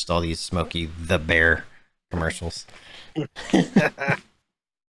we've watched all these Smokey the Bear commercials.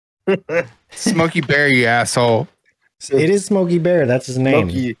 Smokey Bear, you asshole. It is Smokey Bear. That's his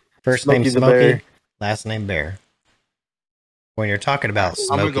name. First name Smokey, last name Bear. When you're talking about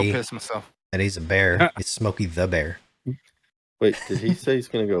Smokey, I'm going to go piss myself. That he's a bear, it's Smokey the Bear. Wait, did he say he's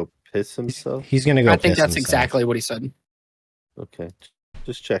going to go piss himself? He's going to go I think piss that's himself. exactly what he said. Okay.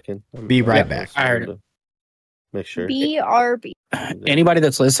 Just checking. Be right back. I heard it. Make sure. BRB. Anybody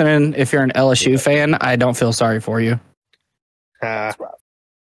that's listening, if you're an LSU fan, I don't feel sorry for you. Did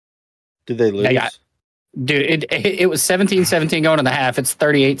they lose? Yeah. Dude, it was 17-17 going in the half. It's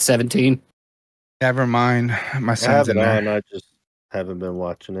 38-17. Never mind. My I son's have in it there. on. I just haven't been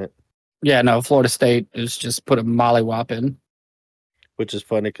watching it. Yeah, no, Florida State is just put a mollywop in. Which is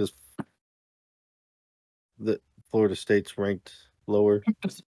funny because the Florida State's ranked lower.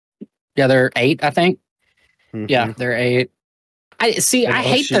 Yeah, they're 8, I think. Mm-hmm. Yeah, they're 8. I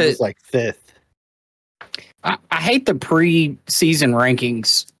hate she was like 5th. I hate the pre-season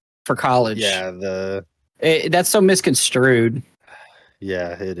rankings for college. Yeah, that's so misconstrued.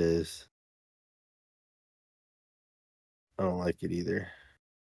 Yeah, it is. I don't like it either.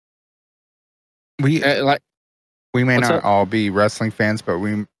 We may not all be wrestling fans, but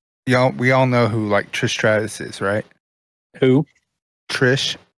we all know who like Trish Stratus is, right? Who?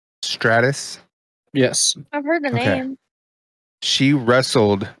 Trish Stratus. Yes, I've heard the name. She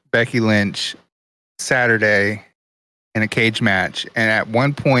wrestled Becky Lynch Saturday in a cage match, and at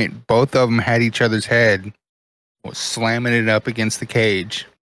one point, both of them had each other's head, was slamming it up against the cage.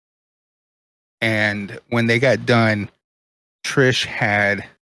 And when they got done, Trish had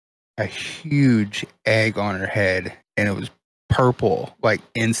a huge egg on her head, and it was purple, like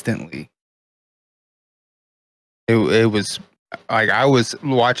instantly. It was like I was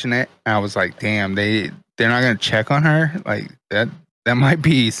watching it, and I was like, "Damn, they're not gonna check on her like that. That might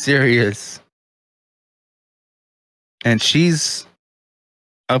be serious." And she's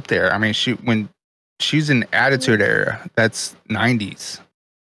up there. I mean, when she's in Attitude Era, that's 90s.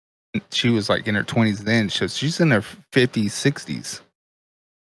 She was like in her 20s then, so she's in her 50s, 60s.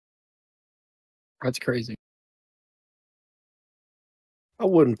 That's crazy. I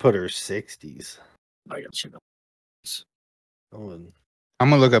wouldn't put her 60s. I got you. I'm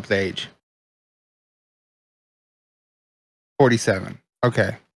gonna look up the age. 47.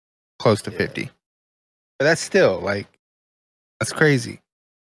 Okay, close to 50. But that's still like that's crazy.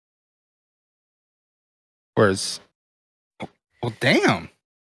 Whereas, well, damn.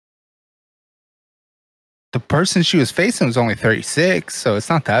 The person she was facing was only 36, so it's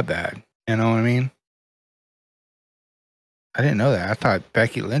not that bad. You know what I mean? I didn't know that. I thought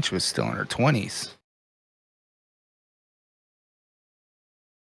Becky Lynch was still in her 20s.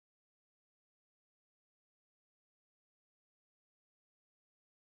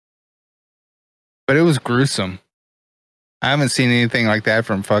 But it was gruesome. I haven't seen anything like that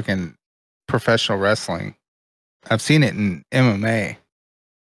from fucking professional wrestling. I've seen it in MMA.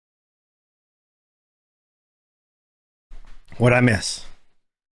 What'd I miss?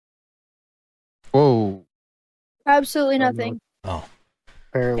 Whoa. Absolutely nothing. Oh.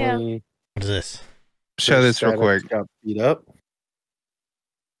 Apparently. What is this? Show this real quick. Got beat up.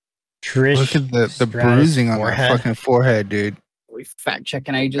 Trish. Look at the bruising on her fucking forehead, dude. We fact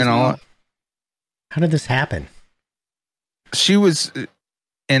checking ages and now. How did this happen? She was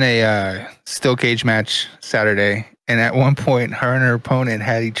in a steel cage match Saturday, and at one point, her and her opponent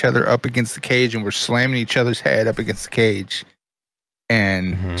had each other up against the cage and were slamming each other's head up against the cage.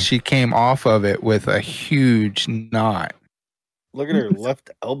 And she came off of it with a huge knot. Look at her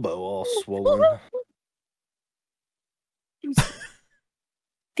left elbow all swollen.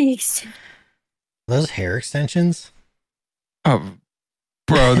 Those hair extensions? Oh,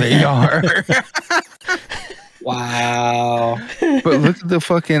 bro, they are. Wow. But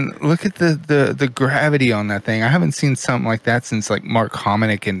look at the gravity on that thing. I haven't seen something like that since like Mark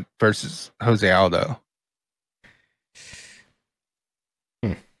Hominick versus Jose Aldo.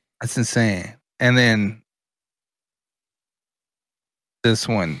 That's insane. And then this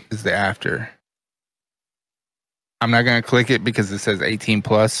one is the after. I'm not gonna click it because it says 18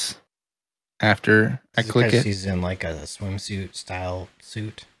 plus. After I click it, she's in like a swimsuit style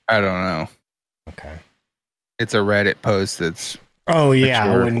suit. I don't know. Okay. It's a Reddit post that's. Oh yeah,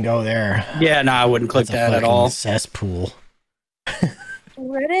 I wouldn't go there. Yeah, no, I wouldn't click that at all. Cesspool.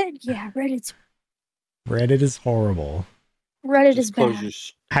 Reddit? Yeah, Reddit is horrible. Reddit is bad.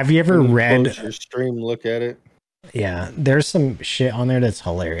 Have you ever read your stream? Look at it. Yeah, there's some shit on there that's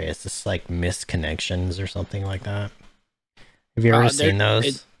hilarious. It's like missed connections or something like that. Have you ever seen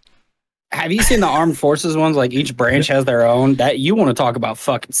those? Have you seen the armed forces ones? Like each branch has their own. That you want to talk about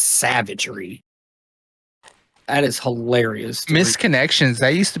fucking savagery. That is hilarious. Misconnections.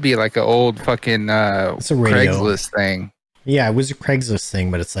 That used to be like an old fucking it's a radio. Craigslist thing. Yeah, it was a Craigslist thing,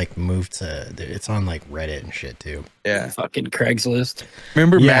 but it's like moved to. It's on like Reddit and shit too. Yeah, fucking Craigslist.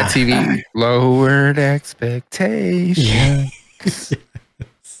 Remember Mad TV? Lowered expectations.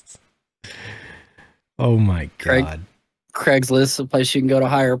 Oh my god. Craigslist, a place you can go to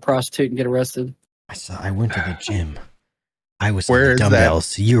hire a prostitute and get arrested. I went to the gym. I was on the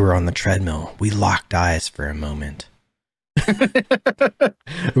dumbbells. You were on the treadmill. We locked eyes for a moment.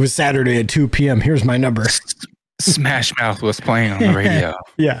 It was Saturday at 2 p.m. Here's my number. Smash Mouth was playing on the radio.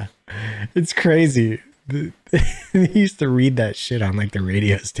 Yeah. It's crazy. He used to read that shit on like the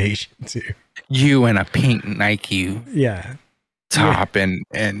radio station too. You in a pink Nike top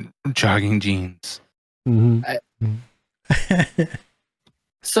and jogging jeans. Mm-hmm.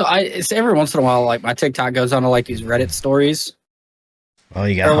 So it's every once in a while, like my TikTok goes on to like these Reddit stories. Oh,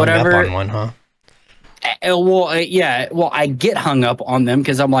 you got hung up on one, huh? Well, I get hung up on them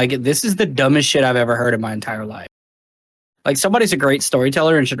because I'm like, this is the dumbest shit I've ever heard in my entire life. Like, somebody's a great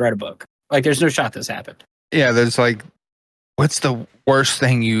storyteller and should write a book. Like, there's no shot this happened. Yeah, there's like, what's the worst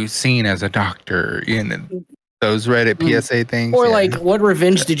thing you've seen as a doctor in those Reddit PSA things? Or like, what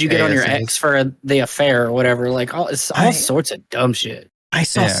revenge did you get on your ex for the affair or whatever? Like, all sorts of dumb shit. I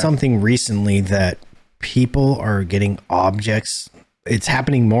saw something recently that people are getting objects. It's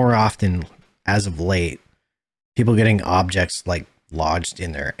happening more often as of late. People getting objects like lodged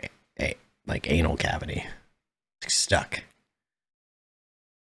in their like anal cavity, stuck.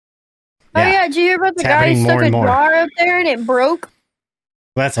 Oh yeah, did you hear about the guy who stuck a jar up there and it broke?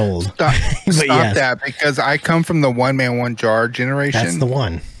 Well, that's old. Stop that, because I come from the one man, one jar generation. That's the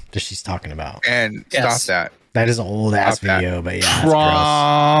one that she's talking about. And stop that. That is an old ass video, but yeah,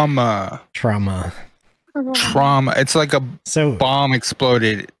 trauma. It's like a bomb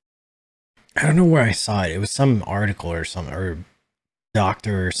exploded. I don't know where I saw it. It was some article or some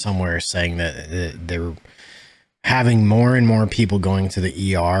doctor or somewhere saying that they're having more and more people going to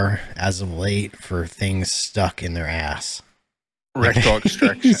the ER as of late for things stuck in their ass. Rectal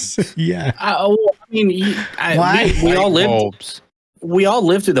extraction. Yeah. I mean, we all lived. We all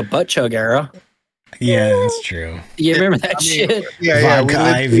lived through the butt chug era. Yeah, that's true. You remember that shit? Yeah. Vodka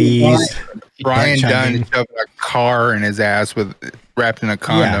IVs. Brian Dunn shoved a car in his ass wrapped in a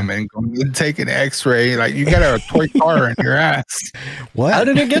condom and going to take an X-ray. Like, you got a toy car in your ass. What? How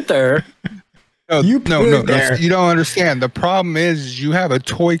did it get there? No, you don't understand. The problem is you have a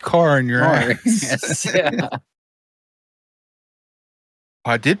toy car in your ass. Yes, yeah.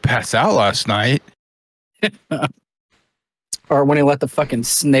 I did pass out last night. Or when he let the fucking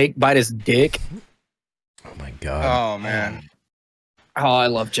snake bite his dick. Oh my god. Oh man. Oh, I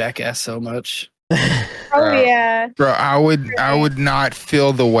love Jackass so much. Yeah. Bro, I would not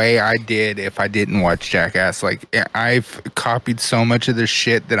feel the way I did if I didn't watch Jackass. Like, I've copied so much of this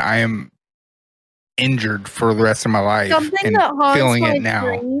shit that I am injured for the rest of my life. Something that haunts my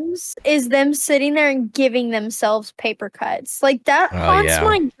dreams is them sitting there and giving themselves paper cuts. Like, that haunts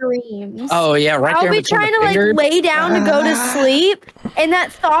my dreams. Oh yeah, right there. I'll be trying to like lay down to go to sleep, and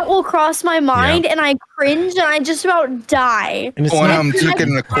that thought will cross my mind, and I cringe and I just about die. And it's one of them took it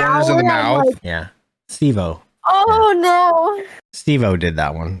in the corners of the mouth. Yeah. Steve-O. Oh no. Steve-O did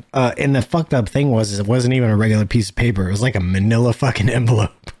that one. And the fucked up thing was it wasn't even a regular piece of paper. It was like a manila fucking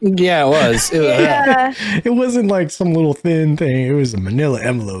envelope. Yeah, it was. Yeah. It wasn't like some little thin thing. It was a manila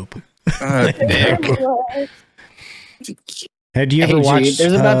envelope. Dick. Had you ever watched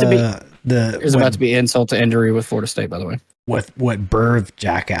there's about to be insult to injury with Florida State, by the way. What birthed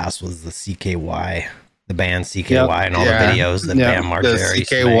Jackass was the CKY. The band CKY and all the videos that Bam Margera used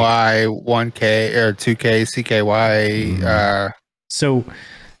to make. CKY 1K or 2K CKY. So,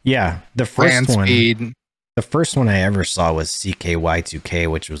 yeah, the first one I ever saw was CKY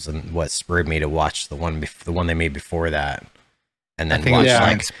 2K, which was what spurred me to watch the one they made before that, and then watch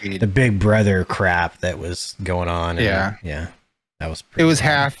like the Big Brother crap that was going on. And, that was. It was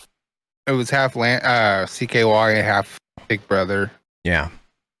half CKY, half Big Brother. Yeah.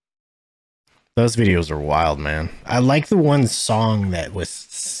 Those videos are wild, man. I like the one song that was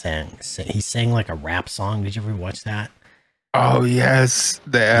sang. He sang like a rap song. Did you ever watch that? Oh yes,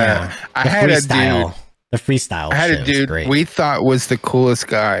 I had freestyle. A dude. The freestyle. I had a dude we thought was the coolest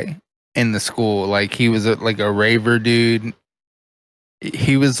guy in the school. Like, he was like a raver dude.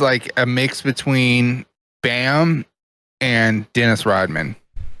 He was like a mix between Bam and Dennis Rodman.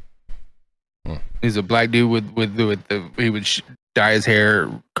 He's a black dude with he would dye his hair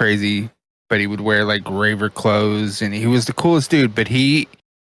crazy. But he would wear like raver clothes, and he was the coolest dude. But he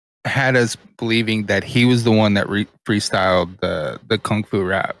had us believing that he was the one that freestyled the kung fu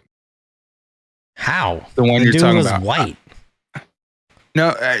rap. How? The one you're talking was about? White.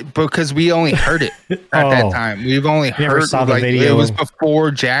 No, because we only heard it at that time. We've only heard saw the like, video. It was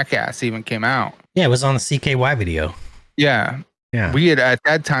before Jackass even came out. Yeah, it was on the CKY video. Yeah. Yeah. We had at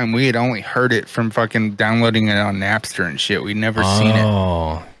that time only heard it from fucking downloading it on Napster and shit. We'd never seen it.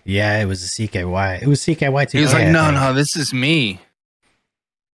 Oh. Yeah, it was a CKY. It was CKY too. He was like, no, this is me.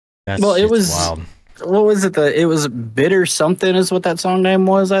 It was wild. What was it? It was Bitter Something is what that song name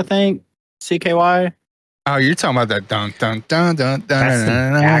was, I think. CKY. Oh, you're talking about that dun dun dun dun dun. That's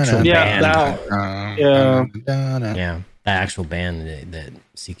the actual band. Yeah. Yeah, the actual band, the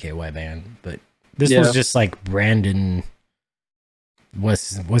CKY band. But This was just like Brandon.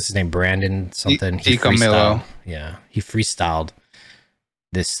 What's his name? Brandon something. He freestyled. Yeah, he freestyled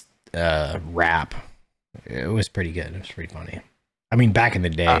this rap. It was pretty good. It was pretty funny. I mean, back in the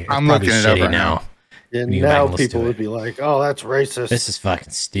day, I'm looking it up right now. Yeah, now people would be like, "Oh, that's racist." This is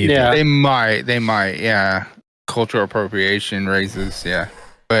fucking stupid. Yeah, they might. Yeah, cultural appropriation raises. Yeah,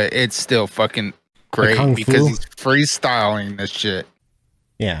 but it's still fucking great because he's freestyling this shit.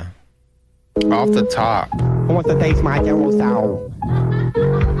 Yeah, off the top. I want to taste my yellow sour.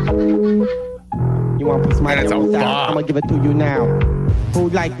 You want to piece my yellow sour? I'm gonna give it to you now. Who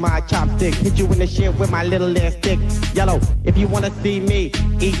like my chopstick? Hit you in the shit with my little ass stick. Yellow, if you wanna see me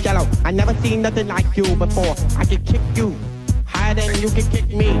eat yellow, I never seen nothing like you before. I can kick you higher than you can kick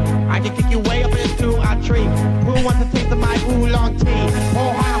me. I can kick you way up into a tree. Who wants to taste of my oolong tea?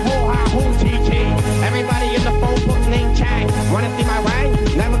 Ho ha, hoo chee chee. Everybody in the phone book named Chang. Wanna see my rang?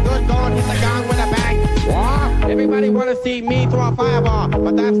 Never good, gone, hit the gong with a bang. Wah! Everybody wanna see me throw a fireball,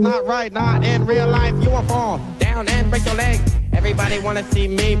 but that's not right, not in real life. You will fall down and break your leg. Everybody wanna see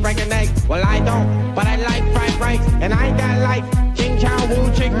me break an egg. Well, I don't, but I like fried rice. And I ain't got like ching chow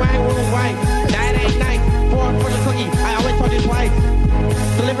woo ching wang woo wang. That ain't nice. For the cookie, I always told you twice.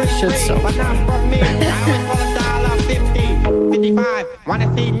 Delivery free, but not from me. I always want $1.50, 55. Wanna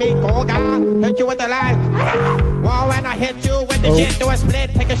see me go God? Hit you with the line. Whoa, when I hit you with the shit, do a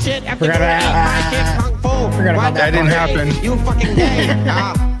split, take a shit after you eat my shit kung fu. That didn't happen. You fucking gay.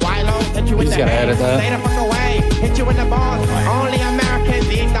 Hit you with the head. Stay the fuck away. Hit you in the balls. Only Americans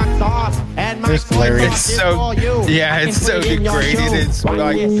eat that sauce. And my it's so it's so degraded. It's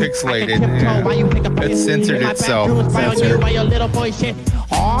like pixelated. Yeah. It censored itself. I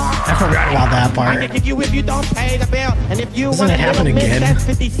forgot about that part. I can kick you if you don't pay the bill. And if you doesn't it happen again? That's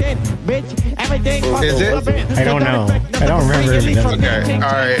 50 cents, bitch. Everything is it? I don't know. I don't remember if it does. Okay. All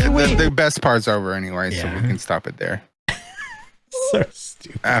right. The best part's over anyway, so we can stop it there. So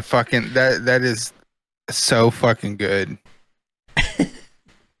stupid. Fucking that is so fucking good.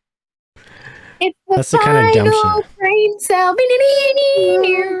 It's the kind of dumb shit. Brain cell.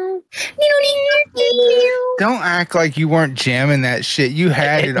 Don't act like you weren't jamming that shit. You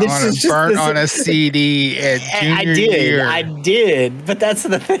had it on a CD at junior year. I did, but that's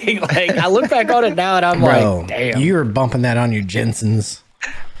the thing. Like, I look back on it now and I'm like, damn. You were bumping that on your Jensen's.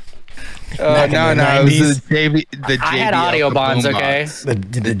 No, it was the JBL. I had audio bonds, okay? The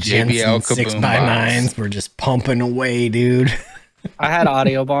JBL 6x9s were just pumping away, dude. I had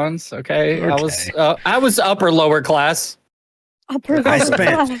audio bonds, okay? I was upper lower class. I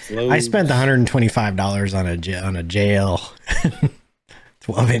spent $125 on a JL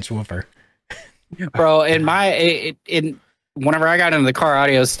 12-inch woofer. Bro, whenever I got into the car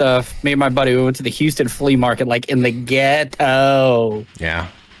audio stuff, me and my buddy, we went to the Houston flea market, like in the ghetto. Yeah.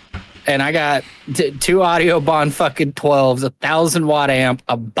 And I got two audio bond fucking 12s, 1,000 watt amp,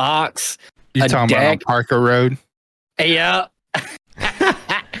 a box, you talking about on Parker Road? Yeah.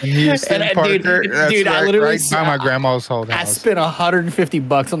 Houston, Parker. Dude, I literally by my grandma's old house. I spent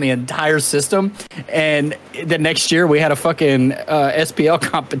 $150 on the entire system, and the next year we had a fucking SPL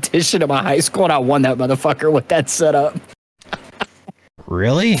competition at my high school, and I won that motherfucker with that setup.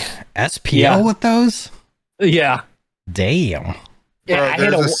 Really? SPL with those? Yeah. Damn. Yeah, I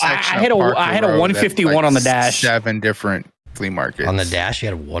had a 151 on the dash. 7 different flea markets. On the dash, you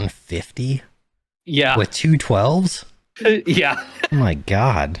had a 150? Yeah. With 2 12s? Yeah. Oh my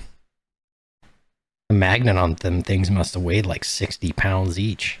god. The magnet on them things must have weighed like 60 pounds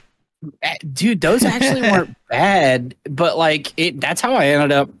each. Dude, those actually weren't bad, but like that's how I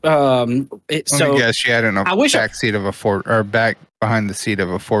ended up. Let me guess, you had in back seat of a Ford, or back behind the seat of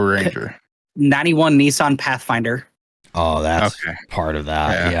a Ford Ranger. 91 Nissan Pathfinder. Oh, that's part of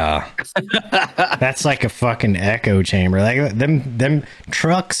that. Yeah. That's like a fucking echo chamber. Like them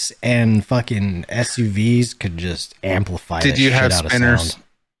trucks and fucking SUVs could just amplify. Did you have spinners?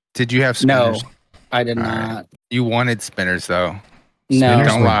 Did you have spinners? No, I did not. You wanted spinners though. No,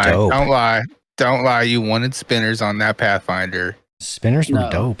 don't lie. Dope. Don't lie. You wanted spinners on that Pathfinder. Spinners were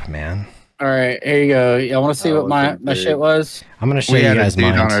dope, man. All right, here you go. Y'all want to see what my shit was? I'm going to show you guys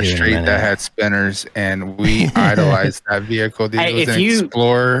mine. We had a dude on our street that had spinners, and we idolized that vehicle. Dude, it was an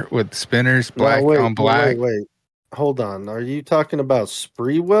Explorer with spinners, black on black. Wait. Hold on. Are you talking about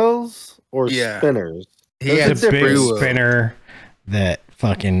Spreewells or spinners? He had a big spinner that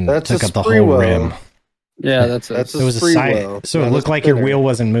fucking took up the whole rim. Yeah, that's a Spreewell. So it looked like your wheel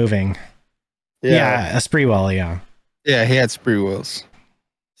wasn't moving. Yeah, a Spreewell, yeah. Yeah, he had Spreewells.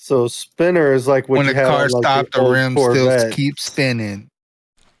 So spinner is like when the car stopped, the rim still keeps spinning.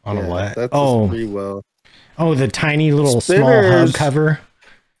 On a what? That's a Spreewell. Oh, the tiny little small hub cover.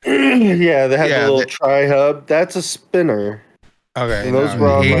 Yeah, they had the little tri-hub. That's a spinner. Okay, and those were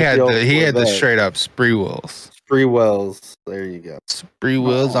on he like had the he had the Corvette. straight up spree wheels. Spree wells. There you go. Spree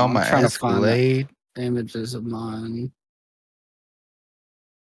wheels on my trying to find Escalade. Images of mine.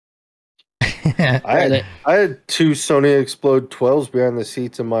 I had 2 Sony Explode 12s behind the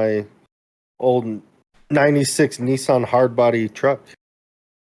seats of my old 96 Nissan hardbody truck.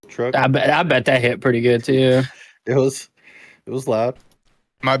 I bet that hit pretty good too. It was loud.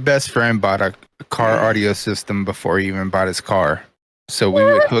 My best friend bought a car audio system before he even bought his car. So we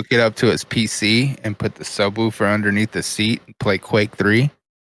would hook it up to his PC and put the subwoofer underneath the seat and play Quake 3.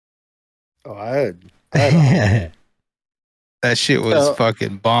 Oh, I had that shit was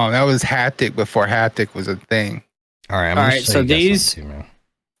fucking bomb. That was haptic before haptic was a thing. All right, All right, so these,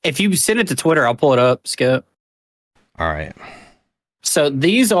 if you send it to Twitter, I'll pull it up, Skip. All right. So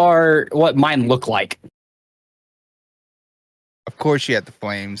these are what mine look like. Of course, you had the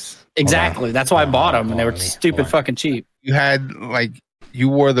flames. Exactly. That's why I bought them, and they were stupid fucking cheap. You had you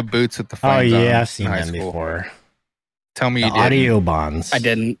wore the boots with the flames. Oh on yeah, I've seen in high them school. before. Tell me the you didn't. audio bonds. I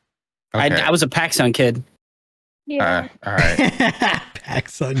didn't. Okay. I was a PacSun kid. Yeah. All right.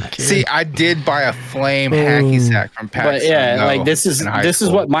 PacSun kid. See, I did buy a flame hacky sack from PacSun. But yeah, like this is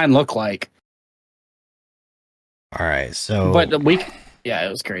what mine look like. All right, so But it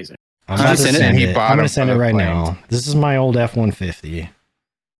was crazy. I'm going to send it right now. This is my old F-150.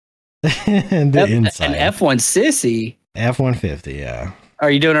 An F1 sissy. F-150, yeah.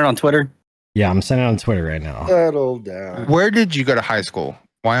 Are you doing it on Twitter? Yeah, I'm sending it on Twitter right now. Settle down. Where did you go to high school?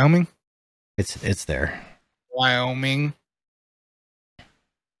 Wyoming? It's there. Wyoming.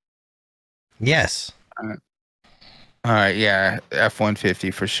 Yes. All right, yeah,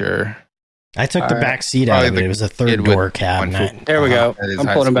 F-150 for sure. I took the back seat out of it. It was a third door cab. There we go. I'm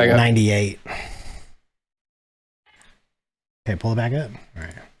pulling it back up. 98. Okay, pull it back up. All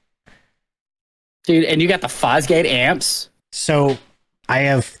right. Dude, and you got the Fosgate amps? So I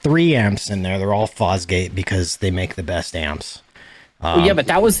have 3 amps in there. They're all Fosgate because they make the best amps. Yeah, but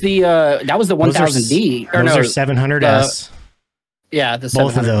that was the 1000D. Those are 700S. Yeah, the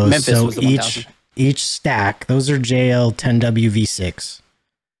both of those. Memphis so was the 1000. each stack, those are JL10W V6.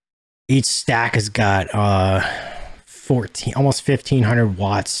 Each stack has got almost 1500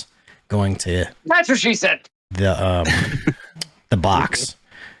 watts going to. That's what she said. The the box.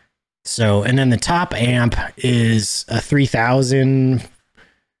 So, and then the top amp is a 3000.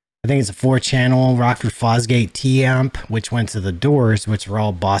 I think it's a 4-channel Rockford Fosgate T amp, which went to the doors, which were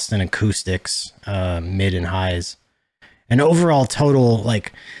all Boston acoustics, mid and highs. And overall total,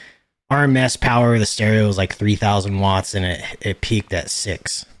 like RMS power of the stereo was like 3000 watts, and it peaked at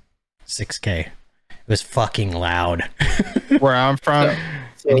 6K. It was fucking loud. Where I'm from,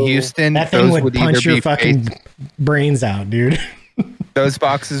 in Houston, that thing would punch your fucking brains out, dude. Those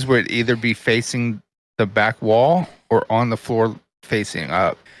boxes would either be facing the back wall or on the floor facing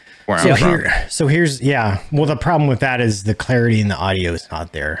up. So here's well, the problem with that is the clarity in the audio is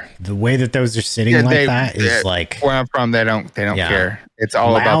not there. The way that those are sitting that is like where I'm from. They don't care. It's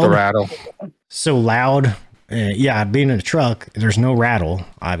all about the rattle. So loud. Being in a truck, there's no rattle,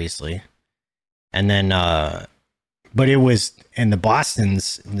 obviously. And then, but it was in the Boston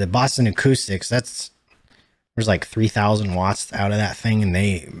acoustics. There's like 3000 watts out of that thing, and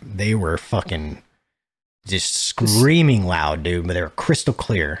they were fucking just screaming loud, dude. But they were crystal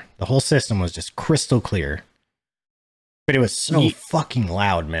clear. The whole system was just crystal clear. But it was so fucking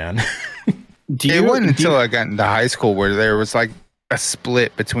loud, man. It wasn't until I got into high school where there was like a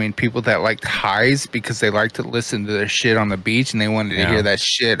split between people that liked highs because they liked to listen to their shit on the beach and they wanted to hear that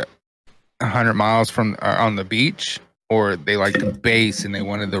shit 100 miles from on the beach, or they liked the bass and they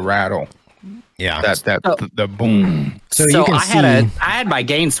wanted the rattle. Yeah, the boom. So you can see, I had my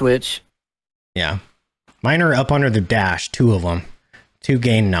gain switch. Yeah, mine are up under the dash. 2 of them, 2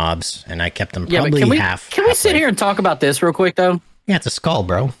 gain knobs, and I kept them probably half. Can we sit here and talk about this real quick though? Yeah, it's a skull,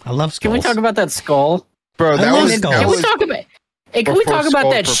 bro. I love skulls. Can we talk about that skull, bro? Can we talk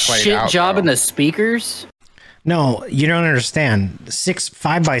about that shit job in the speakers? No, you don't understand. 6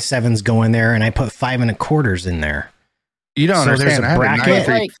 5x7s go in there, and I put 5 1/4s in there. You don't understand. There's a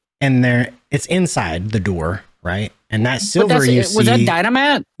bracket, and it's inside the door, right? And that silver was that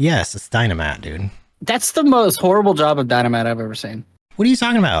Dynamat? Yes, it's Dynamat, dude. That's the most horrible job of Dynamat I've ever seen. What are you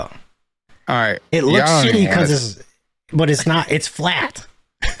talking about? All right, it looks shitty because but it's not. It's flat.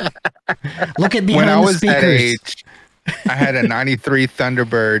 Look at behind the speakers. That age, I had a 93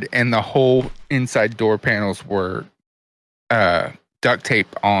 Thunderbird and the whole inside door panels were duct tape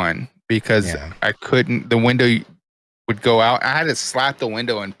on because I couldn't, the window would go out. I had to slap the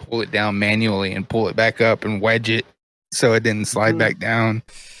window and pull it down manually and pull it back up and wedge it so it didn't slide back down.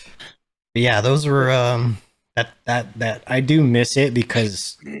 But yeah, those were that I do miss it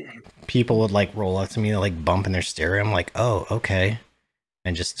because people would like roll up to me like bumping their stereo. I'm like, oh, okay,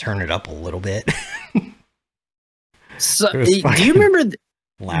 and just turn it up a little bit. So, do you remember?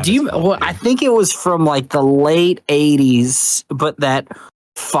 Well, I think it was from like the late '80s, but that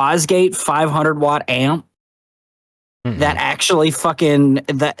Fosgate 500 watt amp that actually fucking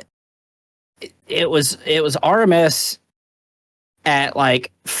it was RMS at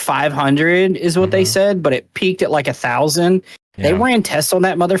like 500 is what they said, but it peaked at like 1,000. Yeah. They ran tests on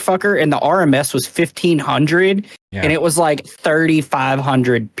that motherfucker, and the RMS was 1,500, and it was like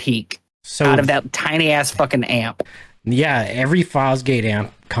 3,500 peak out of that tiny ass fucking amp. Yeah, every Fosgate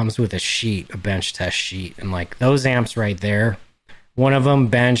amp comes with a sheet, a bench test sheet, and like those amps right there, one of them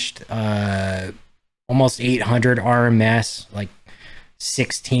benched almost 800 RMS, like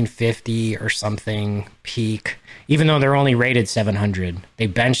 1650 or something peak, even though they're only rated 700. They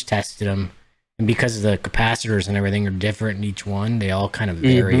bench tested them, and because the capacitors and everything are different in each one, they all kind of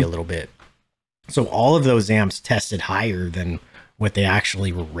vary a little bit. So all of those amps tested higher than what they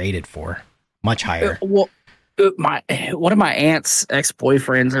actually were rated for, much higher. One of my aunt's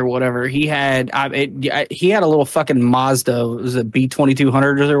ex-boyfriends or whatever, he had he had a little fucking Mazda, it was a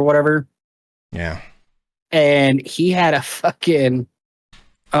B2200 or whatever. Yeah. And he had a fucking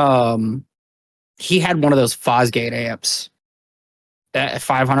he had one of those Fosgate amps,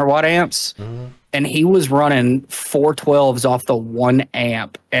 500 watt amps, and he was running 412s off the one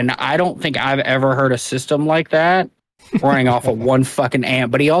amp. And I don't think I've ever heard a system like that running off of one fucking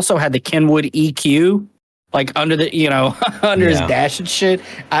amp. But he also had the Kenwood EQ, like under the, under his dash and shit.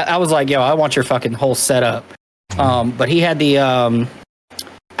 I was like, yo, I want your fucking whole setup. But he had the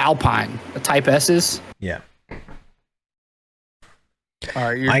Alpine, the Type S's. Yeah.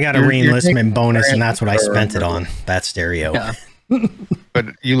 I got a re-enlistment bonus, and that's what I spent it on. That stereo. Yeah. But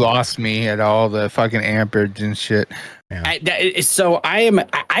you lost me at all the fucking amperage and shit. Yeah. So I am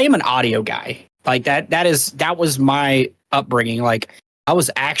an audio guy. Like that was my upbringing. Like I was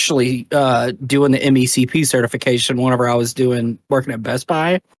actually doing the MECP certification whenever I was working at Best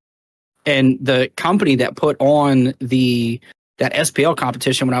Buy, and the company that put on that SPL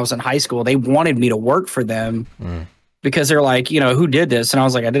competition when I was in high school, they wanted me to work for them because they're like, who did this? And I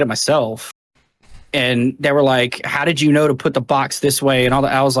was like, I did it myself. And they were like, how did you know to put the box this way? And all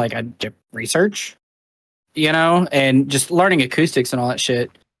that. I was like, I did research, and just learning acoustics and all that shit.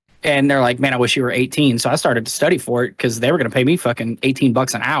 And they're like, man, I wish you were 18. So I started to study for it because they were going to pay me fucking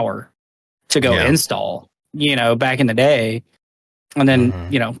 $18 an hour to go install, back in the day. And then,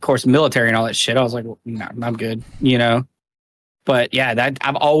 of course, military and all that shit. I was like, well, no, I'm good, But yeah,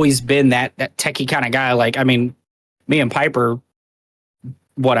 I've always been that techie kind of guy. Like, I mean, me and Piper,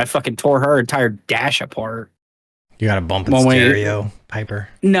 I fucking tore her entire dash apart. You got a bump in stereo, Piper?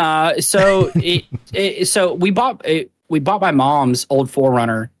 Nah. So so we bought my mom's old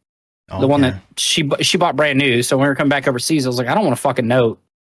 4Runner, the one that she bought brand new. So when we were coming back overseas, I was like, I don't want a fucking note.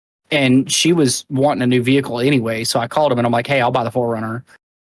 And she was wanting a new vehicle anyway, so I called him and I'm like, hey, I'll buy the 4Runner.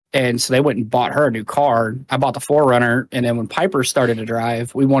 And so they went and bought her a new car. I bought the 4Runner, and then when Piper started to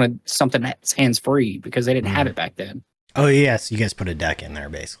drive, we wanted something that's hands-free because they didn't have it back then. Oh yes, you guys put a deck in there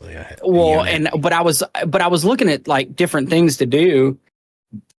basically. But I was looking at like different things to do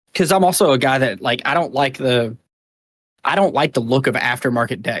because I'm also a guy that like I don't like the look of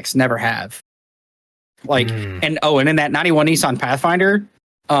aftermarket decks. Never have. Like and in that 91 Nissan Pathfinder,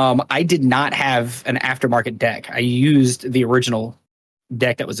 I did not have an aftermarket deck. I used the original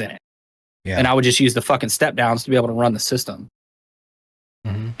deck that was in it. Yeah. And I would just use the fucking step downs to be able to run the system.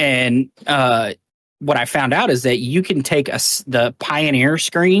 And what I found out is that you can take the Pioneer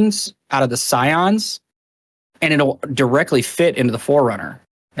screens out of the Scions and it'll directly fit into the 4Runner.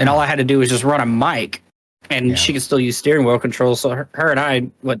 And all I had to do was just run a mic and she could still use steering wheel controls. So her and I,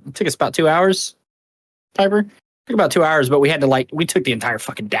 it took us about 2 hours, Piper? It took about 2 hours, but we had to we took the entire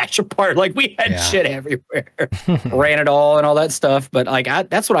fucking dash apart. Like we had shit everywhere, ran it all and all that stuff. But like,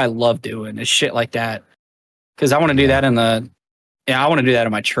 that's what I love doing is shit like that. Cause I want to do that I want to do that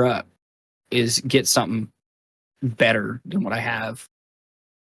in my truck is get something better than what I have.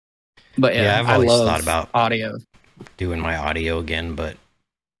 But I've always thought about audio, doing my audio again, but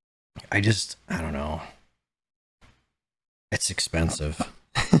I don't know. It's expensive.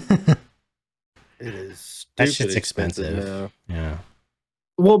 It is. That shit's expensive. Yeah.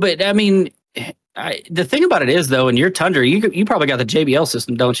 Well, but I mean, the thing about it is though, in your Tundra, you probably got the JBL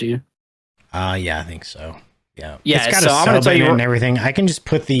system, don't you? Yeah, I think so. Yeah, Yeah, it's got so a I'm gonna sub tell in you it and what- everything. I can just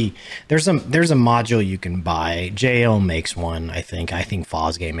put there's a module you can buy. JL makes one, I think.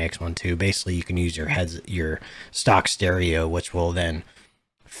 Fosgate makes one too. Basically, you can use your stock stereo, which will then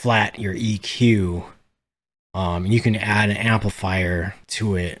flat your EQ. You can add an amplifier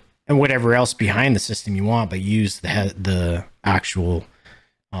to it and whatever else behind the system you want, but use the actual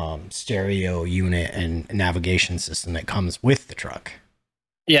stereo unit and navigation system that comes with the truck.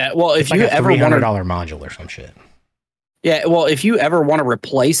 Yeah, well, It's if you like a ever $300 want to, module or some shit. yeah, well, if you ever want to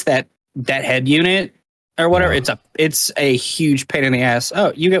replace that head unit or whatever, it's a huge pain in the ass.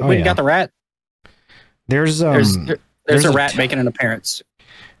 Oh, we got the rat. There's a rat t- making an appearance.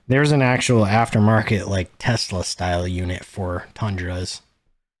 There's an actual aftermarket like Tesla style unit for Tundras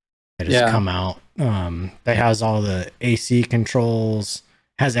that has come out. That has all the AC controls,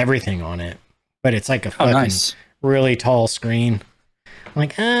 has everything on it, but it's like a fucking really tall screen. I'm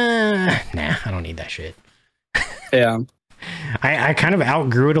like, nah, I don't need that shit. Yeah. I kind of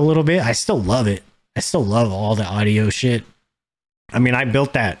outgrew it a little bit. I still love it. I still love all the audio shit. I mean, I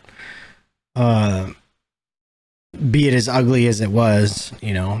built that, be it as ugly as it was,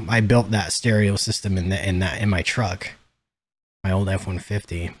 I built that stereo system in my truck, my old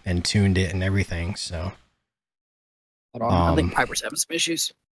F-150, and tuned it and everything. So, hold on, I think Piper's having some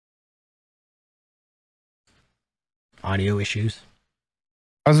issues. Audio issues.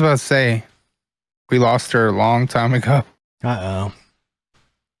 I was about to say, we lost her a long time ago. Uh-oh.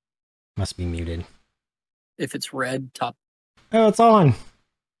 Must be muted. If it's red, top. Oh, it's on.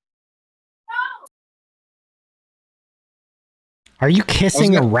 Are you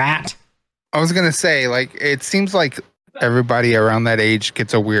kissing a rat? I was going to say, like, it seems like everybody around that age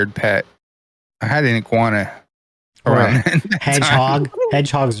gets a weird pet. I had an iguana around that hedgehog. time.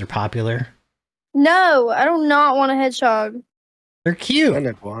 Hedgehogs are popular. No, I do not want a hedgehog. They're cute. An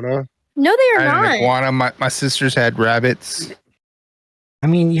iguana. No, they I are had not. an iguana. My sisters had rabbits. I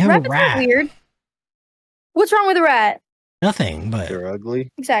mean, you have Rabbits a rat. are weird. What's wrong with a rat? Nothing, but they're ugly.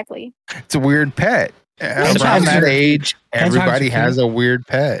 Exactly. It's a weird pet. Around that age, everybody has a weird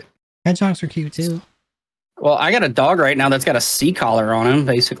pet. Hedgehogs are cute too. Well, I got a dog right now that's got a sea collar on him,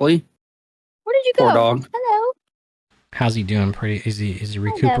 basically. Where did you Poor go? dog. Hello. How's he doing? Is he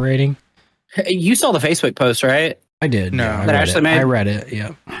recuperating? Hey, you saw the Facebook post, right? I did. No, yeah, that Ashley made. I read it.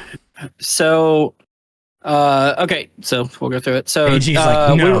 Yeah. So, okay, so we'll go through it. So, AG's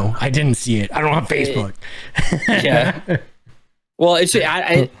like, no, I didn't see it. I don't have Facebook. Yeah. Well,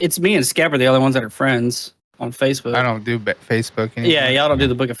 it's me and Skep are the only ones that are friends on Facebook. I don't do Facebook anymore. Yeah, y'all don't do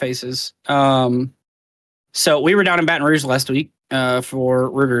the Book of Faces. So we were down in Baton Rouge last week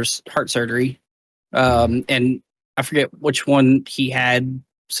for Ruger's heart surgery, and I forget which one he had.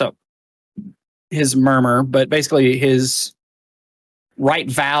 So his murmur, but basically his right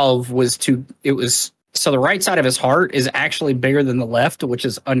valve was so the right side of his heart is actually bigger than the left, which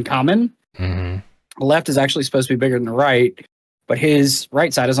is uncommon. Mm-hmm. The left is actually supposed to be bigger than the right, but his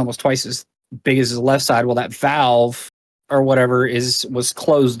right side is almost twice as big as his left side. Well, that valve or whatever was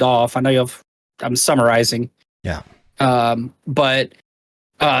closed off. I know I'm summarizing. Yeah. But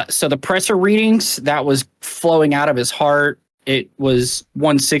so the pressure readings that was flowing out of his heart, it was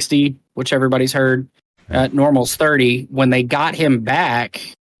 160, which everybody's heard. Normal's 30. When they got him back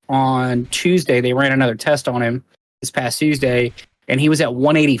on Tuesday, they ran another test on him this past Tuesday, and he was at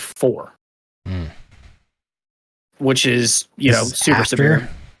 184, which is, super severe.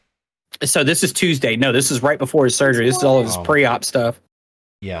 So this is Tuesday. No, this is right before his surgery. This is all of his pre-op stuff.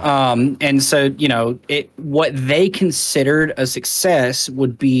 Yeah. And so, what they considered a success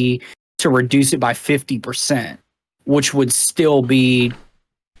would be to reduce it by 50%, which would still be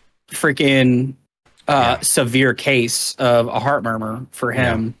freaking severe case of a heart murmur for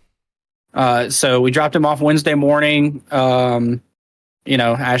him. So we dropped him off Wednesday morning.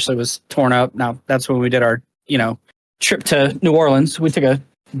 Ashley was torn up. Now that's when we did our, trip to New Orleans. We took a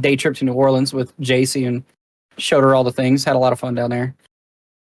day trip to New Orleans with JC and showed her all the things. Had a lot of fun down there.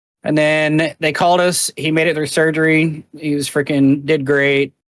 And then they called us. He made it through surgery. He was did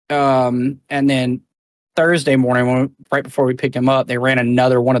great. And then Thursday morning, right before we picked him up, they ran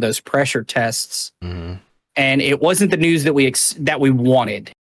another one of those pressure tests. Mm-hmm. And it wasn't the news that we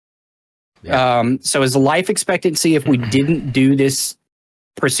wanted. Yeah. So his life expectancy, if we didn't do this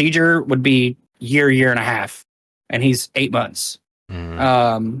procedure, would be year and a half. And he's 8 months.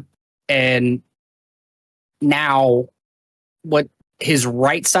 Mm-hmm. And now his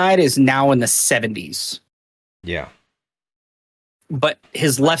right side is now in the 70s. Yeah. But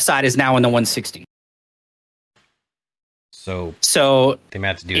his left side is now in the 160. So they might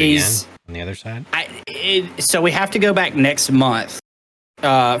have to do it again on the other side. So we have to go back next month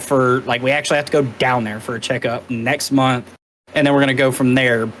for like, we actually have to go down there for a checkup next month, and then we're going to go from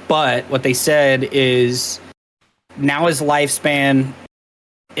there. But what they said is now his lifespan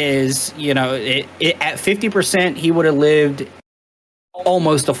is, you know, at 50%, he would have lived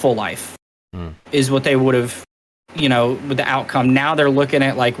almost a full life, is what they would have, you know, with the outcome. Now they're looking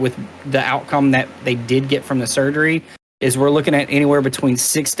at, like, with the outcome that they did get from the surgery, is we're looking at anywhere between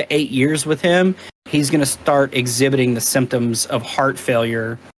 6 to 8 years with him. He's going to start exhibiting the symptoms of heart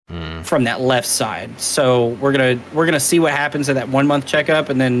failure from that left side. So we're gonna see what happens at that 1 month checkup,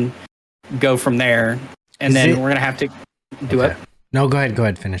 and then go from there. And then we're gonna have to do it. No, go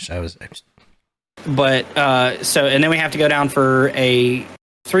ahead. Finish. But so, and then we have to go down for a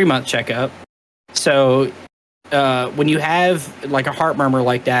 3 month checkup. So when you have like a heart murmur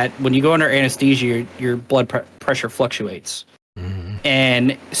like that, when you go under anesthesia, your blood pressure fluctuates.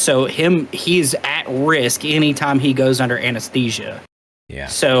 And so he's at risk anytime he goes under anesthesia. Yeah.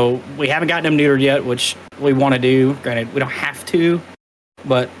 So we haven't gotten him neutered yet, which we want to do. Granted, we don't have to,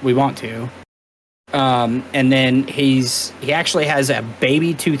 but we want to. And then he actually has a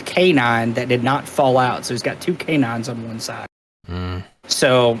baby tooth canine that did not fall out. So he's got 2 canines on one side.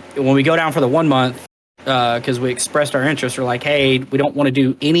 So when we go down for the 1 month, because we expressed our interest, we're like, hey, we don't want to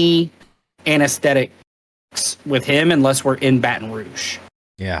do any anesthetics with him unless we're in Baton Rouge.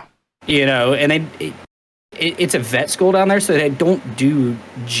 Yeah. You know, and it's a vet school down there, so they don't do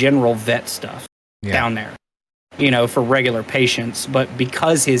general vet stuff down there, you know, for regular patients. But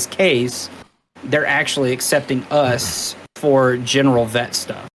because his case, they're actually accepting us for general vet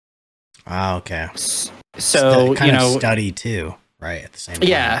stuff. Oh, okay. So, kind you know, of study too, right? At the same time.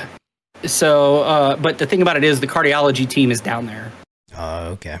 Yeah. So, but the thing about it is the cardiology team is down there. Oh,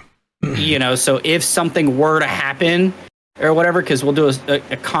 okay. You know, so if something were to happen or whatever, because we'll do a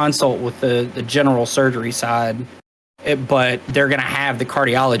consult with the general surgery side, but they're going to have the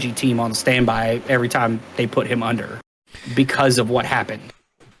cardiology team on standby every time they put him under because of what happened.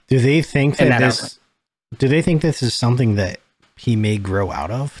 Do they think that this is something that he may grow out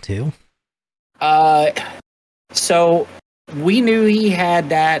of too? So we knew he had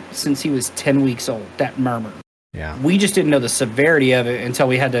that since he was 10 weeks old, that murmur. Yeah. We just didn't know the severity of it until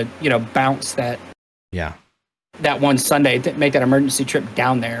we had to, you know, bounce that one Sunday to make that emergency trip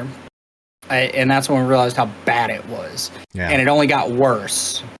down there. And that's when we realized how bad it was. Yeah. And it only got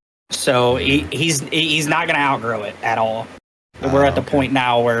worse. So he's not going to outgrow it at all. We're at the point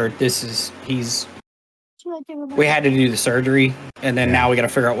now where we had to do the surgery, and then now we got to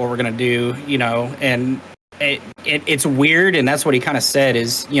figure out what we're going to do, you know, and it's weird. And that's what he kind of said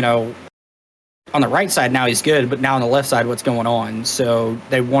is, you know, on the right side now he's good, but now on the left side, what's going on? So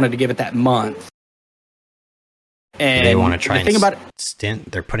they wanted to give it that month. And they want to try the thing about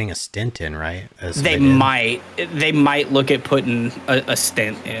stint. They're putting a stint in, right? They might look at putting a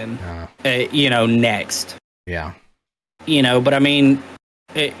stent in, you know, next. Yeah. You know, but I mean,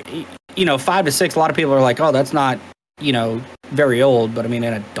 you know, 5 to 6, a lot of people are like, oh, that's not, you know, very old. But I mean,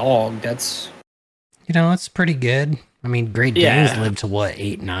 in a dog, that's, you know, it's pretty good. I mean, Great Danes live to what,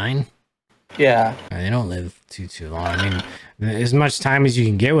 8, 9? Yeah. They don't live too long. I mean, as much time as you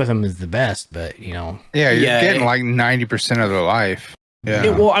can get with them is the best, but, you know. Yeah, you're getting like 90% of their life.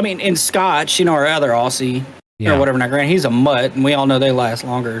 Yeah. Well, I mean, in Scotch, you know, our other Aussie or whatever, now granted, he's a mutt, and we all know they last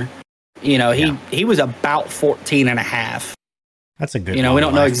longer. You know, he was about 14 and a half. That's a good, you know, we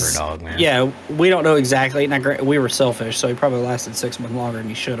don't know for a dog, man. Yeah, we don't know exactly. Now, we were selfish, so he probably lasted 6 months longer than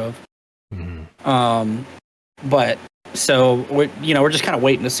he should have. But so we're just kind of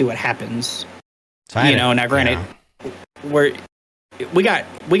waiting to see what happens. You know, now granted, we got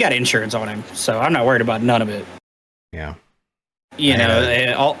insurance on him, so I'm not worried about none of it. Yeah. You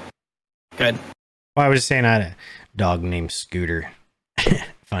know, all good. Well, I was just saying I had a dog named Scooter.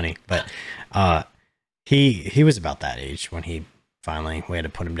 Funny, but he was about that age when we had to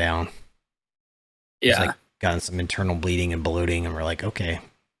put him down. Yeah. He's like gotten some internal bleeding and bloating, and we're like, okay,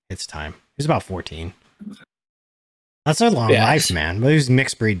 it's time. He was about 14. That's a long life, man. But he was a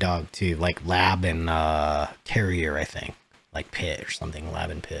mixed breed dog too, like lab and terrier, I think, like pit or something,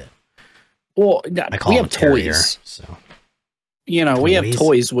 lab and pit. Well, we have terrier, toys, so you know, we have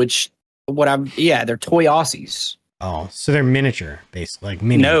toys, which they're toy Aussies. Oh, so they're miniature, basically, like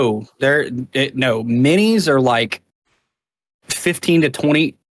mini. No, minis are like 15 to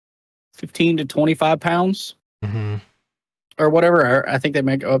 25 pounds, or whatever. I think they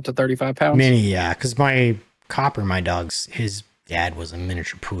make up to 35 pounds. Mini, yeah, because my dog's, his dad was a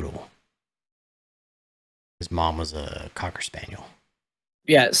miniature poodle. His mom was a Cocker Spaniel.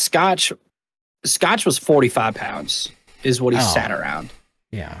 Yeah, Scotch was 45 pounds is what he sat around.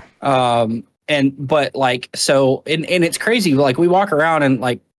 Yeah. But like, so, and it's crazy. Like we walk around and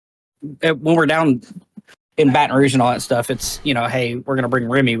like, when we're down in Baton Rouge and all that stuff, it's, hey, we're going to bring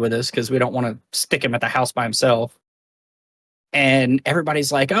Remy with us because we don't want to stick him at the house by himself. And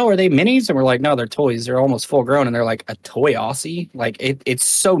everybody's like, oh, are they minis? And we're like, no, they're toys. They're almost full grown. And they're like, a toy Aussie? Like, it's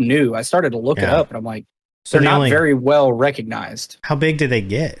so new. I started to look it up and I'm like, So they're not very well recognized. How big do they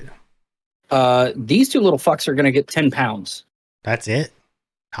get? These two little fucks are going to get 10 pounds. That's it?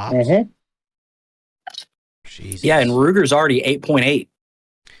 Tops? Mm-hmm. Jesus. Yeah, and Ruger's already 8.8.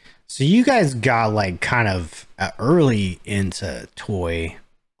 So you guys got like kind of early into toy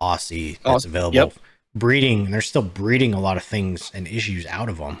Aussie that's available. Yep. Breeding, they're still breeding a lot of things and issues out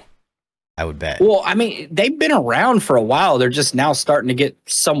of them, I would bet. Well, I mean, they've been around for a while. They're just now starting to get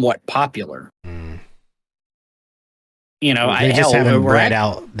somewhat popular. They just haven't bred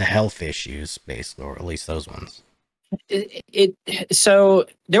out the health issues, basically, or at least those ones. So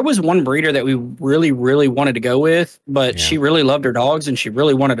there was one breeder that we really, really wanted to go with, but she really loved her dogs and she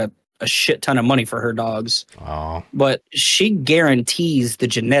really wanted a shit ton of money for her dogs. Oh. But she guarantees the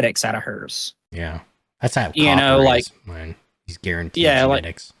genetics out of hers. Yeah. That's how he's guaranteed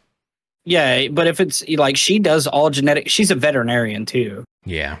genetics. But if it's like she does all genetic, she's a veterinarian too.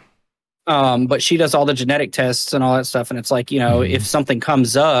 Yeah. But she does all the genetic tests and all that stuff. And it's like, if something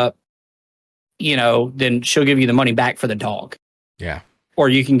comes up, then she'll give you the money back for the dog. Yeah. Or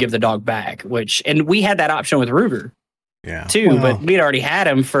you can give the dog back, and we had that option with Ruger. Yeah. Too, but we'd already had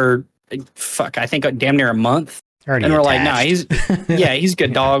him for, I think damn near a month. Already and we're attached. like, nah, he's a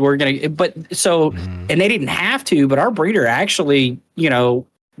good dog. We're going to, and they didn't have to, but our breeder actually,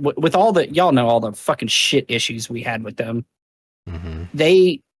 with all the, y'all know all the fucking shit issues we had with them.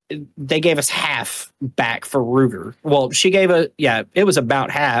 They gave us half back for Ruger. Well, she gave it was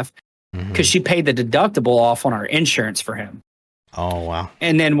about half because she paid the deductible off on our insurance for him. Oh, wow.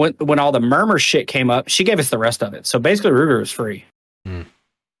 And then when all the murmur shit came up, she gave us the rest of it. So basically Ruger was free.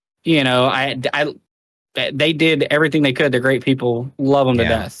 They did everything they could. They're great people. Love them to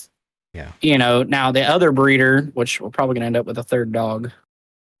death. Yeah. Now the other breeder, which we're probably going to end up with a third dog.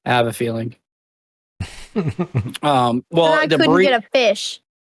 I have a feeling. Well, I couldn't get a fish.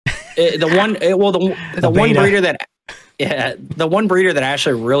 The one breeder that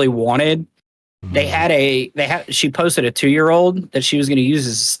Ashley really wanted, she posted a 2-year-old that she was going to use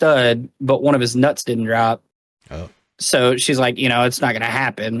as a stud, but one of his nuts didn't drop. Oh. So she's like, it's not going to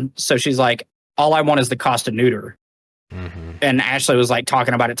happen. So she's like, all I want is the cost of neuter. And Ashley was like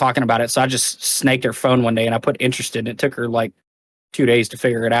talking about it. So I just snaked her phone one day and I put interested. It took her like 2 days to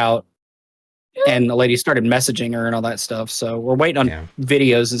figure it out. And the lady started messaging her and all that stuff. So we're waiting on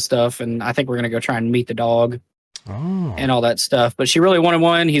videos and stuff. And I think we're going to go try and meet the dog and all that stuff. But she really wanted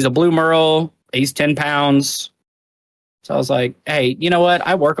one. He's a blue merle. He's 10 pounds. So I was like, hey, you know what?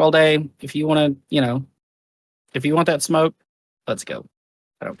 I work all day. If you want to, if you want that smoke, let's go.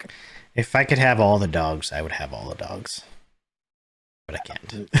 I don't care. If I could have all the dogs, I would have all the dogs. But I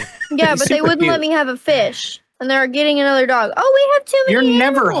can't. Yeah, but they wouldn't let me have a fish. And they're getting another dog. Oh, we have too many. You're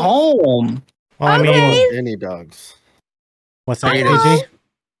never home. Well, I mean, any dogs. What's that, AG?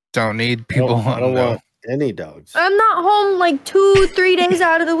 Don't need people. I don't want any dogs. I'm not home like 2-3 days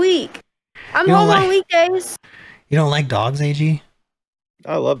out of the week. I'm home on weekdays. You don't like dogs, AG?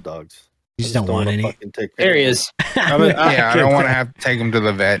 I love dogs. You just don't want any. There he is. I don't want to have to take him to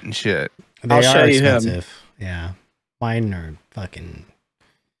the vet and shit. I'll show you expensive. Yeah. Mine are fucking.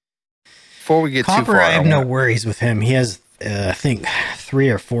 Before we get Copper, too far, I have no worries with him. He has, I think, 3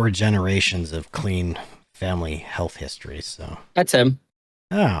 or 4 generations of clean family health history. So that's him.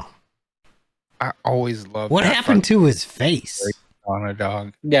 Oh, I always love. What happened to his face on a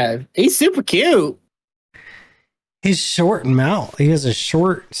dog? Yeah, he's super cute. His short mouth. He has a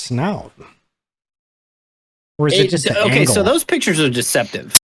short snout. Or is it just an okay? angle? So those pictures are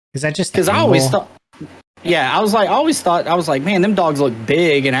deceptive. Is that just because I always thought? Yeah, I was like, man, them dogs look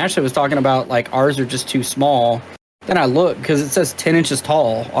big. And Ashley was talking about like ours are just too small. Then I look because it says 10 inches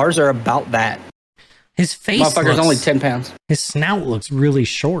tall. Ours are about that. His face, motherfucker's only 10 pounds. His snout looks really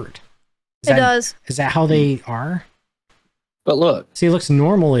short. It does. Is that how they are? But look, see, it looks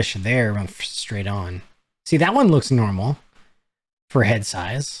normalish there, straight on. See, that one looks normal for head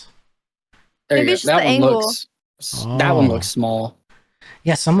size. Maybe it's just the angle. That one looks small.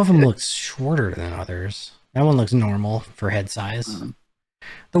 Yeah, some of them look shorter than others. That one looks normal for head size.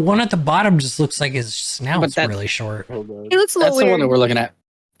 The one at the bottom just looks like his snout's really short. He looks a little That's the weird. one that we're looking at.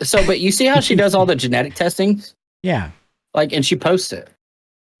 So, but you see how she does all the genetic testing? Yeah. Like, and she posts it.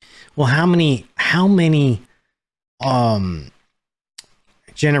 Well, how many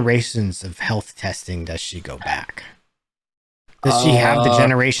generations of health testing does she go back? Does she have the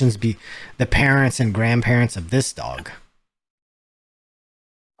generations be the parents and grandparents of this dog?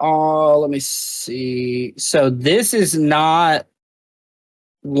 Oh, let me see. So this is not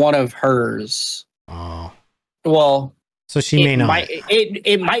one of hers. Oh. Well, so she may not.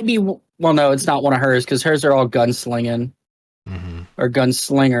 It might be. Well, no, it's not one of hers because hers are all gunslinging or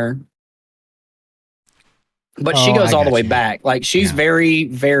gunslinger. But she goes all the way back. Like she's very,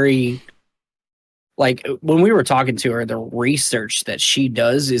 very. Like when we were talking to her, the research that she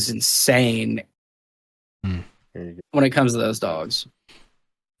does is insane. When it comes to those dogs.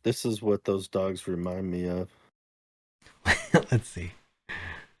 This is what those dogs remind me of. Let's see.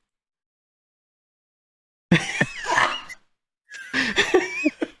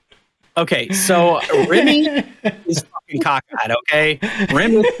 Okay, so Remy is fucking cockeyed, okay?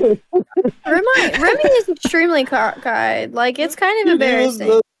 Remy is extremely cockeyed. Like, it's kind of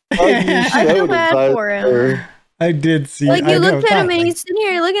embarrassing. I feel bad for him. I did see. Like, you looked at him and he's sitting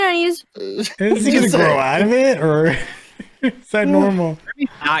here looking at you. Is he going to grow out of it, or is that normal? He's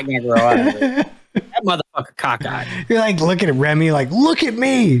not going to grow out of it. That motherfucker cockeyed. You're like looking at Remy, like, look at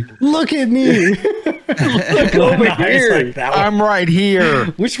me, look at me. Look over here. Like I'm right here.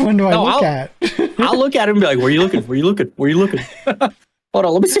 Which one do I look at? I'll look at him and be like, where you looking? Where you looking? Where you looking? Hold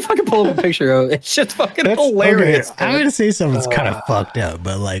on, let me see if I can pull up a picture of it. It's just fucking hilarious. Okay. I'm going to say something that's kind of fucked up,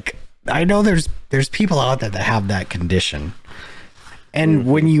 but like, I know there's people out there that have that condition. And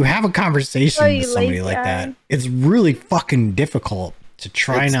when you have a conversation with somebody like that, it's really fucking difficult to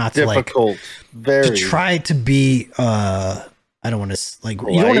try to try to be I don't want to like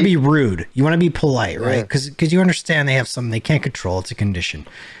polite. You don't want to be rude. You want to be polite, right? Because you understand they have something they can't control. It's a condition.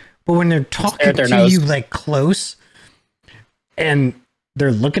 But when they're talking to you like close and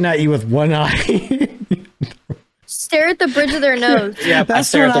they're looking at you with one eye, stare at the bridge of their nose. Yeah,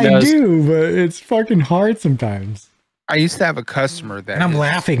 that's what I do, but it's fucking hard sometimes. I used to have a customer that and I'm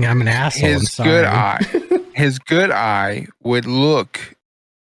laughing. I'm an asshole. His good eye would look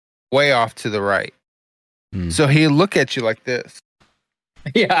way off to the right. So he'd look at you like this.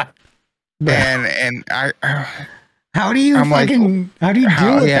 Yeah. And I how do you how do you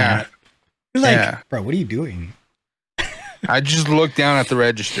deal with that? You're like, bro, what are you doing? I just look down at the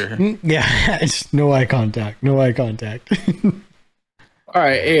register. Yeah, it's no eye contact. No eye contact. All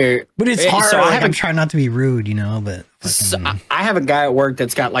right, here. But it's hard. So I'm trying not to be rude, you know, but I have a guy at work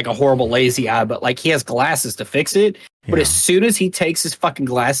that's got like a horrible lazy eye, but like he has glasses to fix it. But as soon as he takes his fucking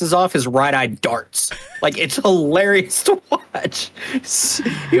glasses off, his right eye darts. Like, it's hilarious to watch.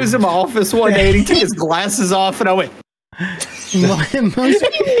 He was in my office one day and he took his glasses off and I went...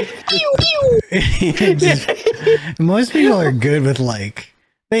 most people are good with like,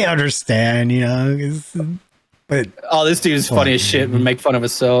 they understand, you know, but... Oh, this dude's funny as shit and make fun of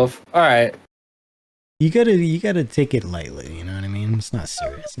himself. All right. You gotta take it lightly, you know what I mean? It's not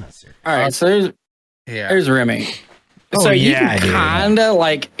serious. All right, so there's Remy. So you can kind of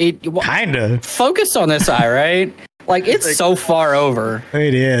like it. Kind of focus on this eye, right? Like it's so far over.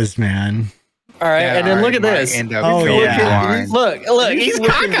 It is, man. All right, and then look at this. Look, he's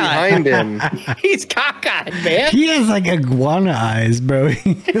cockeyed behind him. He's cockeyed, man. He has like iguana eyes, bro.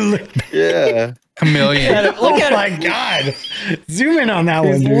 Yeah, chameleon. Look at my god! Zoom in on that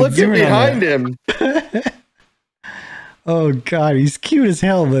one, dude. Looking behind him. Oh god, he's cute as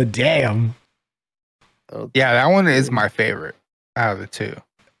hell, but damn. Yeah, that one is my favorite out of the two.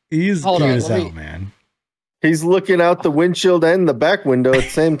 He's cute as hell, man. He's looking out the windshield and the back window at the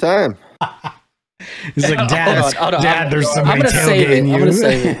same time. He's like, Dad, there's somebody tailgating you. I'm gonna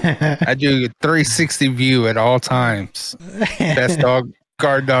save it. I do a 360 view at all times. Best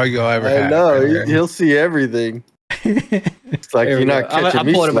guard dog you'll ever have. I know, he'll see everything. It's like you're not catching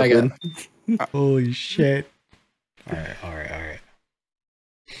me slipping. Holy shit. All right.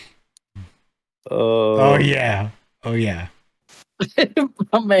 Oh yeah.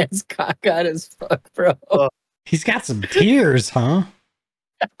 My man's cockeyed as fuck, bro. He's got some tears, huh?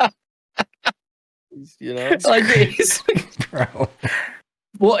 You know, like this, bro.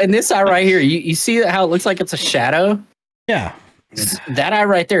 Well, in this eye right here, you see how it looks like it's a shadow? Yeah. That eye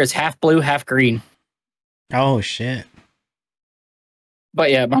right there is half blue, half green. Oh shit. But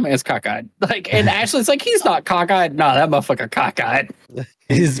yeah, my man's cockeyed. Like, and Ashley's like, he's not cockeyed. No, that motherfucker cockeyed.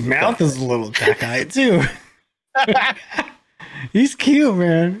 His mouth is a little cockeyed too. He's cute,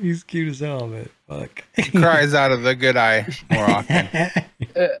 man. He's cute as hell, but fuck. He cries out of the good eye more often.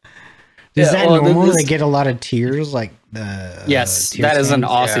 Is that normal? They get a lot of tears, like the yes, that is an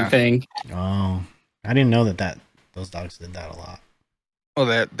Aussie thing. Oh, I didn't know that those dogs did that a lot. Well,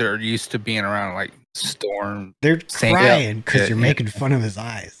 that they're used to being around like storm. They're crying because you're making fun of his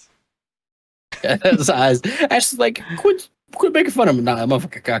eyes. His eyes. Ashley's like, quit Quit making fun of him. Nah,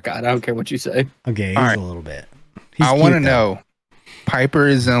 motherfucker cockeyed. I don't care what you say. Okay, he's All right. a little bit. I want to know. Piper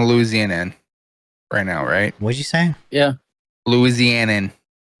is in Louisiana right now, right? What'd you say? Yeah. Louisiana.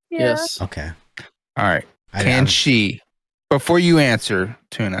 Yes. Okay. All right. Can she, before you answer,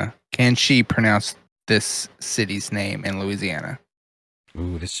 Tuna, can she pronounce this city's name in Louisiana?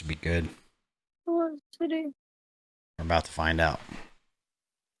 Ooh, this should be good. What city? We're about to find out.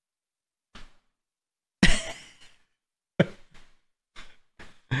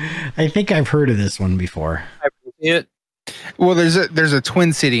 I think I've heard of this one before. Well, there's a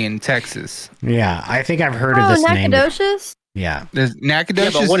twin city in Texas. Yeah, I think I've heard of this name. Nacogdoches? Yeah. There's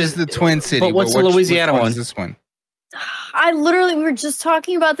Nacogdoches Yeah, but what is the twin city. But what's the Louisiana which one? is this one? We were just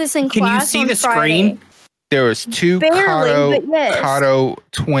talking about this in Can class. you see on the Friday. screen? There was two Barely, but yes. Cotto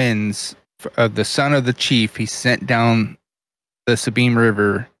twins of the son of the chief. He sent down the Sabine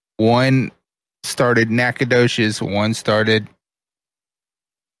River. One started Nacogdoches. One started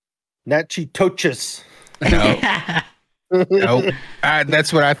Natchitoches. Nope.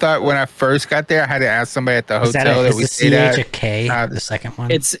 That's what I thought when I first got there. I had to ask somebody at the hotel that we stayed at. at. K, the second one?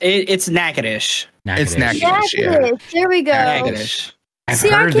 It's Natchitoches. It's Natchitoches. Yeah. Natchitoches. There we go. Natchitoches. I've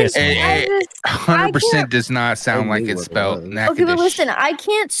heard this one. 100% does not sound like it's spelled Natchitoches. Okay, but listen, I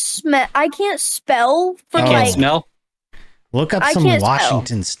can't spell for You can't smell? Look up I some can't spell.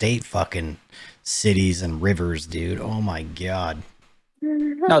 Washington State fucking cities and rivers, dude. Oh my god.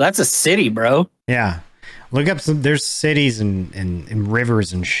 No, that's a city, bro. Yeah. Look up some. There's cities and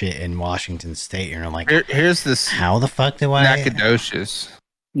rivers and shit in Washington State, and you're like, here's this. How the fuck do I? Nacogdoches.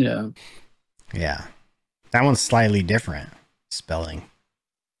 Yeah. Yeah. That one's slightly different spelling.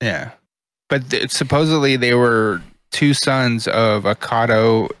 Yeah, but supposedly they were two sons of a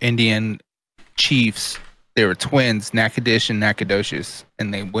Caddo Indian chiefs. They were twins, Natchitoches and Nacogdoches,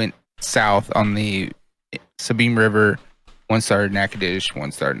 and they went south on the Sabine River. One started Natchitoches,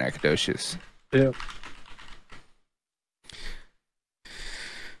 one started Nacogdoches. Yeah.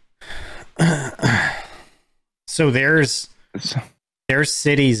 So there's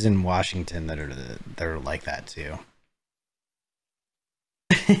cities in Washington that are like that too.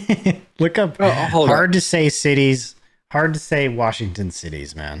 Look up hard to say cities, hard to say Washington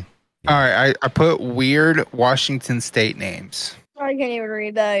cities, man. All right, I put weird Washington State names. I can't even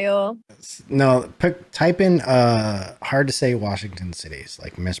read that, y'all. No, type in hard to say Washington cities,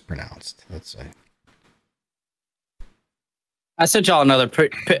 like mispronounced. Let's say. I sent y'all another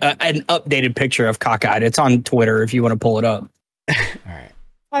an updated picture of Cockeyed. It's on Twitter if you want to pull it up. All right.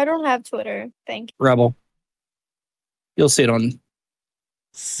 I don't have Twitter. Thank you. Rebel. You'll see it on.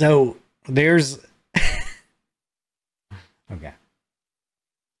 So there's. Okay.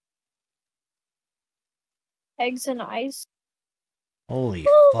 Eggs and ice. Holy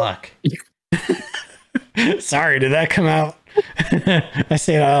fuck. Sorry, did that come out? I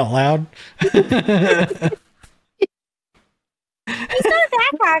say it out loud. He's not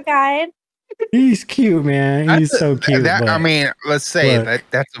that cockeyed. He's cute, man. He's so cute. I mean, let's say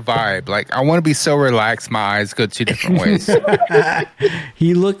that's a vibe. Like, I want to be so relaxed, my eyes go two different ways.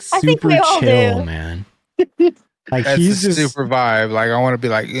 He looks super chill, man. Like, that's he's a just super vibe. Like, I want to be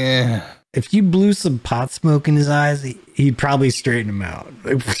like, eh. If you blew some pot smoke in his eyes, he'd probably straighten him out.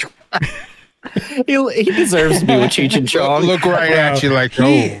 He deserves to be with Cheech and Chong. Look right at you like,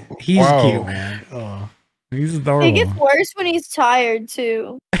 he's whoa. cute, man. Oh, he's adorable. It gets worse when he's tired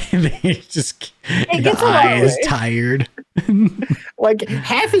too. Just It the gets a eye lot is worse. tired. Like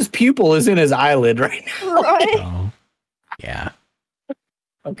half his pupil is in his eyelid right now. Right? Oh, yeah.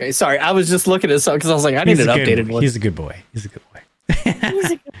 Okay, sorry. I was just looking at something because I was like, I need an updated one. He's a good boy. He's a good boy.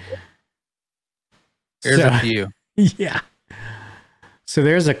 Here's a few. Yeah. So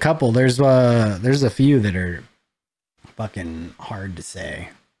there's a couple. There's a few that are fucking hard to say.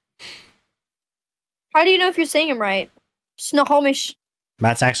 How do you know if you're saying him right? Snohomish.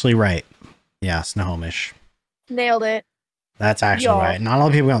 That's actually right. Yeah, Snohomish. Nailed it. That's actually right. Not a lot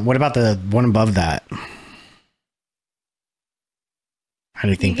of people. What about the one above that? How do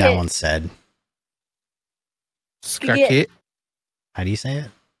you think that one's said? Skakit. How do you say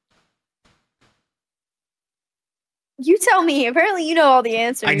it? You tell me. Apparently, you know all the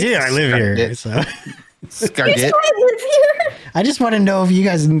answers. I do. I live here. So. You just wanna live here? I just want to know if you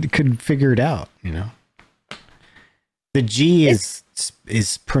guys could figure it out. You know, the G is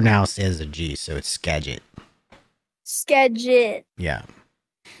pronounced as a G, so it's Skagit. Skagit. Yeah.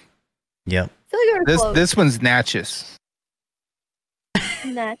 Yep. I feel like we're close. This one's Natchez.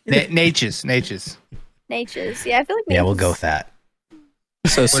 Natchez. Natchez. Natchez. Yeah, I feel like Yeah, we'll go with that.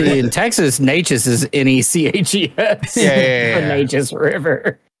 So see, in Texas, Natchez is Neches. Yeah. The Natchez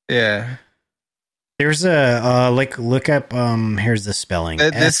River. Yeah. There's a look up. Here's the spelling.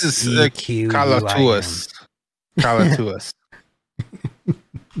 This is Calatuous. Calatuous.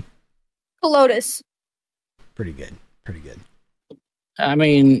 Lotus. Pretty good. Pretty good. I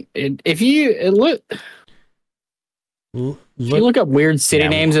mean, if you look up weird city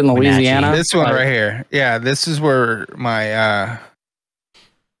names in Louisiana, this one right here. Yeah, this is where my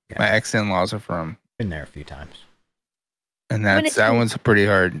my ex-in-laws are from. Been there a few times, and that one's pretty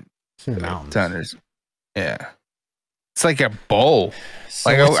hard to understand. Yeah, it's like a bowl. So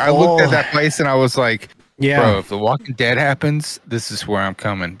like I looked at that place and I was like, yeah, bro, if The Walking Dead happens, this is where I'm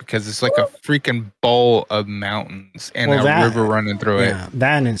coming, because it's like a freaking bowl of mountains and a river running through it.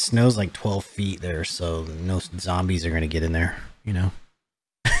 That, and it snows like 12 feet there, so no zombies are gonna get in there. You know.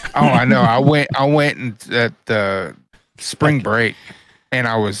 Oh, I know. I went at the spring break, and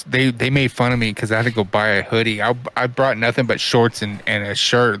they made fun of me because I had to go buy a hoodie. I brought nothing but shorts and a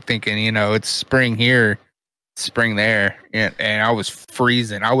shirt, thinking, it's spring here, spring there, and I was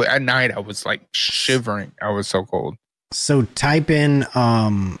freezing. At night I was like shivering. I was so cold. So type in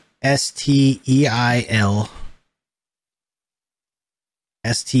STEIL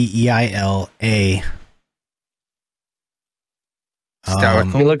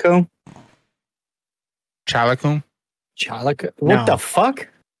Chilicum? Chilicum? What the fuck?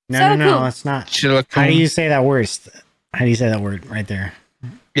 No, it's not. Chilicum. How do you say that word? How do you say that word right there?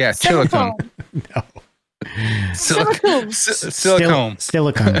 Yeah, Chilicum. No. Silicone. Silicone.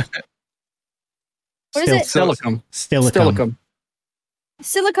 What is it? Silicum. Silicum.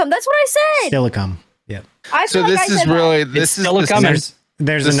 That's what I said. Silicum. Yep. I feel So like this I is said really that. this is Silicum.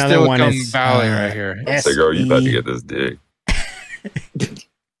 There's the another one. Silicon It's Valley right here. It's like, oh, you about to get this dick.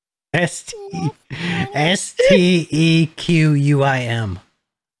 STEQUIM.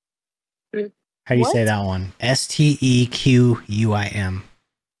 How do you say that one? STEQUIM.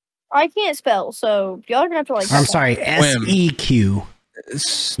 I can't spell, so y'all are gonna have to like. I'm sorry, SEQUIM.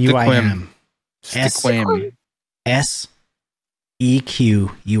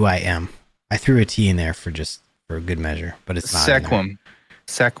 SEQUIM. I threw a T in there for a good measure, but it's not.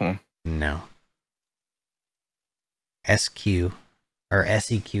 Sequim. No. SQ or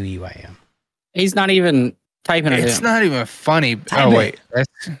SEQUIM. He's not even typing it. It's in. not even funny. Type wait.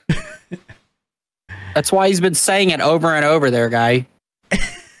 That's why he's been saying it over and over there, guy.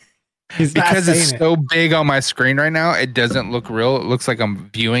 Because it's so big on my screen right now, it doesn't look real. It looks like I'm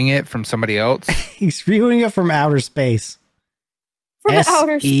viewing it from somebody else. He's viewing it from outer space. From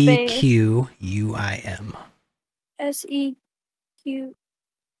outer space. SEQUIM. SEQ.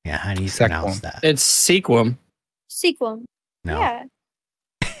 Yeah, how do you pronounce that? It's sequum. Sequum. No. Yeah.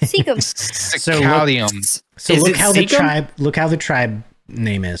 Sequum. So Is look it how Seacum? the tribe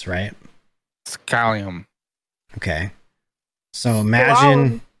name is, right? Scallium. Okay. So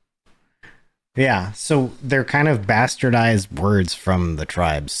imagine. Yeah, so they're kind of bastardized words from the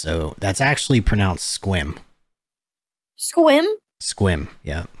tribes. So that's actually pronounced squim. Squim? Squim,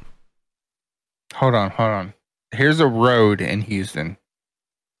 yeah. Hold on. Here's a road in Houston.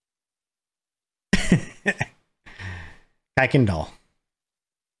 Kuykendall.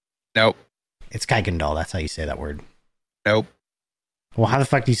 Nope. It's Kuykendall. That's how you say that word. Nope. Well, how the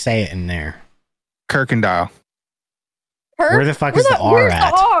fuck do you say it in there? Kirkendall. Where the fuck is the R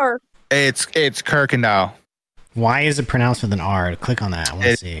at? The R? It's Kirkendall. Why is it pronounced with an R? Click on that. I want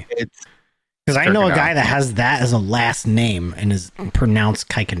to see. Because I know a Kirkendall. guy that has that as a last name and is pronounced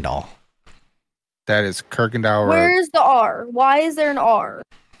Kuykendall. That is Kirkendall Road. Where's the R? Why is there an R?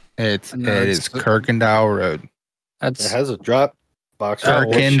 It is Kirkendall Road. It has a drop box.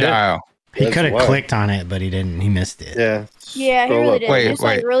 Kirkendall. He could have clicked on it, but he didn't. He missed it. Yeah. Yeah, he really did. Wait, Just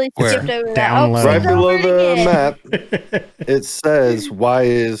like really where? skipped over that. Download. Right below the again. map, it says, why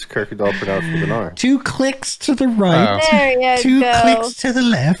is Kirkendall pronounced with an R? 2 clicks to the right. There you 2 go. clicks to the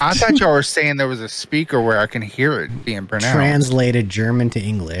left. I thought y'all were saying there was a speaker where I can hear it being pronounced. Translated German to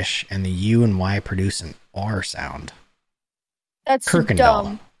English, and the U and Y produce an R sound. That's Kirkendall.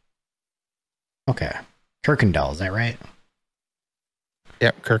 dumb. Okay. Kirkendall, is that right?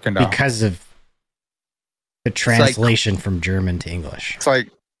 Yep, Kirkendall. Because of the translation from German to English. It's like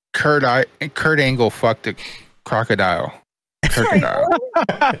Kurt Angle fucked a crocodile. Kirkendall.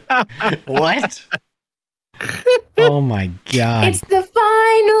 What? Oh my god. It's the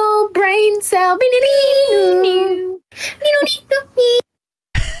final brain cell.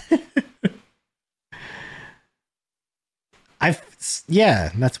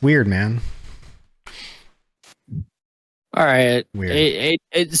 Yeah, that's weird, man. All right. Weird.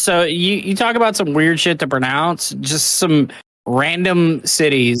 So you talk about some weird shit to pronounce, just some random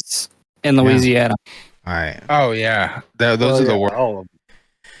cities in Louisiana. All right. Oh yeah, those are the worst.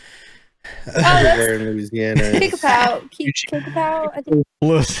 everywhere in Louisiana. Kick-a-pow. Kick-a-pow. I think.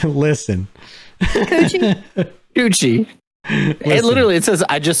 Listen. Coochie. It literally, it says,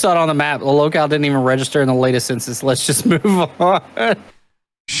 I just saw it on the map. The locale didn't even register in the latest census. Let's just move on.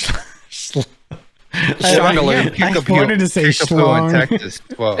 Shongaloo. I wanted to say schlong. in Texas.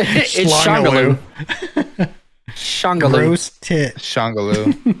 Well, It's Shongaloo. Shongaloo. Gross tit.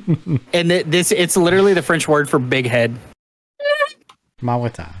 Shongaloo. And it's literally the French word for big head.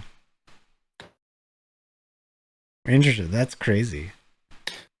 Mawata. Interesting. That's crazy.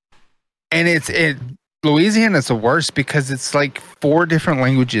 And Louisiana's the worst because it's like 4 different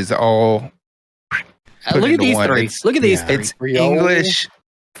languages all. Look at these 3. Look at these 3. It's English,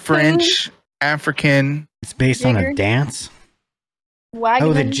 French, African. It's based on a dance.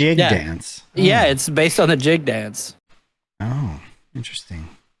 Oh, the jig dance. Oh. Yeah, it's based on the jig dance. Oh, interesting.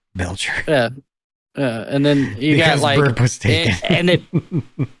 Belcher. Yeah. And then you Because got like burp was taken.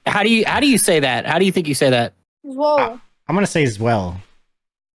 how do you say that? How do you think you say that? Whoa. I'm gonna say as well.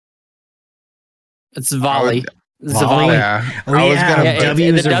 It's volley. Volley? Yeah. Oh, yeah.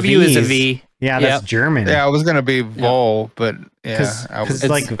 W's the or W is a V's. V. Yeah, that's German. Yeah, I was gonna be Vol, but yeah, I was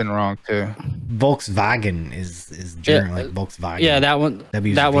like been wrong too. Volkswagen is German, like Volkswagen. Yeah, that one.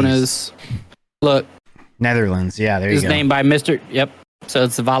 W's that or one V's. is. Look, Netherlands. Yeah, there you is go. named by Mr. Yep. So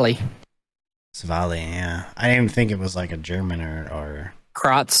it's volley. Svali, yeah. I didn't even think it was like a German or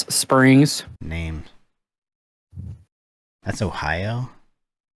Krotz Springs. name. That's Ohio.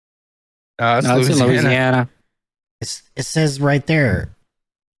 It's No, it's in Louisiana. It says right there.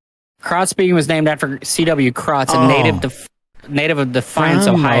 Krotz Springs was named after C.W. Krotz, a native of Defiance,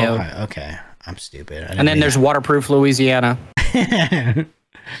 From Ohio. Okay, I'm stupid. And then there's Waterproof, Louisiana. I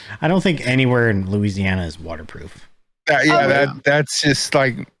don't think anywhere in Louisiana is waterproof. That's just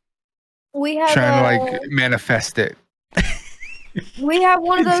like We have trying to like manifest it. We have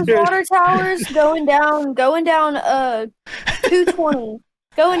one of those water towers going down 220.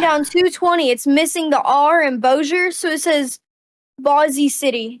 Going down 220. It's missing the R in Bossier, so it says Boise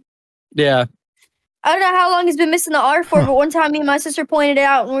City. Yeah. I don't know how long it's been missing the R for, but one time me and my sister pointed it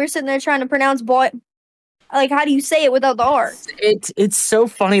out and we were sitting there trying to pronounce like how do you say it without the R? It's so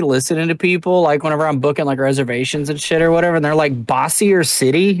funny listening to people like whenever I'm booking like reservations and shit or whatever, and they're like Bossier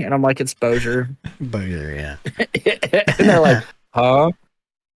City, and I'm like, it's Bossier. Bossier, yeah. And they're like, huh?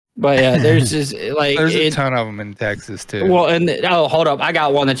 But yeah, there's just like there's a ton of them in Texas too. Well, and hold up, I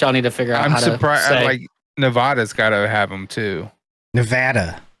got one that y'all need to figure out. I'm how surprised. To say. Like Nevada's got to have them too.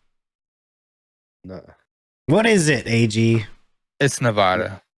 Nevada. No. What is it, AG? It's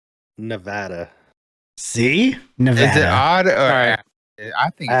Nevada. Nevada. See? Nevada. Is it odd? Or right. I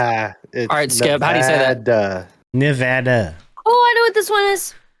think. It's all right, Skip. How do you say that? Nevada. Oh, I know what this one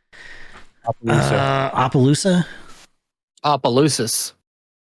is. Opelousas? Opelousas.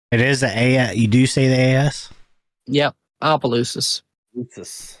 It is the A. You do say the AS? Yep. Opelousas.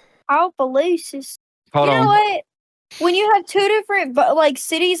 Opelousas. Hold you on. know what? When you have 2 different like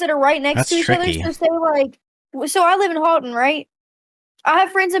cities that are right next That's to each tricky. other, so say like, so I live in Halton, right? I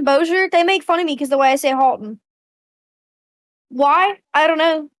have friends in Bossier. They make fun of me because the way I say Halton. Why? I don't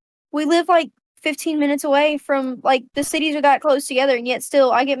know. We live like 15 minutes away from like the cities are that close together, and yet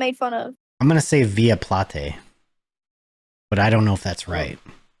still I get made fun of. I'm going to say Via Plate, but I don't know if that's right.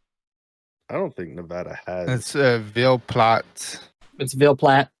 I don't think Nevada has. It's Ville Platte. It's Ville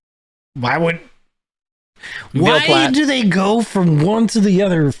Platte. Why would? Ville Why Platte. do they go from one to the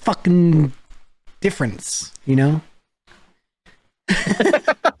other? Fucking difference, you know?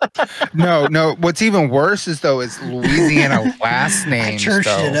 No. What's even worse is Louisiana last I names. churched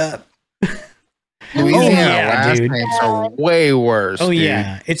though. it up. Louisiana last dude. names are way worse. Oh dude.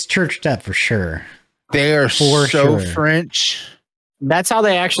 yeah, it's churched up for sure. They are For so sure. French. That's how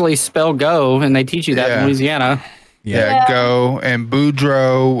they actually spell go, and they teach you that in Louisiana. Yeah, go and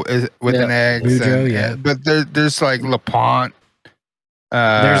Boudreaux is with an X. Boudreaux, and, yeah. But there's like LaPont.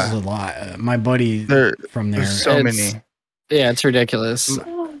 There's a lot. My buddy from there. There's so many. Yeah, it's ridiculous.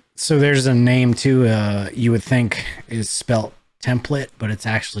 So there's a name too. You would think is spelt template, but it's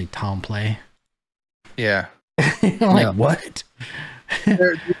actually Tomplay. Yeah. I'm like, what?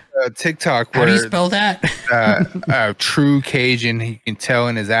 There's TikTok How where do you spell that? True Cajun, he can tell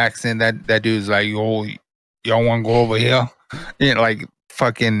in his accent that dude's like, y'all want to go over here? You know, like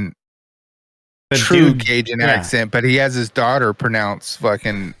fucking The true dude- Cajun yeah. accent, but he has his daughter pronounce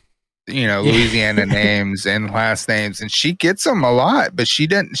fucking, Louisiana names and last names, and she gets them a lot, but she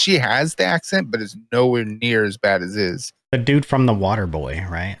doesn't. She has the accent, but it's nowhere near as bad as his. The dude from the Water Boy,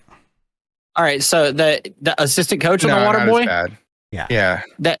 right? All right, so the assistant coach on the Water not Boy. as bad. Yeah.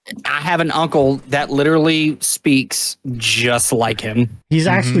 That I have an uncle that literally speaks just like him. He's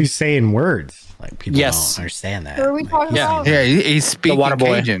actually saying words. Like people don't understand that. Who are we talking about? Yeah, he's speaking water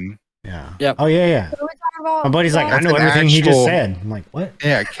boy. Cajun. Yeah. Yep. Oh yeah. Who are we talking about? My buddy's like, I That's know an everything he just actual- said. I'm like, what?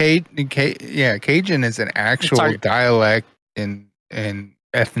 Yeah, Cajun is an actual Sorry. dialect and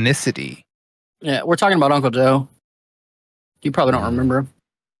ethnicity. Yeah, we're talking about Uncle Joe. You probably don't remember him.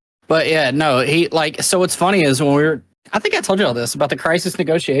 But yeah, no, he like, so what's funny is when we were, I think I told you all this about the crisis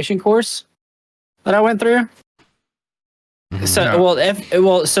negotiation course that I went through.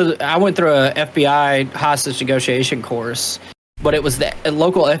 So, so I went through a FBI hostage negotiation course, but it was the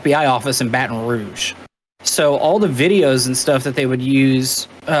local FBI office in Baton Rouge. So all the videos and stuff that they would use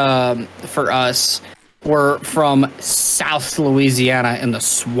for us were from South Louisiana in the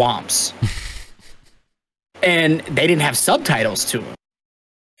swamps. And they didn't have subtitles to them.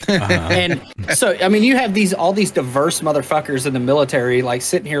 And so, I mean, you have all these diverse motherfuckers in the military, like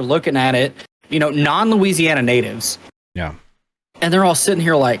sitting here looking at it, you know, non-Louisiana natives. Yeah. And they're all sitting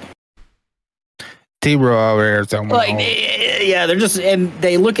here like, T-Row Arizona. like, yeah, they're just, and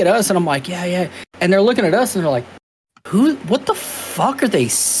they look at us and I'm like, yeah. And they're looking at us and they're like, what the fuck are they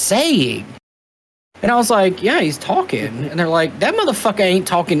saying? And I was like, yeah, he's talking. And they're like, that motherfucker ain't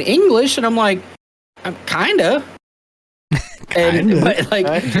talking English. And I'm like, I'm kinda. And but like,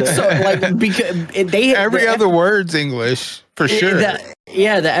 so like, because they every other word's English for sure. The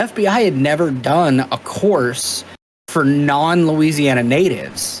FBI had never done a course for non-Louisiana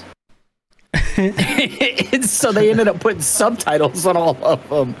natives. So they ended up putting subtitles on all of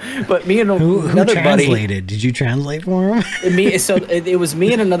them. But me and who another translated? buddy, Did you translate for him? it was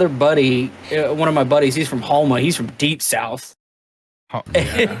me and another buddy. One of my buddies, he's from Houma. He's from deep south.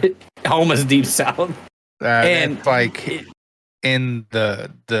 Houma's deep south. And it's like in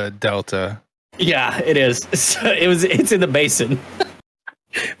the Delta. Yeah, it is. So it's in the basin.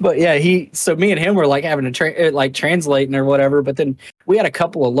 But yeah, so me and him were like having to like translating or whatever. But then we had a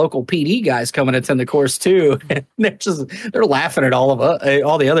couple of local PD guys coming to attend the course too. And they're laughing at all of us,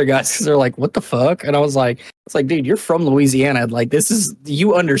 all the other guys, because they're like, "What the fuck?" And I was like, "It's like, dude, you're from Louisiana. Like,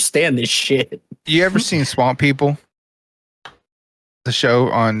 you understand this shit." You ever seen Swamp People? The show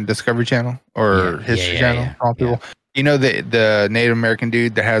on Discovery Channel or History Channel? Swamp People. You know the Native American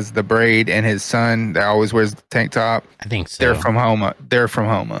dude that has the braid and his son that always wears the tank top? I think so. They're from Houma. They're from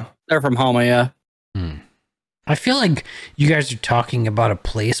Houma, yeah. I feel like you guys are talking about a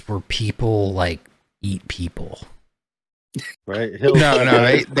place where people like eat people. Right?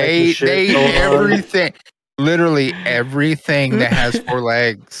 No, they eat everything. Literally everything that has four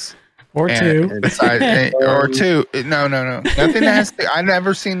legs. Or two. Or two. No. Nothing that has I've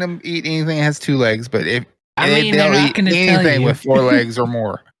never seen them eat anything that has two legs, but if they'll eat anything with four legs or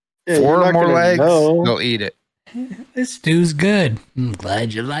more. Yeah, four or more legs, they'll eat it. This stew's good. I'm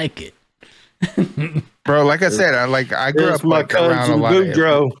glad you like it. Bro, like I said, I grew up like around a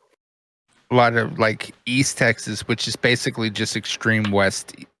lot of like East Texas, which is basically just extreme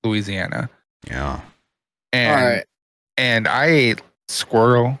West Louisiana. Yeah. And I ate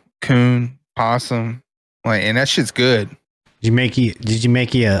squirrel, coon, possum, and that shit's good. Did you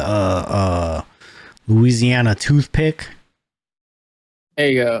make a Louisiana toothpick? There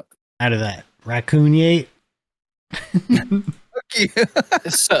you go. Out of that raccoon you ate?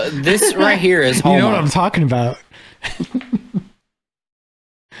 So this right here is Houma. You know what I'm talking about?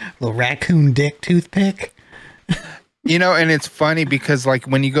 Little raccoon dick toothpick. And it's funny because like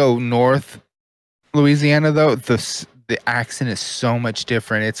when you go north Louisiana though, the accent is so much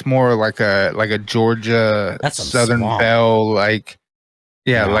different. It's more like a Georgia Southern Belle, like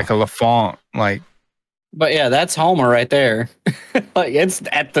like a L'Enfant, like. But yeah, that's Houma right there. Like it's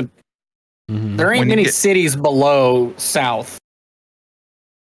at the. There ain't many cities below south.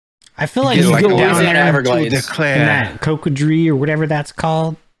 I feel like you go down there Everglades. in that Cocodrie or whatever that's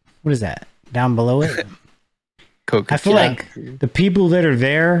called. What is that? Down below it? I feel like the people that are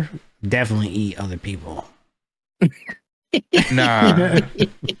there definitely eat other people. No,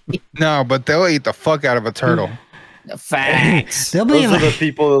 but they'll eat the fuck out of a turtle. Facts. Those are the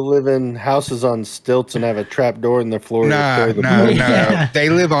people that live in houses on stilts and have a trap door in the floor. No. They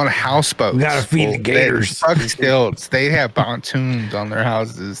live on houseboats. We gotta feed the gators. Fuck stilts. They have pontoons on their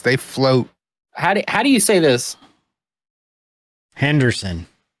houses. They float. How do you say this? Henderson.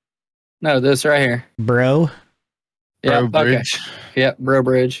 No, this right here. Bro. Yeah. Bro Bridge. Okay. Yeah, Bro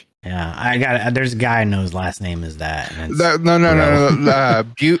Bridge. Yeah, there's a guy I know his last name is that. And No.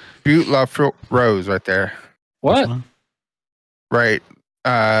 Butte La Rose right there. What? Right.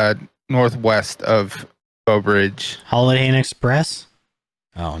 Northwest of Bow Bridge. Holiday Inn Express?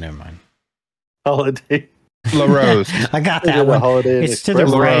 Oh, never mind. Holiday. La Rose. I got that one. It's to the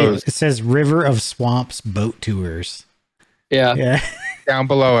La right. Rose. It says River of Swamps Boat Tours. Yeah. Yeah. Down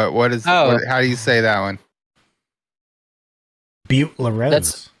below it. How do you say that one? Butte La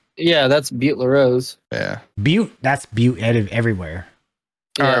Rose. That's Butte La Rose. Yeah. Butte. That's Butte everywhere.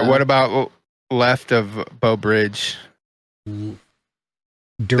 All right. What about left of Bow Bridge?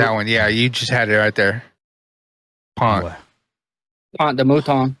 That one. Yeah, you just had it right there. Pont. Pont de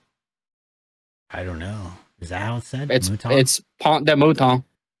Mouton. I don't know. Is that how it's said? It's Pont de Mouton.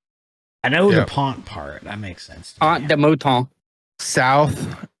 I know the Pont part. That makes sense. Pont de Mouton.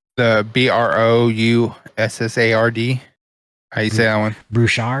 South, the Broussard. How you say that one?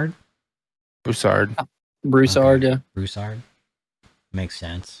 Broussard. Broussard, yeah. Broussard. Makes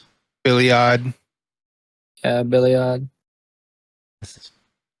sense. Billiard. Yeah, Billiard.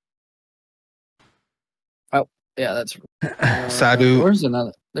 Oh, yeah, that's Sadu.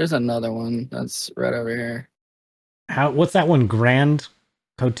 There's another one that's right over here. What's that one? Grand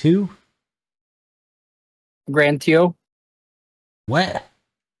Coteau? Grand Tio. What?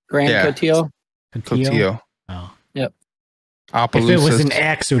 Grand Coteau. Coteau. Oh. Yep. If it was an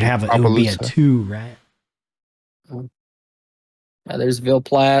X, it would be a 2, right? Yeah, there's Ville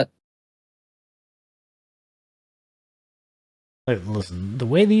Platte. But listen, the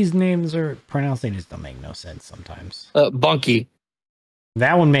way these names are pronounced, they just don't make no sense sometimes. Bunky.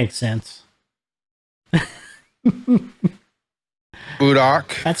 That one makes sense.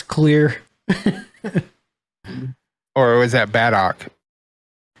 Budok. That's clear. Or was that Baddock?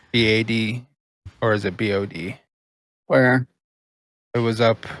 BAD? Or is it BOD? Where? It was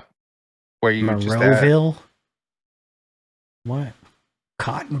up where you just at. Monroeville? What?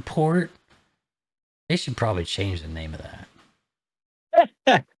 Cottonport? They should probably change the name of that.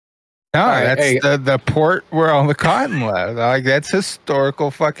 No, that's the port where all the cotton left. Like, that's historical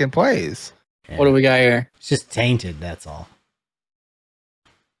fucking place. Yeah. What do we got here? It's just tainted, that's all.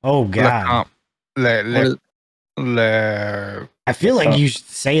 Oh, God. I feel like you should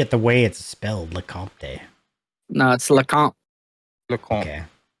say it the way it's spelled, LeCompte. No, it's LeComte. LeComte. Okay.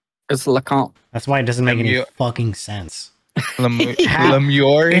 It's LeComte. That's why it doesn't make any fucking sense.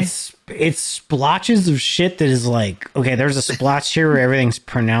 Lemuori? It's splotches of shit that is like, okay, there's a splotch here where everything's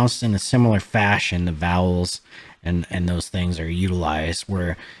pronounced in a similar fashion. The vowels and those things are utilized,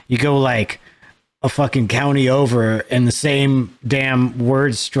 where you go like a fucking county over and the same damn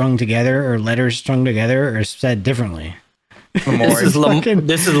words strung together or letters strung together are said differently. This is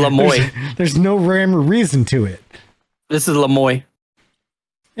Lemoy. There's no rhyme or reason to it. This is Lemoy.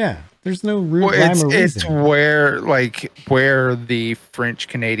 Yeah, there's no rhyme or reason. It's where the French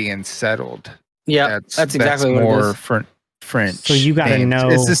Canadians settled. Yeah, that's exactly what more it is. French. So you got to know.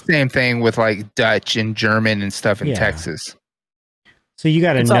 It's the same thing with like Dutch and German and stuff in Texas. So you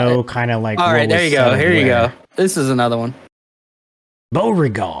got to know kind of like. All right, there you go. Here you go. This is another one.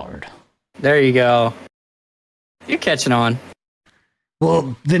 Beauregard. There you go. You're catching on.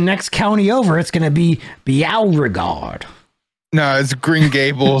 Well, the next county over, it's going to be Beauregard. No, it's Green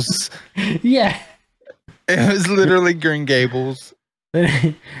Gables. Yeah. It was literally Green Gables.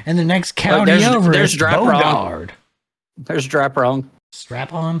 And the next county over is Beauregard. There's Strap-on.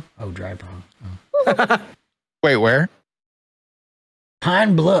 Strap-on? Oh, Dry-Prong. Oh. Wait, where?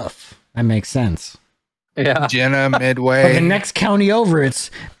 Pine Bluff. That makes sense. Yeah. Jenna, Midway. But the next county over,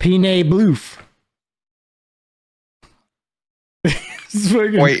 it's Pinay Bluff.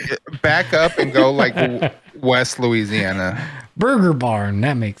 Wait, back up and go like West Louisiana. Burger Barn.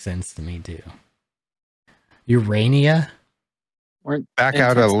 That makes sense to me too. Urania. Back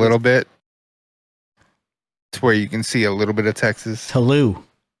out a little bit to where you can see a little bit of Texas. Toulouse.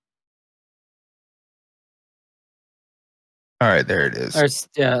 All right, there it is.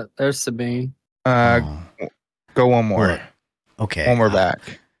 There's Sabine. Go one more. Okay. One more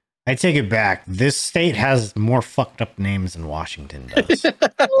back. I take it back. This state has more fucked up names than Washington does.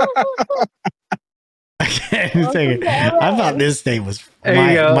 I thought this state was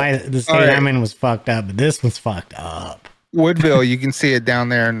the state I'm in was fucked up, but this one's fucked up. Woodville, you can see it down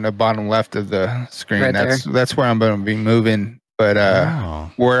there in the bottom left of the screen. Right that's where I'm going to be moving. But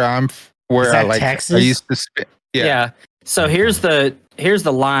where I like Texas? I used to spit. Yeah. So here's the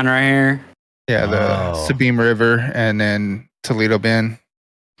line right here. Yeah, the Sabine River and then Toledo Bend.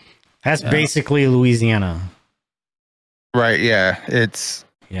 That's basically Louisiana. Right, yeah. It's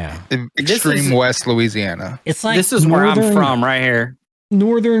extreme West Louisiana. It's like this is where I'm from right here.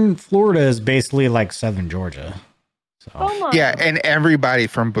 Northern Florida is basically like southern Georgia. So. Yeah, and everybody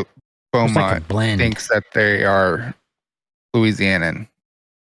from Beaumont thinks that they are Louisianan.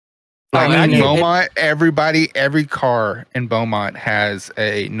 Like Beaumont, every car in Beaumont has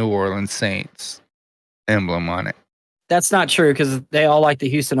a New Orleans Saints emblem on it. That's not true because they all like the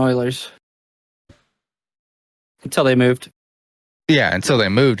Houston Oilers until they moved. Yeah, until they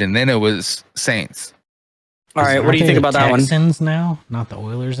moved, and then it was Saints. All right, what do you think about that one? Texans now, not the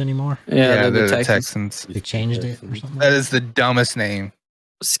Oilers anymore. Yeah, they're the Texans. They changed it or something. That is the dumbest name.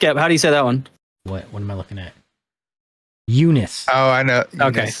 Skep, how do you say that one? What am I looking at? Eunice. Oh, I know.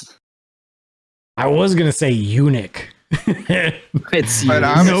 Okay. Eunice. I was gonna say eunuch. It's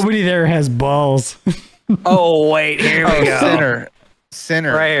nobody there has balls. Oh wait, here we go.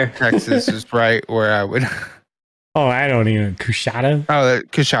 Center, right here. Texas is right where I would. Oh, I don't even. Coushatta. Oh,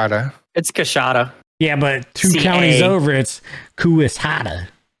 Coushatta. It's Coushatta. Yeah, but two C-A. counties over, it's Coushatta.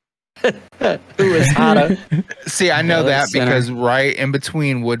 Coushatta. See, I know Yeah, that that's center. because right in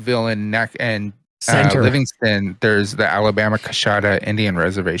between Woodville and Center. Livingston, there's the Alabama Coushatta Indian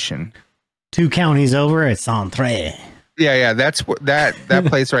Reservation. 2 counties over, it's Entree. Yeah, that's that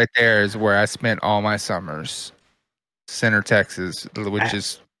place right there is where I spent all my summers. Center, Texas, which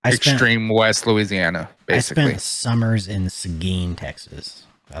is extreme West Louisiana, basically. I spent summers in Seguin, Texas.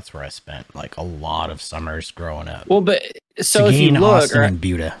 That's where I spent like a lot of summers growing up. Well, but so Seguin, if you look, Austin, right, and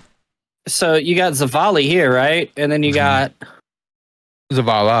Buda. so you got Zavali here, right? And then you got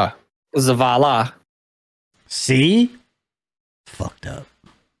Zavala. See? Fucked up.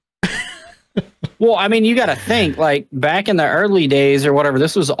 Well, I mean, you got to think like back in the early days or whatever.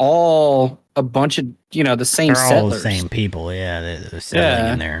 This was all a bunch of the same They're all settlers. the same people. Yeah, they're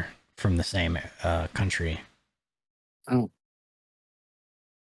settling in there from the same country. Oh.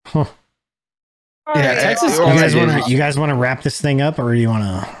 Huh. Yeah, Texas. You guys want to wrap this thing up, or you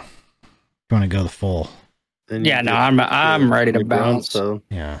want to go the full? Yeah, no, I'm ready to bounce. So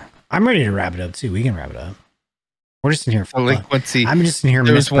Yeah, I'm ready to wrap it up too. We can wrap it up. We're just in here for fun. Delinquency. I'm just in here.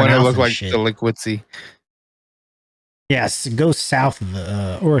 There was one that looked mispronouncing like shit. delinquency. Yes, go south of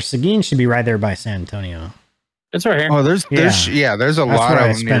the or Seguin should be right there by San Antonio. It's right here. Oh, there's a That's lot where of I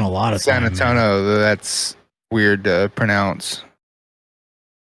them spent near a lot of San time, Antonio. That's weird to pronounce.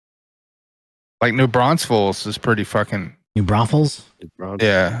 Like New Braunfels is pretty fucking. New Braunfels.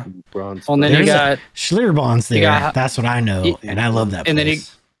 Yeah. Well, and then you got Schlitterbahns there. you got- That's what I know, and I love that and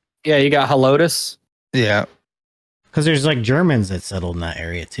place. then you got Helotes. Yeah. Because there's like Germans that settled in that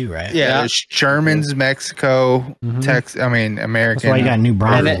area too, right? Yeah. There's Germans, Mexico, American. That's why you got New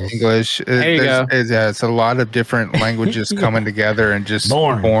Braunfels. English. There you go. It's a lot of different languages coming together and just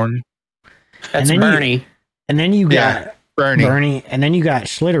born. That's then Bernie. And then you got Bernie. and then you got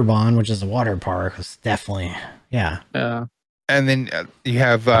Schlitterbahn, which is a water park. It's definitely Yeah. And then you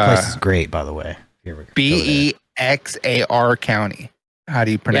have that place is great, by the way. If you ever go there. Bexar County. How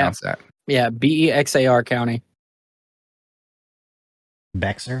do you pronounce that? Yeah, Bexar County.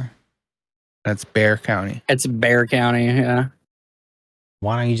 Bexar. That's Bear County. It's Bear County. Yeah.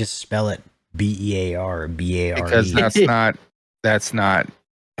 Why don't you just spell it BEAR or BARE? Because that's not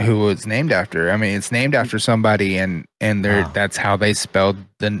who it's named after. I mean, it's named after somebody, and that's how they spelled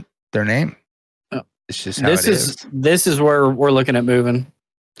their name. Oh. It's just how it is. This is where we're looking at moving.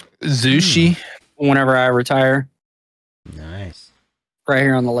 Zushi. Whenever I retire, Nice. right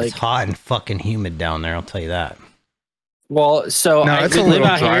here on the lake. It's hot and fucking humid down there. I'll tell you that. Well, so No, I it's a live little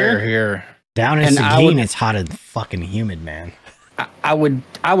out drier here. here. Down in And I Seguin, would- it's hot and fucking humid, man. I would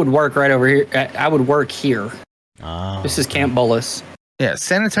work right over here. I would work here. Oh, This is Camp Bullis. Yeah,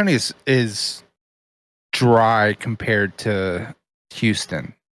 San Antonio is dry compared to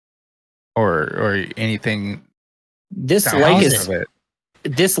Houston or anything. This south lake of is it.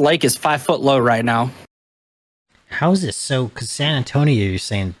 this lake is 5 foot low right now. How is it so? Because San Antonio, you're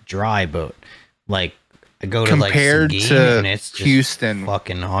saying dry, but like I go to Compared like Seguin, to and it's just Houston.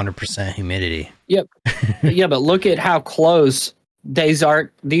 fucking 100% humidity. Yep. Yeah, but look at how close these are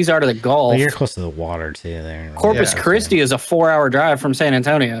to the Gulf. Well, you're close to the water too. There, Corpus Yeah. Christi is a 4-hour drive from San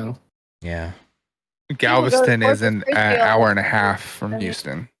Antonio. Yeah. Galveston is an Corpus Christi hour and a half from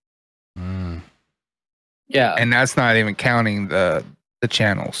Houston, Yeah, and that's not even counting the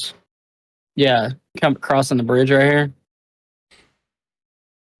channels. yeah. Come crossing the bridge right here.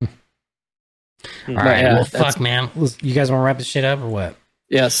 All right. yeah, Well, that's- fuck, man. You guys want to wrap this shit up or what?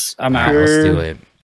 Yes, I'm All out. right, let's do it.